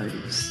have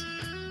parties.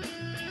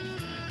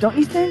 Don't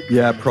you think?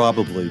 Yeah,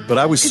 probably. But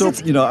I was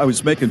I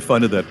was making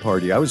fun of that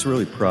party. I was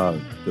really proud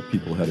that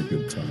people had a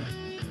good time.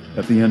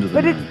 At the end of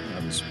the night,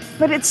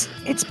 But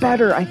it's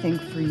better, I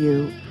think, for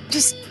you.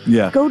 Just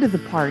Yeah. go to the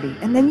party,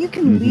 and then you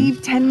can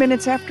leave 10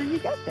 minutes after you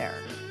get there.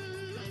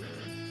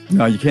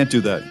 No, you can't do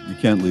that. You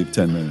can't leave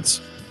 10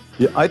 minutes.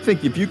 Yeah, I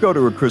think if you go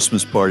to a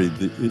Christmas party,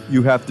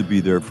 you have to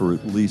be there for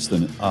at least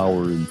an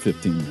hour and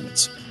 15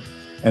 minutes.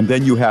 And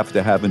then you have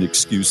to have an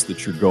excuse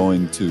that you're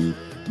going to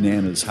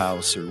Nana's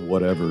house or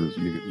whatever,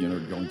 you know,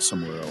 going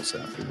somewhere else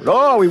afterward.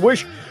 Oh, we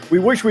wish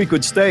we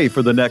could stay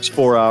for the next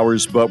 4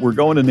 hours, but we're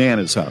going to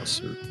Nana's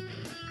house. Or,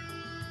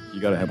 you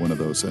got to have one of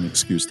those, an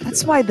excuse to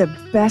That's get why the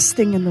best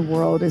thing in the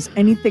world is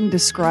anything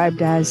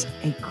described as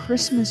a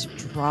Christmas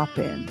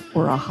drop-in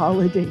or a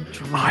holiday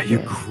drop-in. I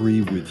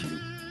agree with you.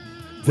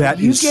 That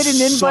you is get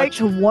an invite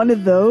to one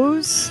of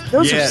those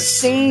are Yes.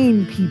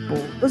 sane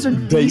people. Those are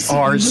They decent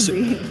are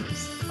human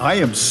beings. I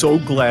am so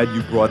glad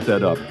you brought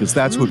that up because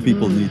that's what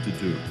people need to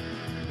do.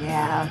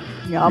 Yeah,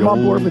 I'm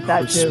on board with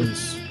that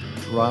Christmas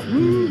drop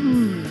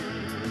too.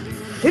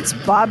 It's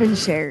Bob and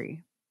Sherry.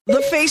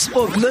 The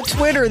Facebook, the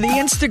Twitter, the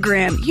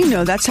Instagram. You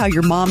know, that's how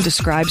your mom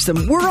describes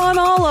them. We're on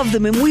all of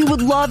them, and we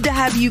would love to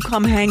have you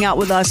come hang out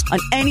with us on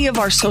any of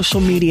our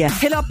social media.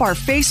 Hit up our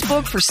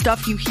Facebook for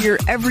stuff you hear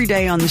every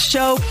day on the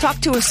show.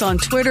 Talk to us on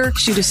Twitter.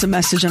 Shoot us a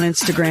message on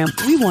Instagram.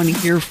 We want to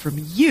hear from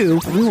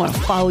you, and we want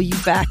to follow you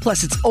back.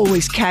 Plus, it's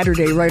always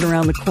Catterday right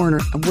around the corner,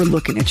 and we're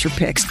looking at your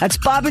pics. That's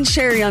Bob and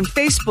Sherry on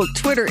Facebook,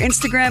 Twitter,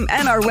 Instagram,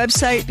 and our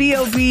website,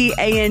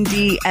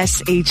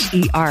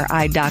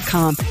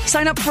 BOBANDSHERI.com.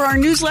 Sign up for our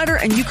newsletter,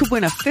 and you could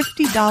win a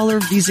 $50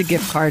 Visa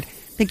gift card.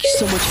 Thank you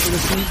so much for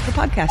listening to the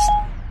podcast.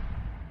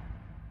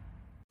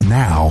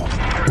 Now,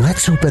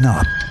 let's open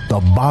up the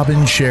Bob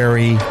and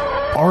Sherry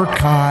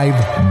Archive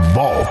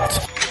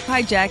Vault.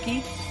 Hi, Jackie.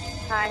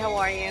 Hi, how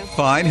are you?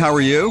 Fine. How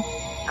are you?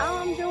 Oh,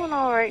 I'm doing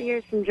all right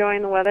here, just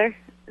enjoying the weather.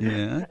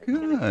 Yeah, It's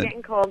good.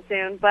 getting cold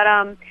soon. But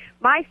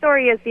my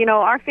story is, you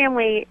know, our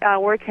family,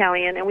 we're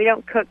Italian, and we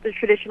don't cook the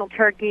traditional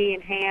turkey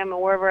and ham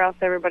or wherever else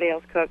everybody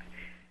else cooks.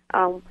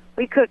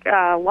 We cook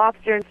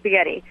lobster and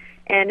spaghetti.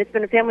 And it's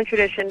been a family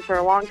tradition for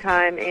a long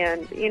time,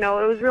 and, you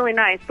know, it was really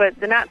nice. But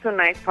the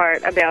not-so-nice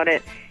part about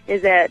it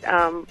is that,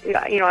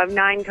 you know, I have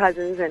 9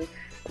 cousins, and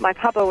my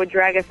papa would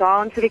drag us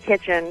all into the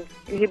kitchen,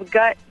 and he would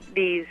gut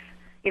these,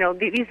 you know,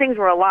 these things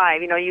were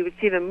alive. You know, you would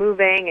see them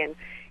moving,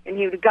 and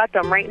he would gut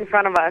them right in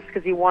front of us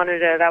because he wanted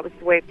to. That was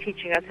the way of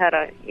teaching us how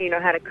to, you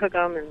know, how to cook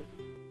them.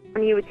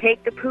 And he would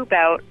take the poop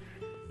out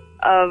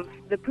of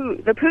the poo.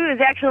 The poo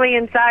is actually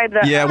inside the...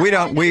 Yeah,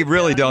 we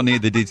really don't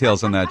need the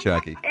details on that,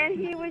 Jackie. And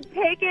he would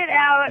take it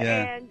out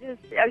and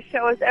just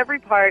show us every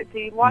part. So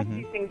you'd watch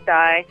these things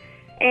die.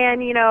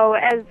 And, you know,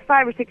 as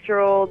 5 or 6 year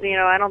old, you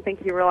know, I don't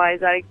think he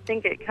realized. I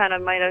think it kind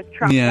of might have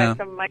traumatized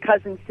some of my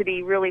cousins to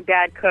be really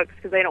bad cooks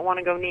because they don't want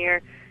to go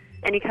near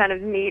any kind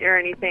of meat or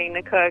anything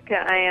to cook.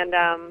 And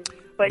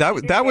but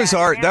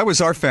that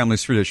was our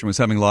family's tradition, was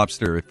having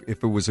lobster.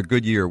 If it was a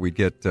good year, we'd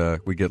get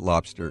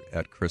lobster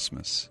at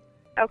Christmas.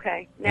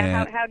 Okay.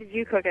 Now, how did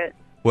you cook it?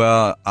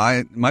 Well,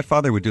 my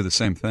father would do the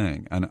same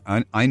thing, and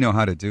I know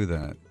how to do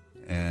that.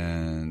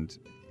 And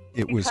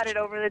you cut it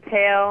over the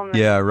tail and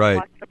then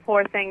watch the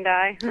poor thing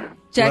die.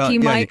 Jackie,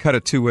 you cut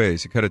it 2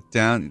 ways. You cut it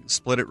down,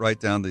 split it right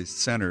down the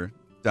center,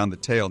 down the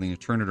tail, then you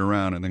turn it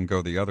around and then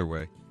go the other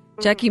way.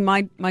 Jackie,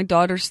 my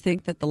daughters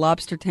think that the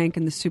lobster tank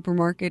in the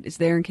supermarket is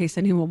there in case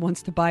anyone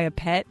wants to buy a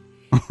pet.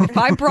 If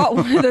I brought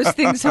one of those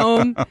things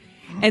home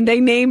and they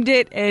named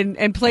it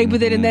and played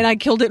with it and then I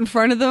killed it in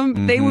front of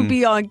them, they would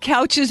be on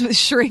couches with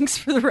shrinks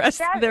for the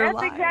rest of their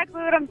lives. That's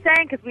exactly what I'm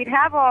saying, because we'd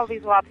have all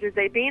these lobsters,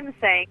 they'd be in the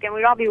sink, and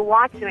we'd all be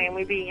watching and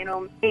we'd be, you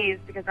know,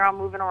 amazed because they're all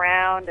moving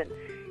around,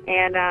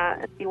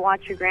 and you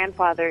watch your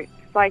grandfather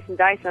slice and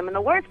dice them. And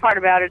the worst part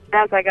about it,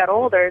 as I got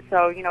older,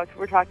 so, you know,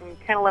 we're talking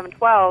 10, 11,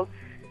 12,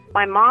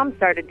 my mom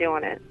started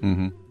doing it.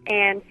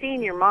 And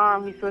seeing your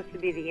mom, who's supposed to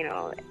be the, you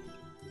know,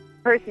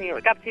 person you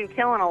look up to,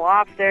 killing a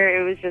lobster,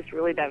 it was just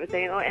really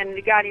devastating. And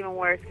it got even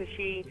worse because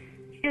she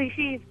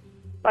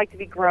liked to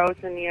be gross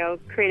and, you know,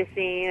 create a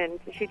scene, and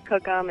she'd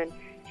cook them, and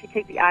she'd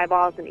take the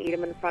eyeballs and eat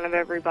them in front of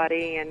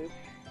everybody. And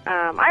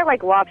I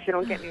like lobster,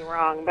 don't get me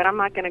wrong, but I'm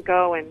not going to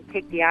go and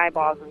take the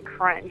eyeballs and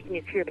crunch. You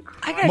can hear the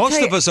crunch.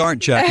 Most of us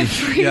aren't, Jackie.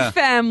 Every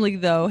family,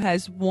 though,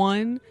 has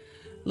one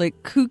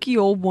like kooky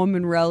old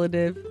woman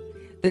relative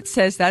that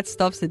says that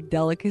stuff's a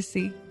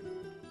delicacy,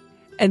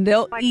 and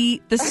they'll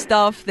eat the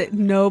stuff that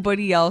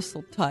nobody else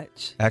will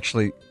touch.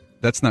 Actually,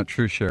 that's not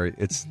true, Sherry.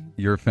 It's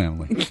your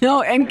family.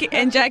 No, and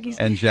Jackie's.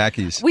 And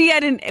Jackie's. We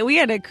had a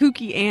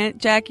kooky aunt,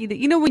 Jackie, that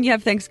when you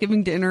have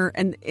Thanksgiving dinner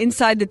and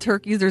inside the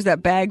turkeys there's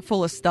that bag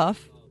full of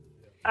stuff.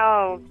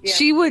 Oh,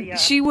 yeah.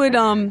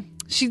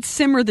 She'd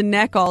simmer the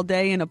neck all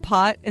day in a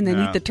pot and then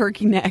eat the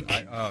turkey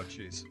neck. Oh,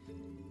 jeez.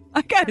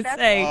 I gotta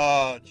say.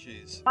 Oh,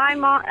 jeez. My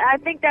mom, I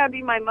think that would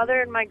be my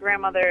mother and my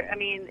grandmother. I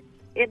mean,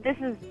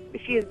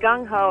 she is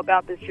gung-ho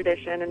about this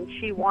tradition, and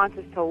she wants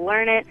us to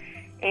learn it.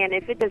 And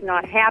if it does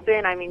not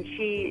happen, I mean,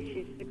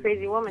 she's a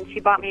crazy woman.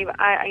 She bought me,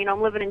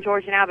 I'm living in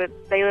Georgia now, but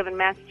they live in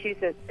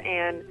Massachusetts,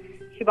 and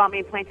she bought me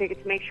a plane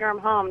ticket to make sure I'm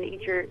home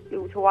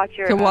to watch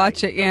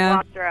it, yeah.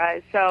 Lobster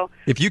Eyes. So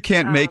if you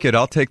can't make it,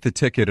 I'll take the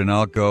ticket and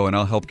I'll go and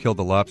I'll help kill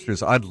the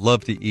lobsters. I'd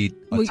love to eat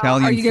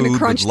Italian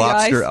food with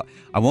lobster.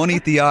 I won't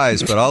eat the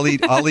eyes, but I'll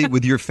eat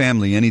with your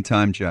family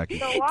anytime, Jackie.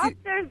 The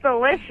lobster's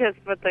delicious,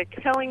 but the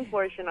killing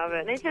portion of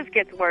it, and it just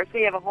gets worse.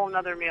 We have a whole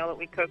other meal that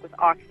we cook with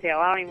oxtail.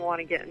 I don't even want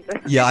to get into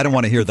it. Yeah, I don't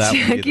want to hear that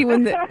Jackie,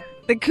 one when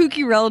the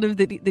kooky relative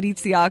that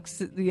eats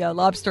the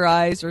lobster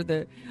eyes or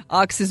the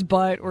ox's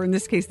butt, or in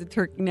this case the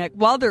turkey neck,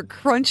 while they're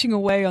crunching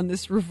away on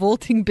this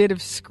revolting bit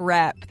of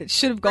scrap that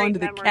should have gone to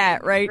the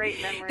cat, right?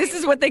 This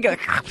is what they go.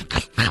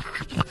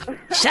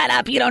 Shut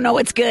up! You don't know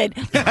what's good.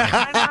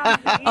 My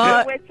mom's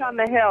a witch on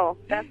the hill.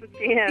 That's what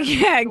she is.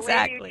 Yeah,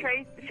 exactly.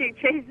 She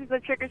chases the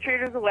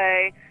trick-or-treaters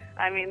away.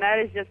 I mean, that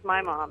is just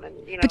my mom. And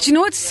But you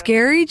know what's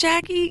scary,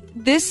 Jackie?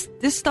 This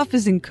stuff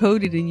is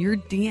encoded in your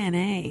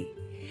DNA,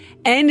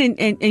 and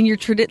in your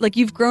tradition. Like,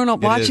 you've grown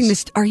up watching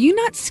this. Are you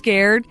not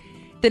scared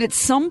that at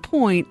some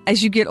point,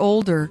 as you get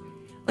older,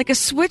 like a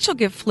switch will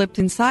get flipped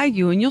inside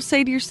you, and you'll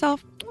say to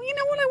yourself, well, you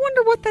know what? I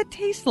wonder what that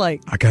tastes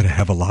like. I got to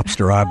have a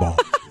lobster eyeball.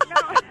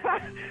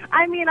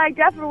 I mean, I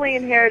definitely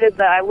inherited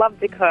that. I love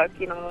to cook,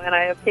 and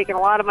I have taken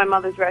a lot of my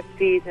mother's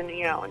recipes and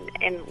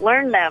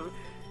learned them.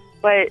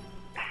 But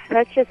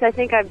that's just, I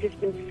think I've just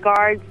been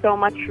scarred so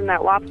much from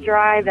that lobster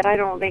eye that I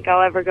don't think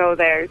I'll ever go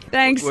there.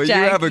 Thanks, Jackie.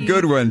 Well, you have a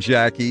good one,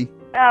 Jackie.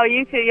 Oh,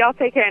 you too. Y'all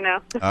take care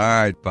now. All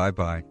right.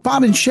 Bye-bye.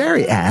 Bob and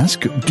Sherry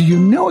ask, do you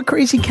know a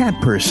crazy cat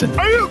person?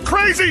 Are you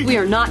crazy? We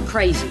are not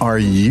crazy. Are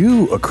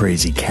you a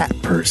crazy cat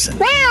person?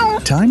 Meow.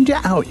 Time to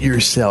out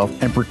yourself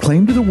and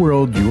proclaim to the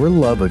world your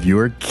love of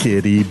your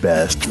kitty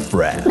best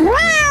friend.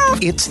 Meow.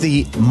 It's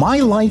the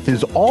My Life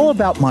is All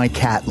About My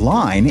Cat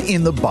line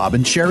in the Bob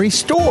and Sherry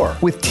store,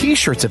 with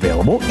t-shirts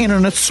available in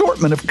an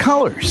assortment of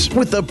colors,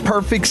 with the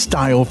perfect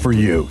style for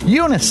you.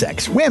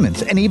 Unisex,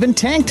 women's, and even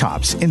tank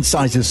tops in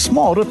sizes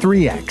small to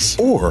 3X.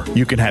 Or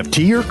you can have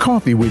tea or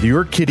coffee with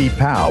your kitty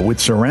pal with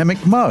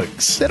ceramic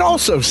mugs that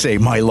also say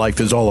My Life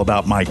is All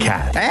About My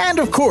Cat. And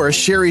of course,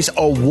 Sherry's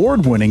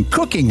award-winning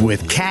Cooking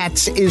with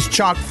Cats is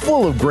chock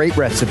full of great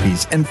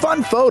recipes and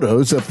fun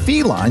photos of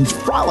felines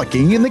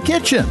frolicking in the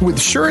kitchen.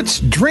 With shirts,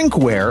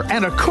 drinkware,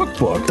 and a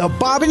cookbook, the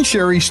Bob and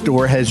Sherry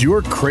store has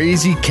your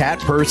crazy cat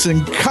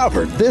person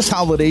covered this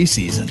holiday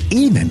season,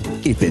 even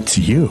if it's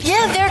you.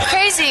 Yeah, they're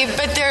crazy,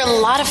 but they're a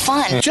lot of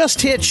fun.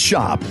 Just hit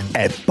shop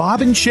at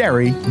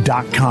bobandsherry.com.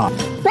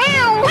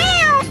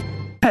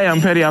 Hey,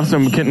 I'm Petty Officer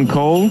McKenton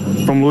Cole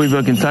from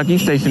Louisville, Kentucky,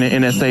 stationed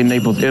in NSA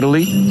Naples,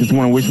 Italy. Just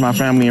want to wish my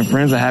family and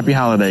friends a happy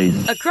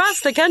holidays.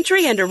 Across the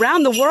country and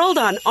around the world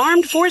on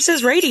Armed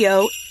Forces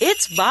Radio,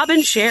 it's Bob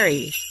and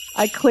Sherry.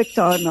 I clicked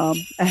on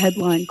a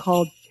headline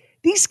called,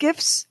 "These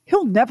Gifts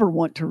He'll Never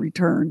Want to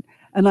Return."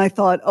 And I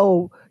thought,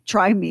 oh,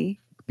 try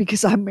me,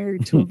 because I'm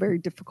married to a very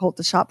difficult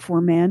to shop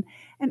for man.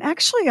 And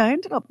actually, I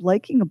ended up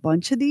liking a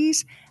bunch of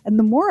these. And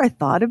the more I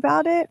thought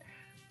about it,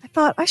 I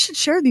thought I should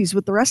share these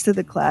with the rest of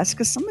the class,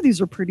 because some of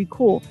these are pretty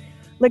cool.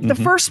 Like the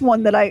first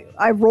one that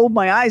I rolled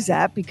my eyes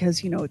at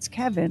because, it's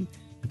Kevin.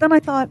 But then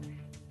I thought,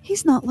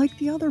 he's not like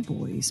the other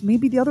boys.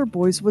 Maybe the other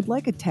boys would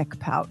like a tech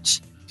pouch.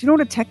 Do you know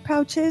what a tech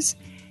pouch is?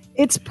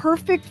 It's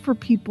perfect for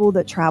people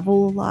that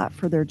travel a lot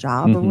for their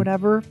job or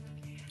whatever.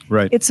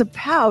 Right. It's a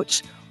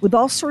pouch with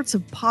all sorts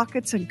of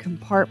pockets and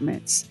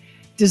compartments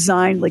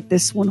designed, like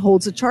this one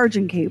holds a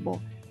charging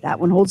cable. That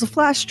one holds a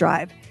flash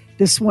drive.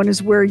 This one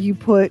is where you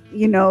put,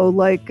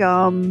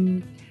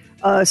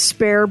 a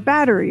spare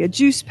battery, a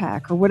juice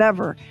pack or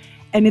whatever.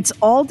 And it's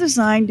all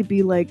designed to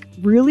be like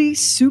really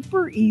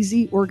super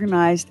easy,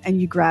 organized, and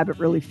you grab it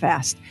really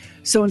fast.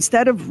 So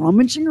instead of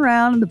rummaging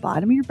around in the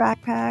bottom of your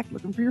backpack,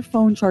 looking for your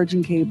phone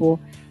charging cable,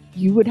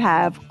 you would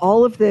have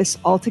all of this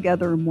all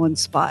together in one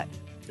spot.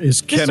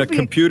 Can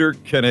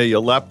a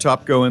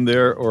laptop go in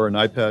there, or an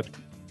iPad,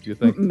 do you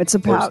think? It's a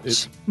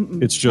pouch.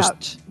 It's just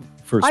pouch.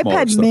 for small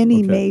iPad stuff. mini,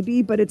 Okay.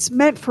 maybe, but it's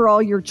meant for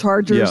all your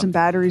chargers and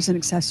batteries and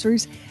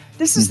accessories.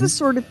 This is the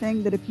sort of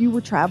thing that if you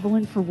were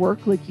traveling for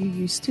work like you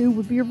used to,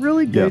 would be a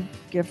really good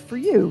gift for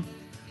you.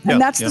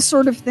 And that's the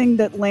sort of thing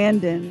that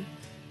Landon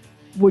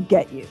would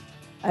get you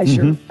as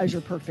your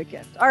perfect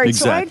gift. All right,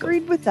 so I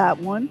agreed with that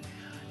one,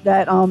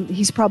 that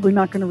he's probably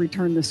not going to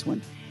return this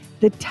one.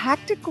 The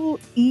Tactical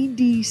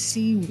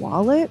EDC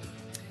wallet,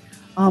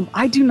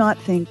 I do not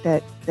think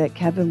that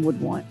Kevin would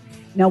want.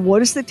 Now,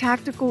 what is the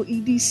Tactical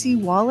EDC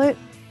wallet?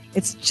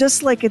 It's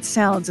just like it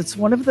sounds. It's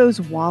one of those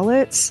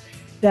wallets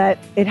that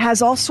it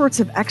has all sorts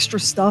of extra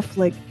stuff.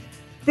 Like,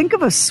 think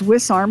of a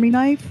Swiss Army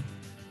knife.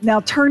 Now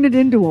turn it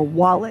into a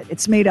wallet.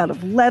 It's made out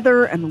of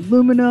leather and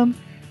aluminum.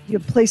 You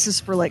have places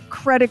for like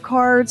credit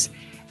cards,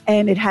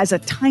 and it has a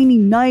tiny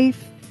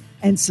knife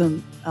and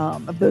some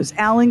of those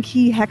Allen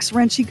key, hex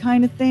wrenchy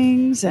kind of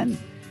things, and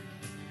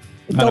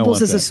it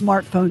doubles as a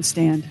smartphone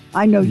stand.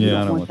 I know you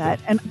don't want that.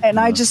 And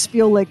I just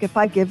feel like if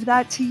I give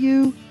that to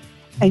you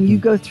and you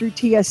go through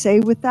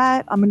TSA with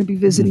that, I'm going to be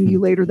visiting you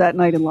later that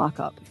night in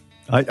lockup.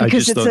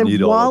 Because it's a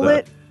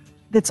wallet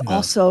that's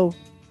also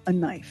a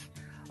knife.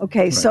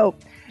 Okay, so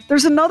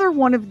there's another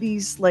one of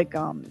these like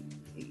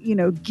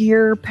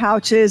gear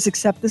pouches,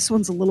 except this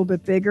one's a little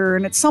bit bigger.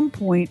 And at some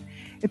point,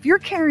 if you're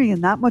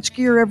carrying that much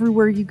gear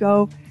everywhere you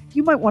go,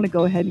 you might want to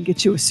go ahead and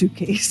get you a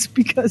suitcase,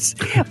 because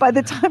by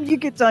the time you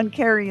get done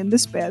carrying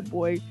this bad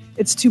boy,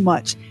 it's too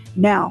much.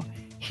 Now,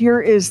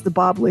 here is the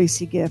Bob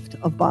Lacey gift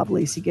of Bob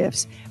Lacey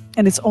Gifts,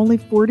 and it's only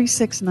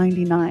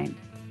 $46.99.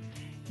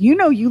 You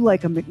know you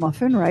like a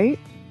McMuffin, right?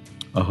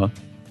 Uh-huh.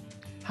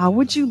 How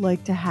would you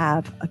like to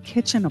have a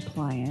kitchen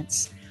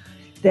appliance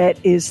that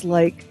is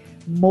like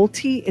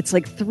it's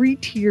like 3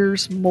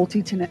 tiers,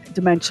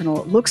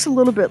 multi-dimensional. It looks a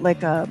little bit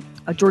like a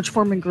George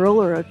Foreman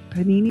grill or a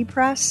panini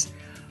press,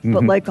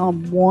 but like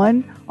on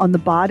the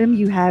bottom,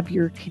 you have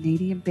your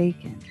Canadian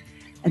bacon.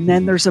 And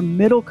then there's a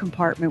middle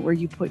compartment where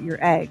you put your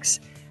eggs.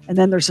 And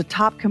then there's a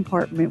top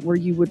compartment where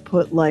you would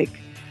put like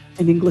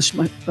an English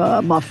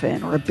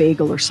muffin or a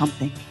bagel or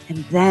something. And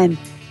then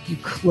you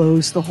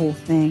close the whole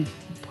thing.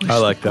 I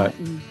like that.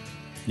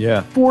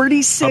 Yeah.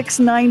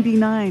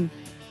 $46.99.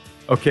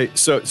 Okay,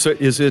 so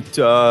is it,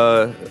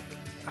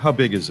 how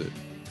big is it?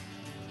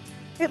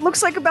 It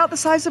looks like about the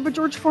size of a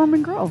George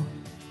Foreman grill.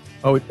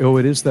 Oh,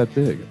 it is that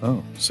big.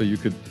 Oh, so you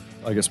could,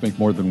 I guess, make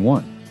more than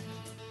one.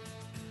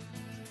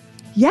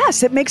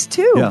 Yes, it makes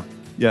 2.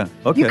 Yeah.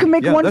 Okay. You can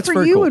make one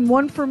for you cool. and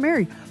one for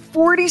Mary.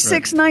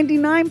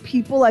 $46.99,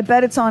 people. I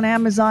bet it's on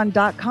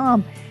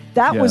Amazon.com.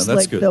 That was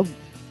like good.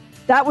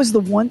 That was the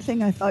one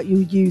thing I thought you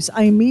would use.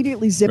 I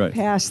immediately zipped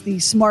past the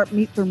smart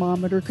meat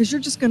thermometer, because you're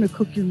just going to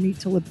cook your meat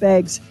till it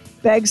begs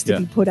to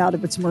be put out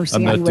of its mercy.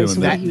 I'm not anyway. doing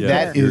that.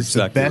 That is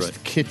the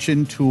best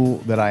kitchen tool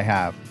that I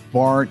have,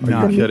 bar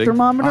none. The meat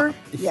thermometer?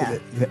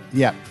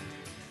 Yeah.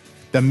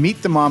 The meat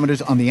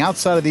thermometer's on the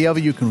outside of the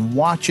oven. You can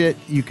watch it.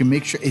 You can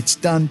make sure it's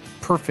done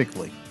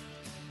perfectly.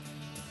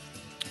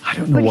 I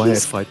don't know why I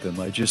fight them.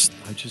 I just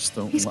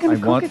don't. He's going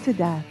to cook it to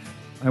death.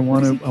 I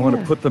want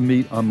to put the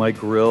meat on my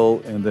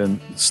grill and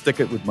then stick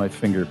it with my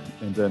finger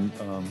and then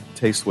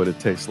taste what it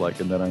tastes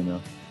like, and then I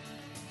know.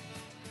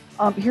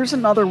 Here's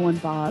another one,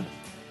 Bob,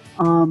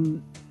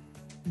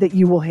 that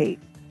you will hate.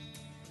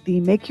 The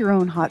Make Your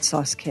Own Hot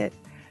Sauce Kit.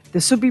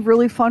 This would be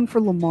really fun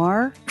for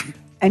Lamar.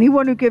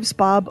 Anyone who gives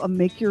Bob a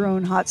Make Your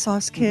Own Hot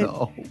Sauce Kit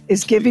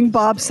is giving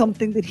Bob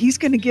something that he's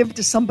going to give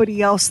to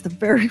somebody else the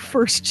very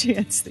first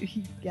chance that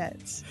he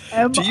gets.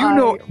 Do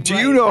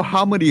you know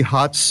how many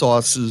hot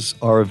sauces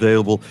are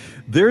available?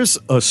 There's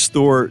a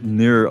store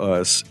near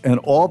us, and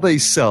all they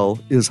sell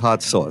is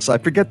hot sauce. I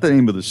forget the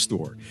name of the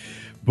store,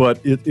 but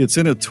it's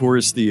in a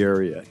touristy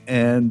area,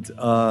 and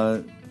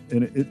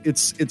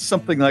it's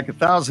something like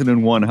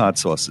 1,001 hot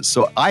sauces.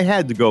 So I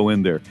had to go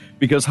in there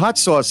because hot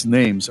sauce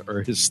names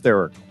are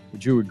hysterical.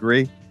 Would you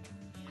agree?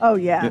 Oh,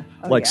 yeah.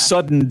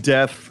 Sudden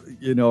death,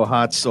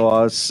 hot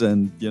sauce,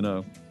 and,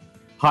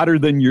 hotter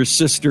than your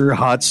sister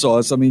hot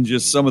sauce. I mean,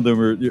 just some of them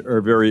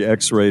are very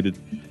X-rated.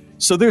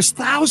 So there's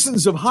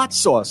thousands of hot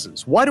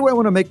sauces. Why do I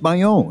want to make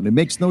my own? It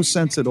makes no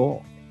sense at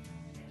all.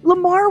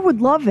 Lamar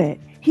would love it.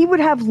 He would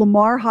have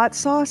Lamar hot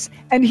sauce,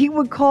 and he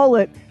would call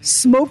it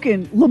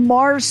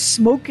Lamar's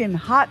Smokin'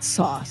 Hot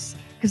Sauce,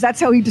 because that's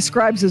how he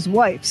describes his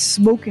wife,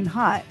 smoking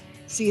hot.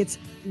 See, it's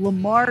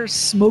Lamar's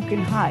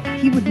Smokin' Hot.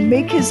 He would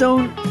make his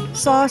own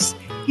sauce.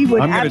 He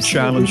would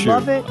absolutely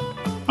love it.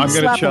 I'm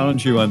going to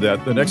challenge you on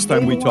that. The next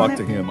time we talk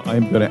to him,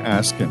 I'm going to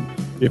ask him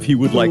if he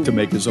would like to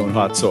make his own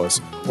hot sauce,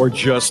 or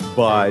just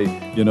buy,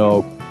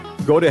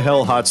 go to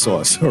hell hot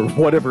sauce or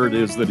whatever it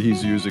is that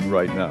he's using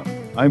right now.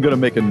 I'm going to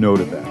make a note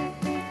of that.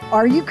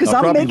 Are you? Because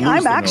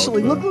I'm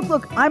actually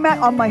look. I'm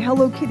on my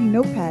Hello Kitty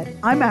notepad.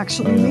 I'm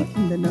actually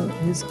making the note.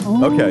 His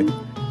own. Okay,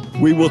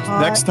 we will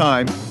next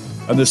time.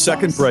 On the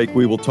second break,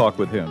 we will talk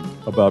with him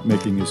about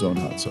making his own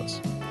hot sauce.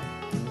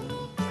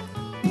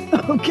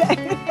 Okay.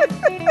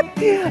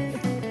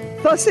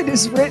 Thus it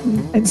is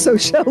written, and so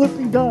shall it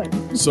be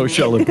done. So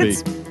shall it be.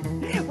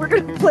 We're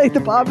going to play the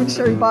Bob and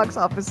Sherry box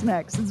office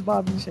next. It's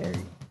Bob and Sherry.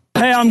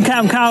 Hey, I'm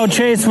Captain Kyle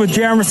Chase with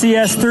JRMC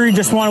S3.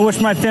 Just want to wish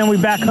my family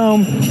back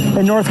home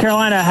in North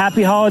Carolina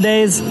happy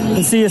holidays,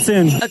 and see you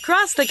soon.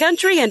 Across the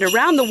country and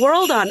around the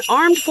world on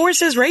Armed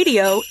Forces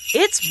Radio,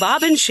 it's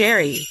Bob and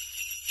Sherry.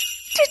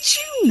 Did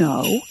you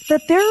know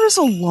that there is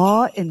a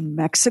law in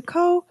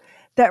Mexico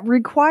that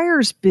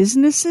requires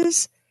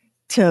businesses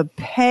to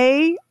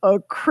pay a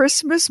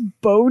Christmas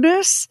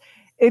bonus?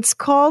 It's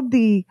called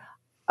I'm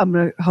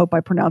going to hope I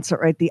pronounce it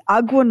right, the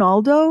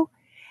aguinaldo.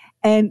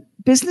 And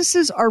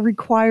businesses are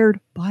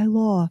required by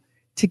law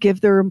to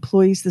give their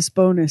employees this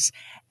bonus.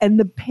 And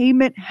the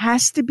payment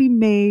has to be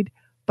made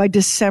by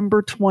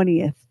December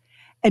 20th.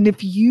 And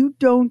if you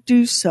don't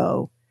do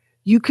so,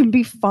 you can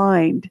be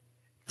fined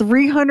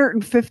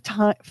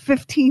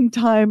 315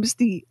 times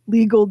the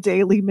legal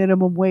daily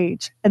minimum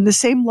wage. And the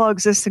same law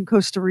exists in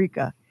Costa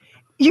Rica.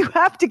 You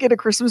have to get a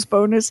Christmas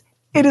bonus.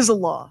 It is a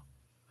law.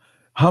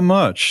 How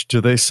much? Do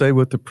they say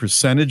what the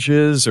percentage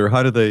is, or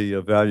how do they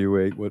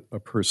evaluate what a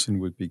person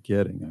would be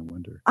getting, I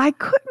wonder? I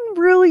couldn't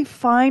really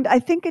find. I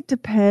think it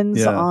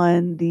depends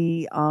on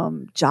the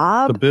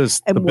job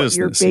and what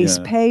your base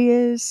pay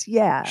is.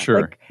 Yeah.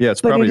 Sure.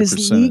 It's probably a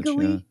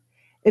percentage.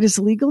 It is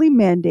legally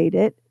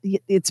mandated.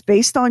 It's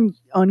based on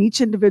each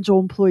individual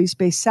employee's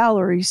base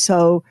salary.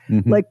 So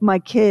like my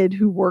kid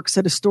who works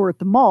at a store at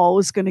the mall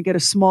is going to get a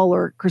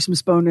smaller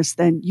Christmas bonus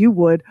than you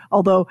would.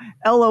 Although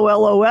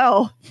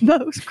LOL,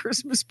 those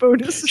Christmas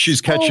bonuses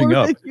she's catching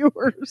up. Than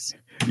yours.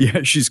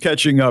 Yeah, she's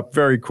catching up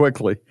very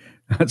quickly.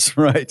 That's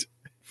right.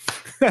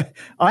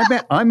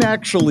 I'm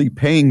actually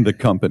paying the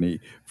company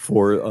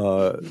for,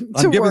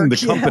 I'm giving the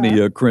company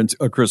a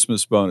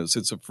Christmas bonus.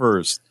 It's a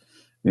first.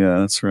 Yeah,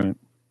 that's right.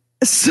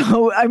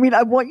 So, I mean,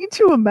 I want you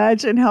to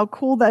imagine how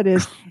cool that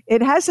is.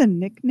 It has a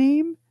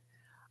nickname.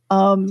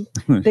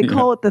 They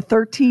call it the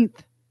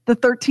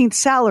 13th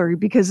salary,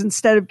 because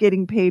instead of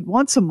getting paid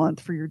once a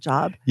month for your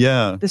job,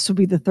 this would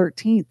be the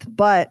 13th.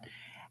 But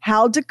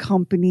how do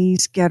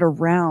companies get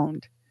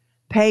around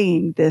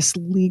paying this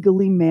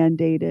legally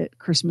mandated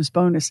Christmas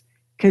bonus?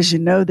 Because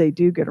they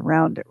do get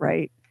around it,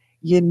 right?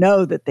 You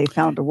know that they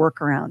found a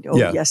workaround. Oh,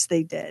 yes,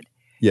 they did.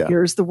 Yeah.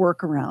 Here's the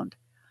workaround.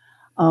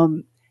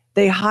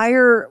 They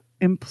hire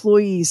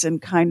employees in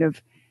kind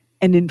of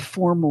an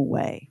informal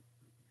way.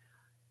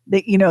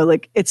 That,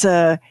 like it's we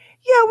got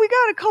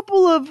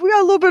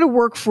a little bit of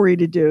work for you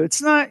to do. It's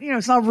not,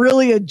 it's not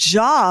really a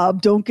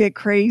job. Don't get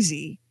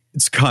crazy.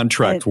 It's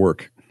contract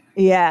work.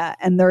 Yeah.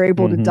 And they're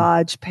able to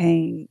dodge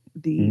paying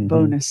the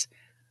bonus.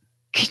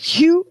 Could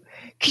you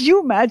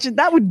imagine?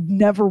 That would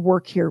never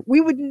work here.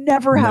 We would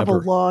never have a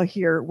law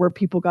here where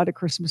people got a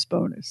Christmas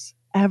bonus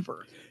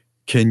ever.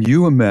 Can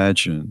you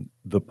imagine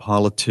the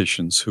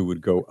politicians who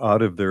would go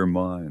out of their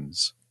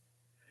minds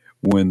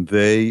when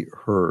they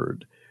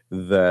heard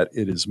that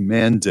it is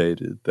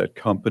mandated that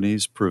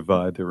companies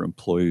provide their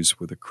employees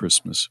with a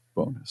Christmas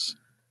bonus,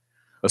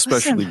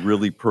 especially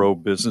really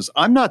pro-business?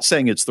 I'm not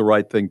saying it's the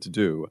right thing to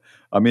do.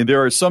 I mean,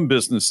 there are some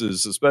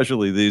businesses,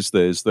 especially these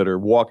days, that are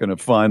walking a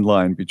fine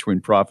line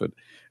between profit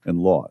and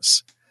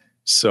loss.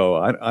 So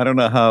I don't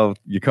know how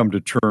you come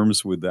to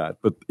terms with that,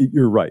 but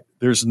you're right.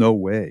 There's no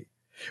way.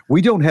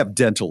 We don't have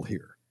dental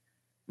here,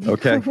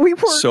 okay?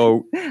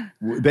 So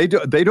they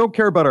don't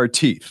care about our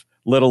teeth,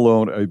 let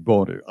alone a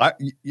bonus.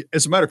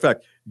 As a matter of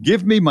fact,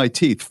 give me my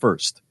teeth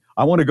first.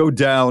 I want to go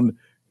down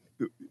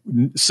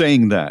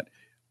saying that.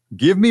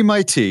 Give me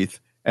my teeth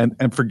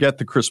and forget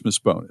the Christmas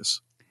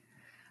bonus.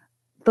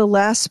 The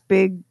last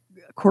big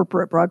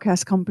corporate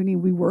broadcast company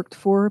we worked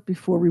for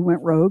before we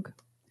went rogue,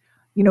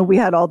 we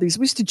had all these,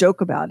 we used to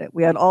joke about it.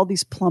 We had all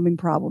these plumbing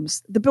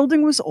problems. The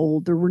building was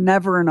old. There were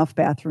never enough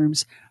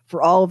bathrooms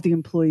for all of the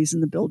employees in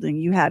the building.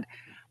 You had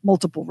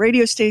multiple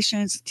radio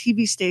stations, a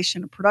TV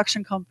station, a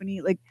production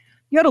company. Like,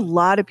 you had a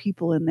lot of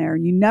people in there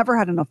and you never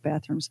had enough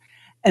bathrooms.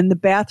 And the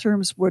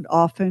bathrooms would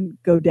often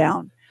go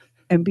down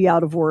and be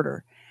out of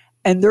order.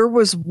 And there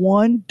was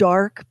one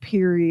dark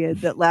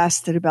period that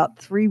lasted about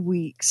 3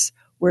 weeks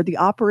where the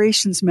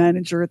operations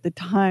manager at the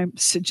time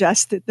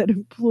suggested that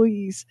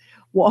employees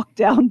walk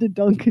down to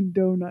Dunkin'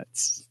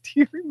 Donuts. Do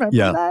you remember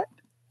that?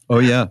 Oh,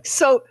 yeah.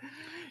 So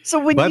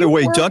when By the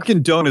way,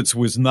 Dunkin' Donuts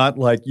was not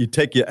like you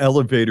take your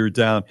elevator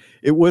down.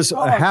 It was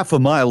a half a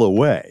mile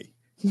away.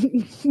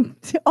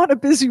 On a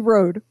busy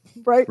road,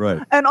 right?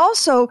 Right. And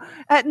also,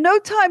 at no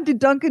time did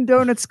Dunkin'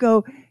 Donuts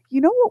go,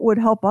 what would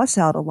help us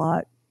out a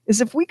lot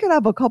is if we could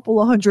have a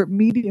couple of hundred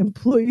media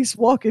employees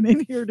walking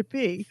in here to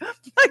pee.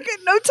 Like, at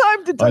no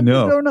time did Dunkin'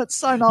 Donuts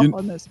sign off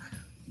on this.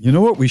 You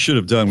know what we should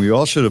have done? We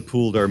all should have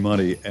pooled our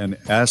money and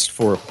asked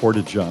for a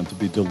Porta-John to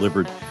be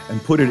delivered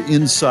and put it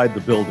inside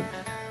the building.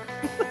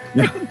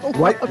 Yeah,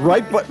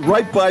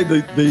 right by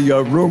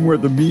the room where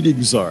the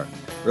meetings are,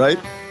 right?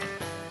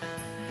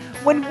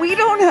 When we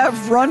don't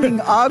have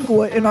running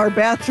agua in our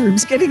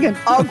bathrooms, getting an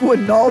Agua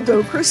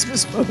Naldo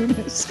Christmas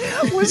bonus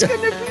was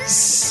going to be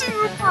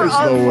super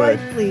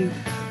unlikely.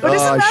 But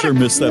I sure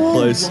miss that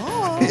place.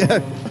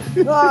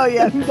 Oh,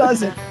 yeah, who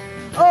doesn't?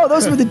 Oh,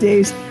 those were the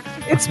days.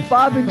 It's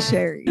Bob and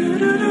Sherry.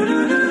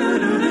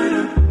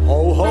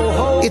 Ho, ho,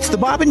 ho. It's the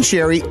Bob and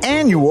Sherry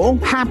annual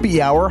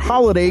happy hour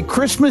holiday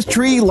Christmas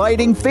tree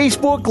lighting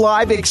Facebook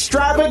Live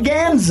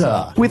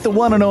extravaganza with the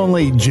one and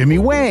only Jimmy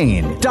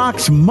Wayne.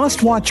 Doc's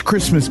must-watch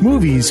Christmas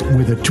movies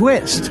with a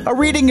twist. A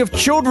reading of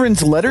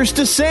children's letters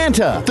to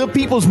Santa. The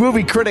People's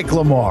Movie Critic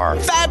Lamar.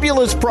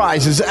 Fabulous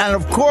prizes. And,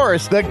 of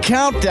course, the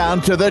countdown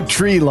to the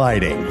tree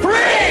lighting. 3, 2,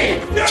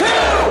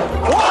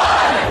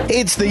 1.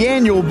 It's the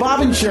annual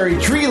Bob and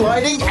Sherry Tree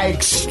Lighting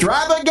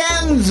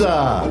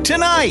Extravaganza.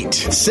 Tonight,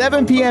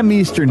 7 p.m.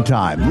 Eastern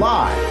Time,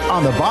 live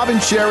on the Bob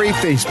and Sherry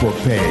Facebook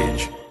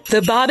page.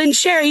 The Bob and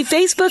Sherry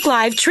Facebook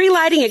Live Tree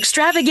Lighting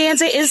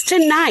Extravaganza is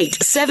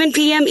tonight, 7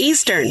 p.m.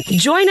 Eastern.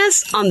 Join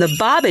us on the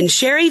Bob and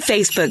Sherry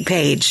Facebook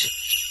page.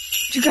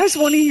 Do you guys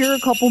want to hear a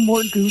couple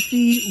more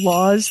goofy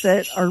laws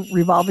that are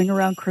revolving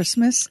around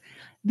Christmas?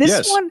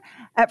 This one,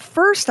 at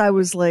first I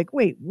was like,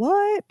 wait,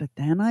 what? But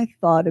then I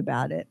thought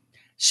about it.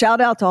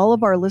 Shout out to all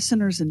of our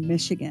listeners in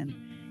Michigan.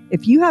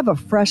 If you have a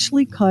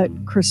freshly cut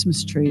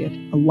Christmas tree,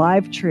 a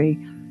live tree,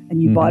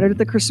 and you bought it at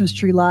the Christmas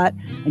tree lot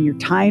and you're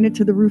tying it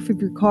to the roof of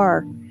your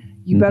car,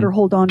 you better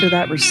hold on to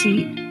that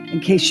receipt in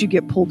case you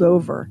get pulled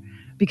over.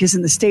 Because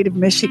in the state of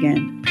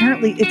Michigan,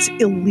 apparently it's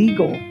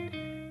illegal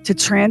to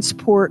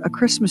transport a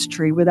Christmas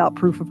tree without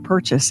proof of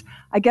purchase.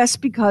 I guess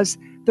because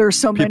there are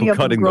so many of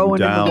them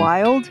growing in the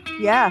wild.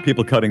 Yeah.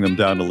 People cutting them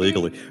down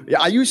illegally.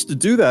 Yeah, I used to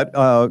do that.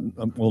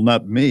 Well,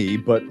 not me,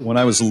 but when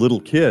I was a little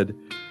kid,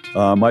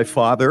 my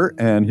father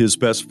and his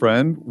best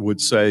friend would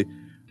say,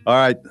 all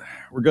right,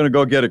 we're going to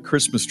go get a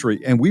Christmas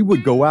tree. And we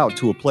would go out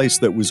to a place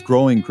that was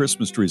growing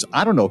Christmas trees.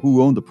 I don't know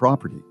who owned the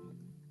property.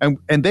 And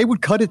they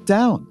would cut it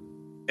down.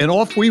 And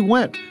off we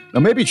went.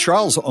 Now, maybe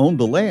Charles owned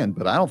the land,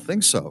 but I don't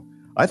think so.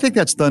 I think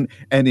that's done.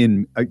 And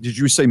in, did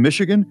you say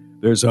Michigan?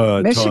 There's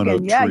a ton of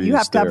trees you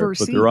have to have a there,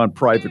 receipt. but they're on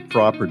private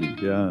property.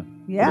 Yeah, for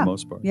the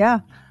most part.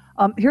 Yeah.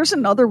 Here's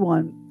another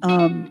one.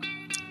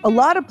 A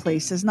lot of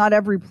places, not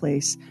every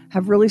place,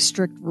 have really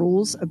strict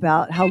rules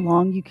about how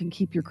long you can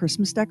keep your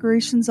Christmas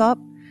decorations up.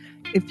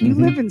 If you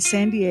live in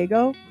San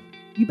Diego,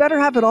 you better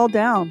have it all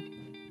down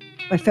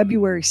by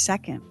February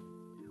 2nd,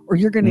 or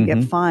you're going to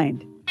get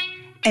fined.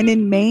 And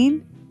in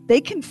Maine,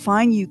 they can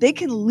fine you. They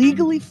can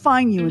legally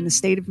fine you in the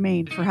state of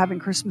Maine for having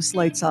Christmas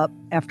lights up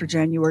after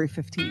January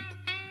 15th.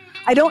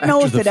 I don't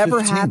know if it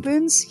ever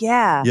happens.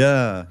 Yeah.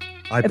 Yeah.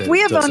 If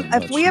we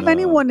have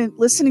anyone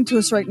listening to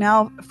us right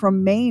now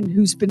from Maine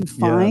who's been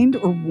fined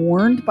or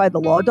warned by the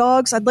law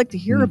dogs, I'd like to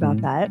hear about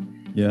that.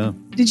 Yeah.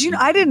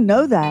 I didn't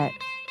know that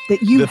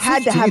you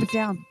had to have it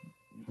down.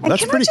 And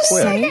that's pretty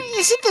quick.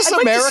 Isn't this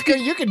America?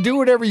 You can do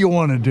whatever you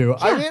want to do.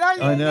 Yeah. I mean,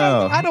 I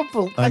know.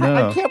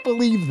 I can't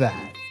believe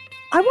that.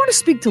 I want to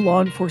speak to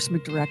law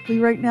enforcement directly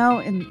right now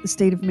in the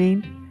state of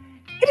Maine.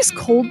 It is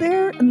cold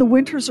there and the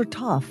winters are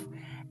tough.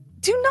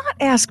 Do not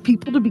ask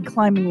people to be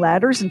climbing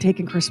ladders and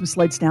taking Christmas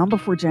lights down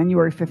before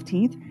January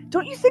 15th.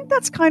 Don't you think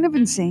that's kind of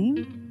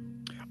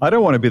insane? I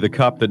don't want to be the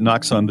cop that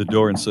knocks on the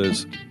door and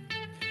says,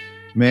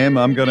 ma'am,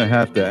 I'm going to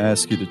have to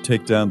ask you to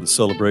take down the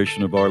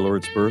celebration of our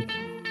Lord's birth.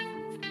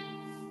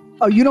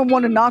 Oh, you don't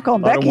want to knock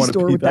on Becky's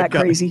door with that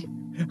crazy.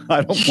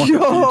 I don't want to do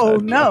that.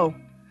 No.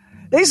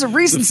 There's a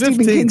reason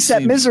Stephen King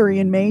set Misery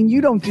in Maine.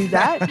 You don't do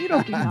that. You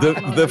don't do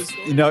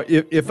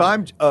if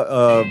I'm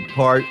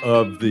part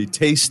of the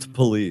taste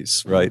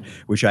police, right,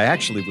 which I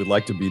actually would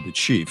like to be the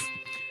chief,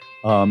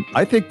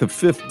 I think the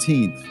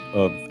 15th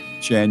of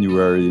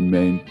January in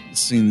Maine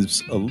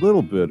seems a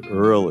little bit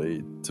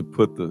early to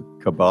put the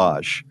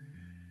kibosh.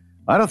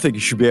 I don't think you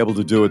should be able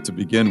to do it to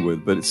begin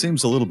with, but it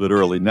seems a little bit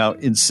early. Now,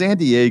 in San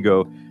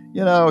Diego,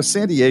 they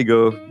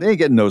ain't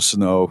getting no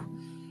snow.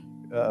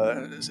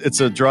 It's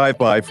a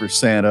drive-by for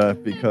Santa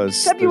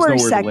because February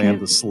there's nowhere 2nd. to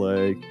land the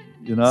sleigh.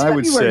 I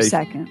would say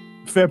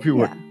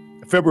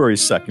February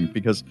 2nd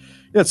because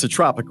it's a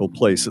tropical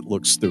place. It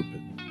looks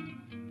stupid.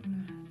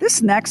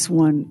 This next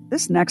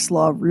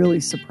law really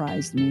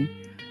surprised me.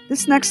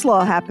 This next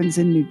law happens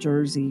in New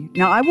Jersey.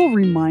 Now, I will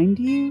remind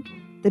you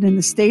that in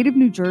the state of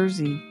New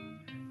Jersey,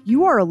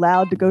 you are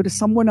allowed to go to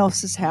someone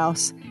else's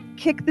house,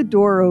 kick the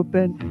door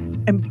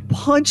open, and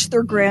punch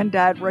their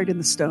granddad right in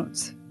the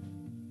stones.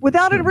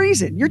 Without a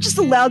reason. You're just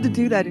allowed to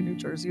do that in New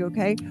Jersey,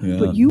 okay? Yeah.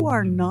 But you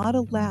are not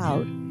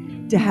allowed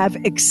to have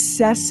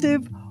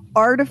excessive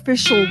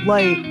artificial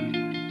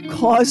light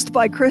caused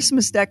by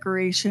Christmas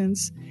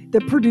decorations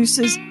that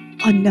produces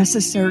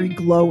unnecessary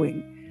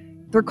glowing.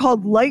 They're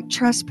called light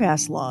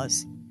trespass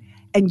laws.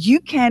 And you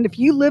can, if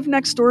you live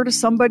next door to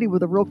somebody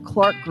with a real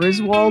Clark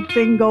Griswold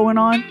thing going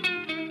on,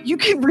 you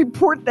can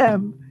report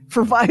them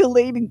for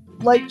violating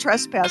light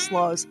trespass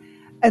laws.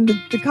 And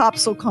the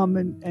cops will come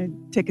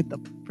and ticket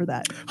them for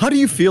that. How do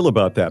you feel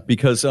about that?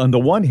 Because on the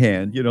one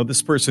hand,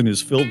 this person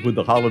is filled with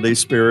the holiday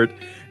spirit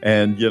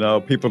and,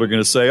 people are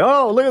going to say,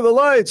 oh, look at the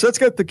lights. Let's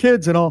get the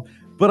kids and all.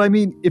 But I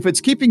mean, if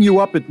it's keeping you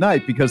up at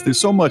night because there's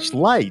so much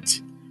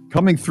light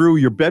coming through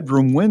your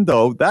bedroom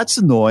window, that's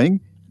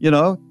annoying.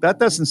 That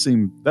doesn't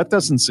seem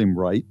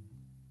right.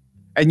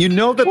 And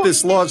that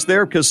this law's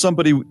there because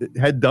somebody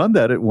had done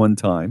that at one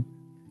time.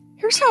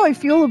 Here's how I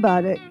feel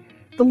about it.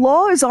 The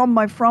law is on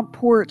my front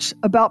porch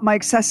about my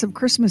excessive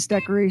Christmas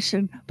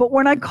decoration. But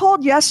when I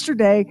called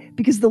yesterday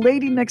because the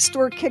lady next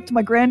door kicked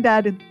my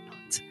granddad in the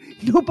nuts,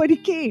 nobody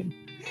came.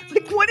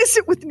 Like, what is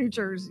it with New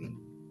Jersey?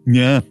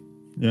 Yeah,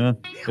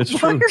 it's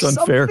true. It's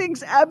unfair. Some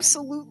things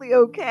absolutely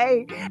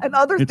okay, and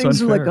other things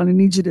are like, gonna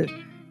need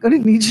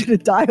you to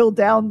dial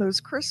down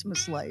those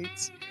Christmas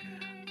lights.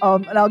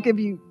 And I'll give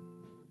you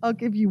I'll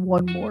give you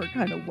one more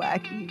kind of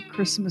wacky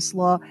Christmas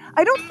law.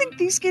 I don't think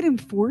these get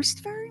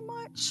enforced very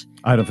much.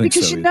 I don't think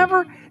so.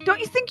 Because don't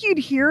you think you'd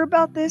hear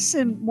about this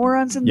in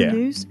Morons in the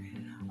News?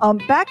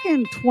 Back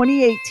in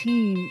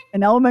 2018,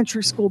 an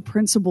elementary school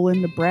principal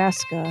in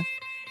Nebraska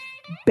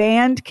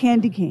banned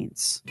candy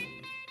canes.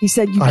 He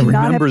said you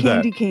cannot have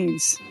candy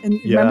canes. And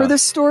remember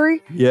this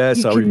story?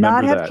 Yes, I remember that. You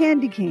cannot have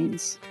candy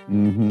canes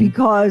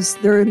because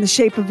they're in the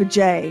shape of a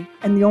J,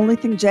 and the only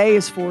thing J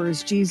is for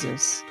is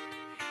Jesus.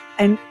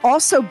 And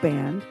also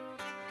banned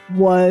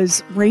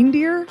was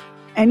reindeer.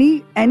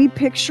 Any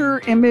picture,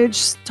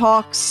 image,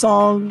 talk,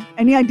 song,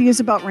 any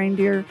ideas about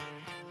reindeer,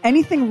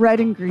 anything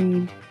red and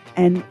green,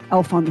 and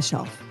Elf on the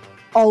Shelf.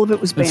 All of it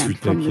was banned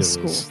from this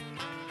school.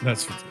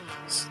 That's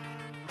ridiculous.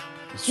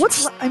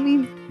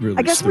 Really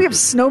I guess we have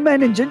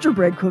snowmen and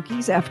gingerbread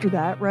cookies after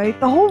that, right?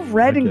 The whole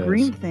red and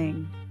green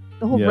thing.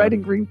 Red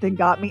and green thing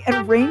got me.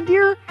 And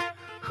reindeer?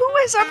 Who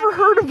has ever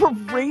heard of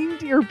a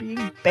reindeer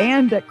being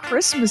banned at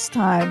Christmas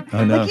time?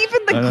 I know. Like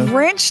even the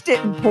Grinch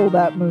didn't pull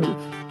that move.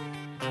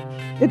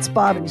 It's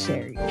Bob and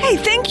Sherry. Hey,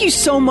 thank you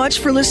so much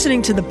for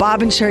listening to the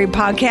Bob and Sherry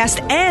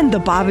podcast and the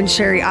Bob and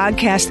Sherry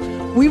Oddcast.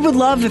 We would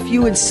love if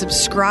you would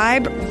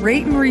subscribe,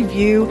 rate and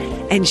review,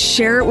 and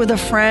share it with a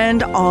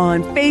friend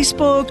on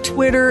Facebook,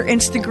 Twitter,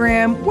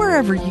 Instagram,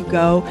 wherever you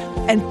go.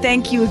 And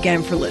thank you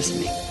again for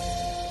listening.